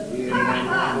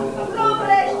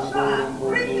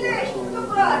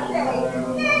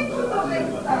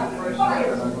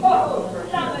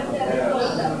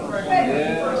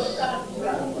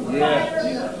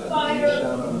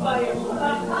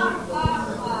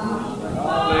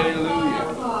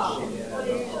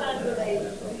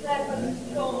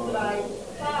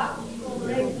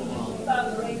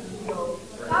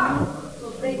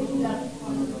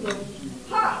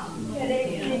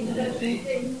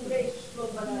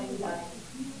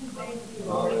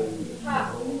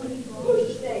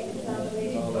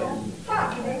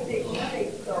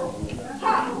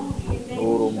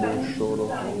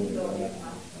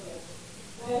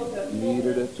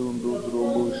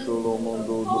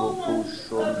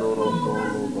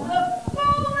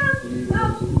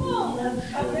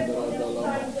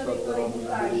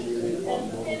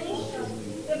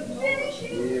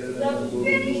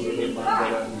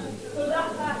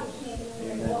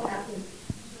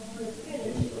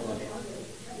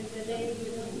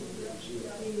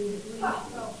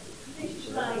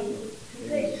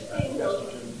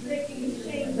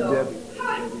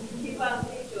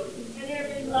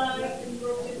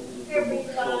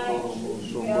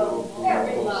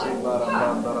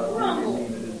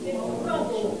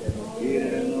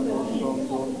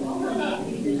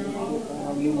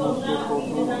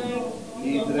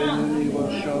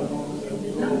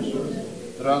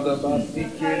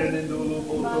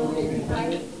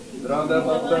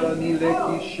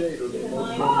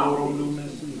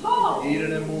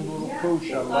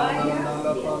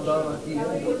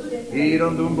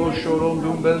 Irandumbo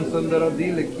shorondum bensandara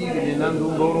dile kiri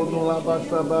nandum borodum la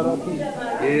basta barati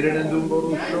irandum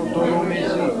boru shotoro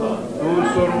mesi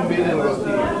usorum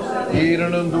binerati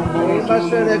irandum boru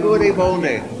Ashere gori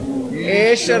bone.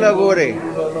 Eshere gori.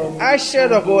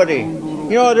 Ashere gori.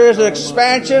 You know, there's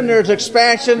expansion, there's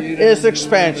expansion, is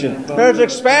expansion. There's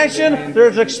expansion,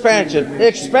 there's expansion.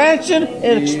 Expansion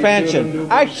and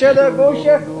expansion. Ashere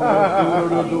gosha.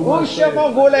 Gosha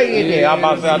mogule ide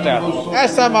abasata.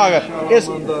 Asamaga. It's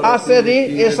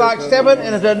like stepping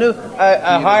into a new,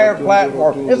 a higher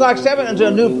platform. It's like stepping into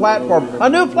a new platform. A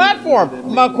new platform.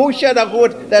 Makusha da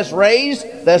good. That's raised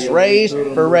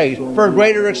for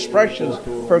greater expressions,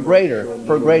 for greater.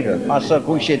 For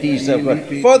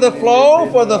the flow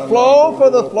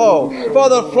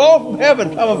from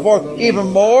heaven coming forth even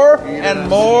more and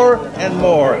more and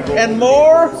more and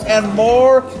more and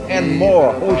more and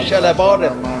more.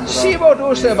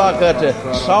 Songs from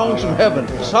heaven,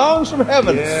 songs from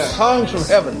heaven, songs from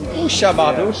heaven.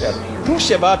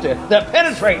 That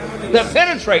penetrate.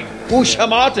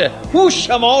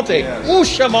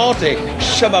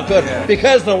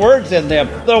 Because the words in them,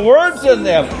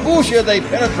 they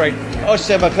penetrate.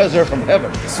 Because they're from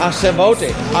heaven.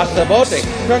 Asemote.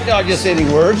 Don't y'all just any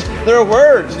words. They're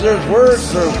words. There's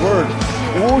words.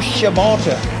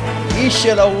 Ushamota.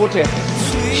 Ishelawote.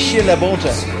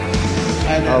 Shilabota.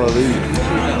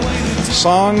 Hallelujah.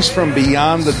 Songs from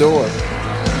beyond the door.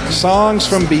 Songs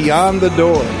from beyond the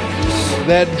door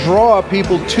that draw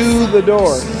people to the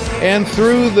door and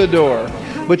through the door.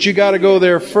 But you got to go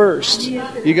there first.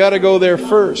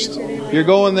 You're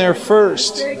going there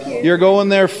first.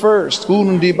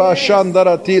 Undi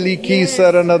bashandara tiliki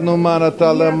saranadnumana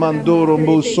talamandoro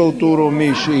musoturo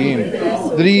mishim.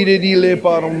 Dride dile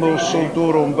parando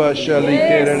sotorum bashali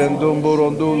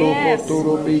kerendomborondolo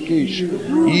poturo bikish.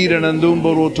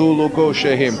 Irenandumboro tulo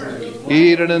koshehim.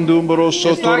 Irenandumboro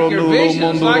sotoro nulo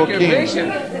mondoro kim.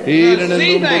 You're going to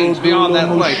see things beyond that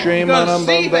place. You're going to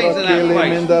see things in that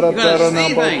place. You're going to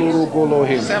see things.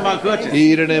 Samagutis.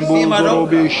 And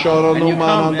you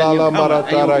come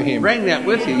and you bring that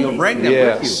with you. You'll bring them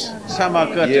with you.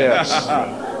 Samagutis. Yes.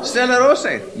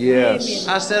 Celerose. Yes.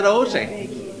 Acerose.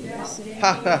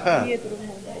 Ha ha ha.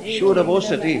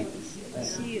 Shurabosati.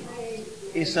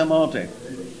 Isamonte.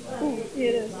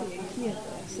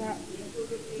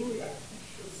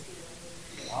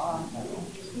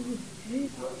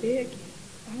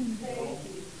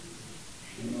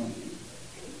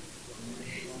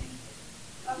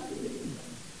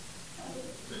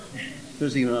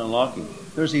 There's even unlocking.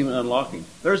 There's even unlocking.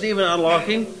 There's even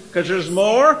unlocking because there's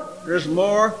more. There's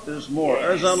more. There's more.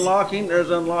 There's unlocking.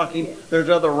 There's unlocking. There's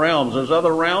other realms. There's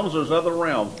other realms. There's other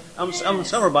realms. I'm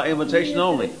summoned by invitation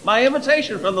only. My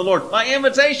invitation from the Lord. My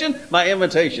invitation. My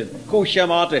invitation.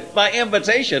 Kushamate. My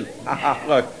invitation.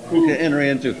 Look, you can enter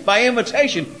into. By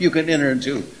invitation, you can enter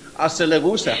into.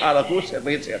 Aselevusa halakusa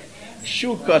betia.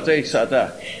 Shukate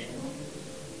sada.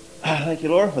 Thank you,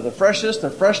 Lord, for the freshness,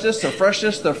 the freshness, the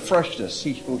freshness, the freshness.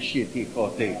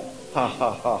 Ha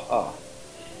ha ha ha.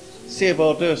 See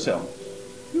about yourself.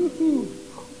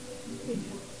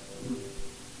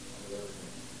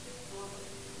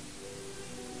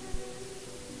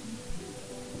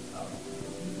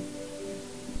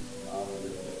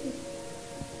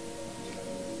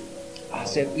 I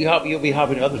said, you'll be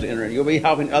helping others to enter in. You'll be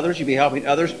helping others. You'll be helping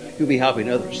others. You'll be helping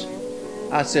others.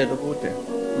 I said, about that.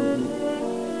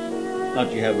 Not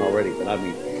that you haven't already, but I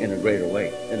mean in a greater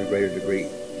way, in a greater degree.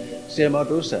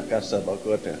 Semadusa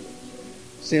kasabakota.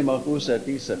 Semakusa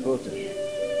disakota.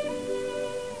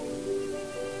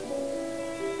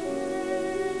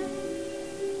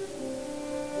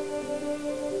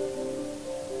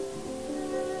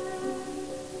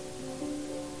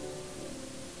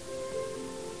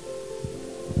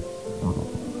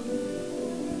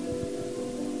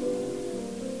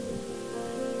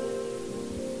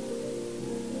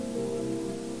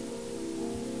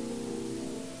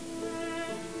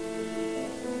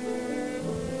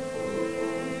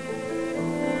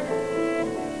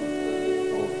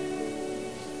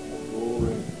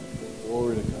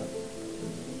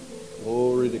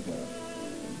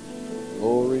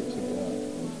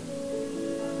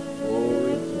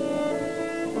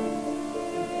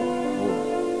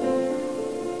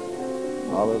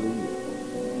 Hallelujah.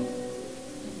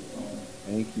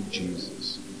 Thank you,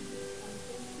 Jesus.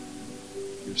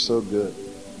 You're so good.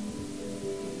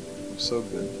 You're so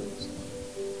good to us.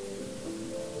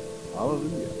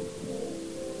 Hallelujah.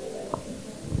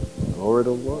 Glory to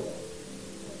the Lord.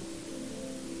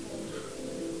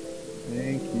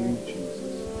 Thank you, Jesus.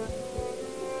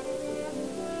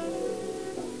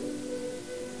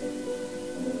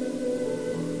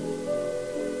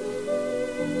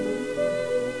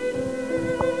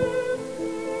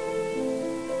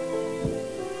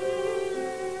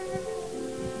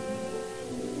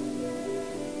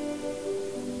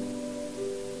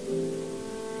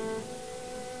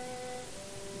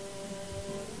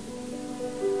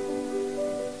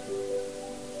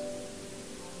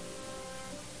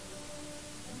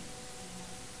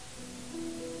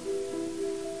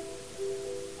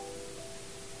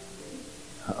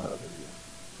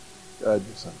 God,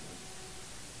 you're so good.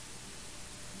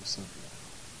 You're so good.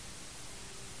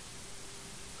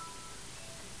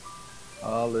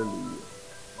 Hallelujah.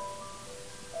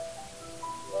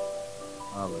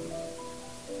 Hallelujah.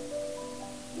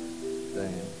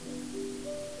 Diane,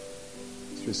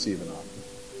 let's receive an offering.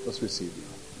 Let's receive the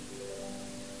offering.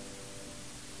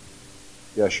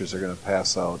 The ushers are going to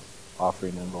pass out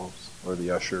offering envelopes, or the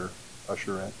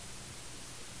usherette.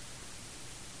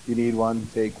 If you need one,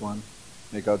 take one.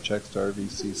 Make out checks to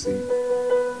RVCC.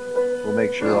 We'll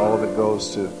make sure all of it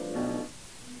goes to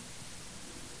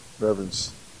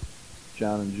Reverends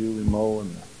John and Julie Moe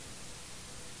and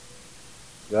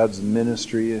God's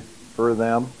ministry for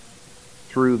them,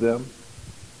 through them.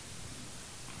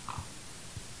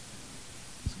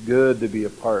 It's good to be a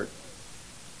part.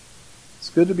 It's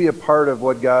good to be a part of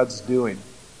what God's doing.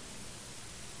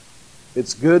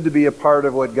 It's good to be a part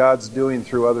of what God's doing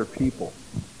through other people.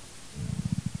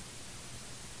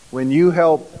 When you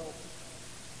help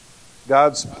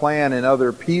God's plan in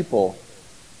other people,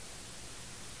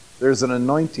 there's an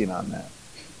anointing on that.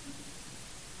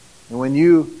 And when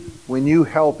you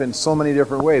help in so many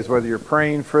different ways, whether you're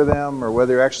praying for them or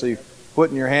whether you're actually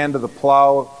putting your hand to the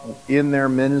plow in their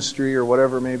ministry or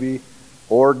whatever it may be,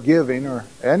 or giving, or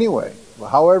anyway,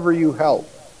 however you help,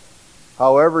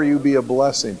 however you be a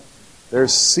blessing,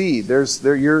 there's seed.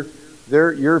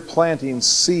 You're planting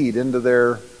seed into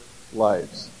their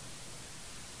lives.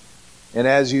 And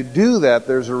as you do that,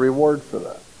 there's a reward for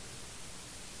that.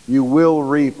 you will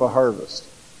reap a harvest.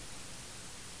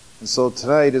 And so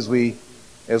tonight, as we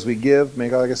give,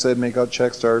 like I said, make out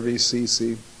checks to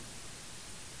RVCC.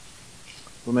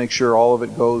 We'll make sure all of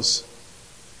it goes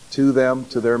to them,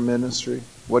 to their ministry,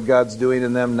 what God's doing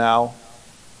in them now,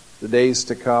 the days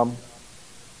to come.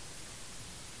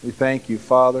 We thank you,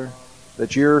 Father,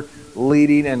 that you're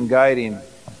leading and guiding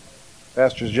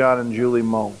Pastors John and Julie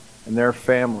Moe and their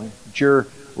family. That you're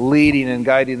leading and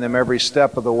guiding them every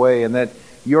step of the way, and that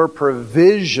your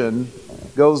provision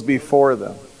goes before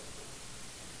them.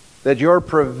 That your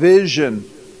provision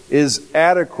is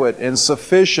adequate and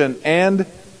sufficient and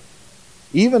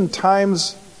even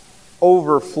times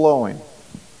overflowing.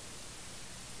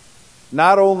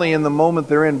 Not only in the moment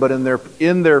they're in, but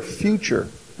in their future.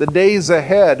 The days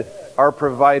ahead are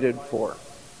provided for.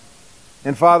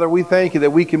 And Father, we thank you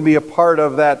that we can be a part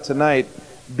of that tonight,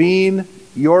 being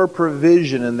your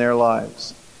provision in their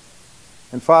lives.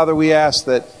 And Father, we ask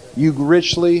that you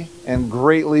richly and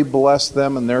greatly bless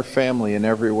them and their family in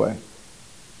every way.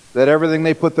 That everything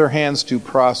they put their hands to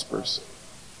prospers.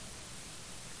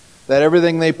 That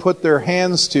everything they put their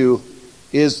hands to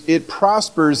it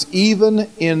prospers even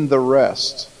in the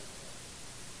rest.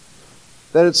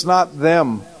 That it's not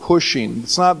them pushing,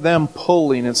 it's not them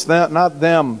pulling, it's not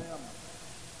them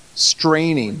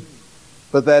straining,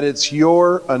 but that it's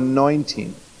your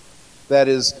anointing that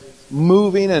is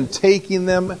moving and taking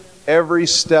them every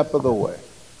step of the way.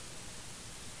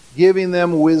 Giving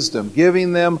them wisdom,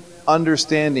 giving them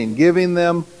understanding, giving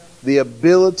them the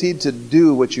ability to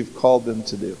do what you've called them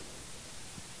to do.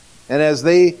 And as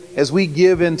we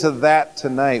give into that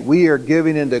tonight, we are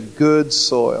giving into good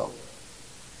soil.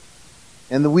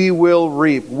 And we will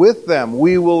reap, with them,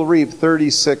 we will reap 30,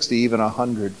 60, even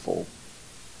 100-fold.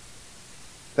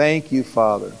 Thank you,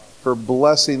 Father, for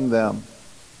blessing them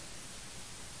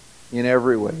in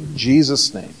every way. In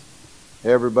Jesus' name.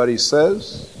 Everybody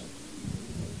says,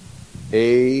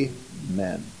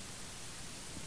 Amen.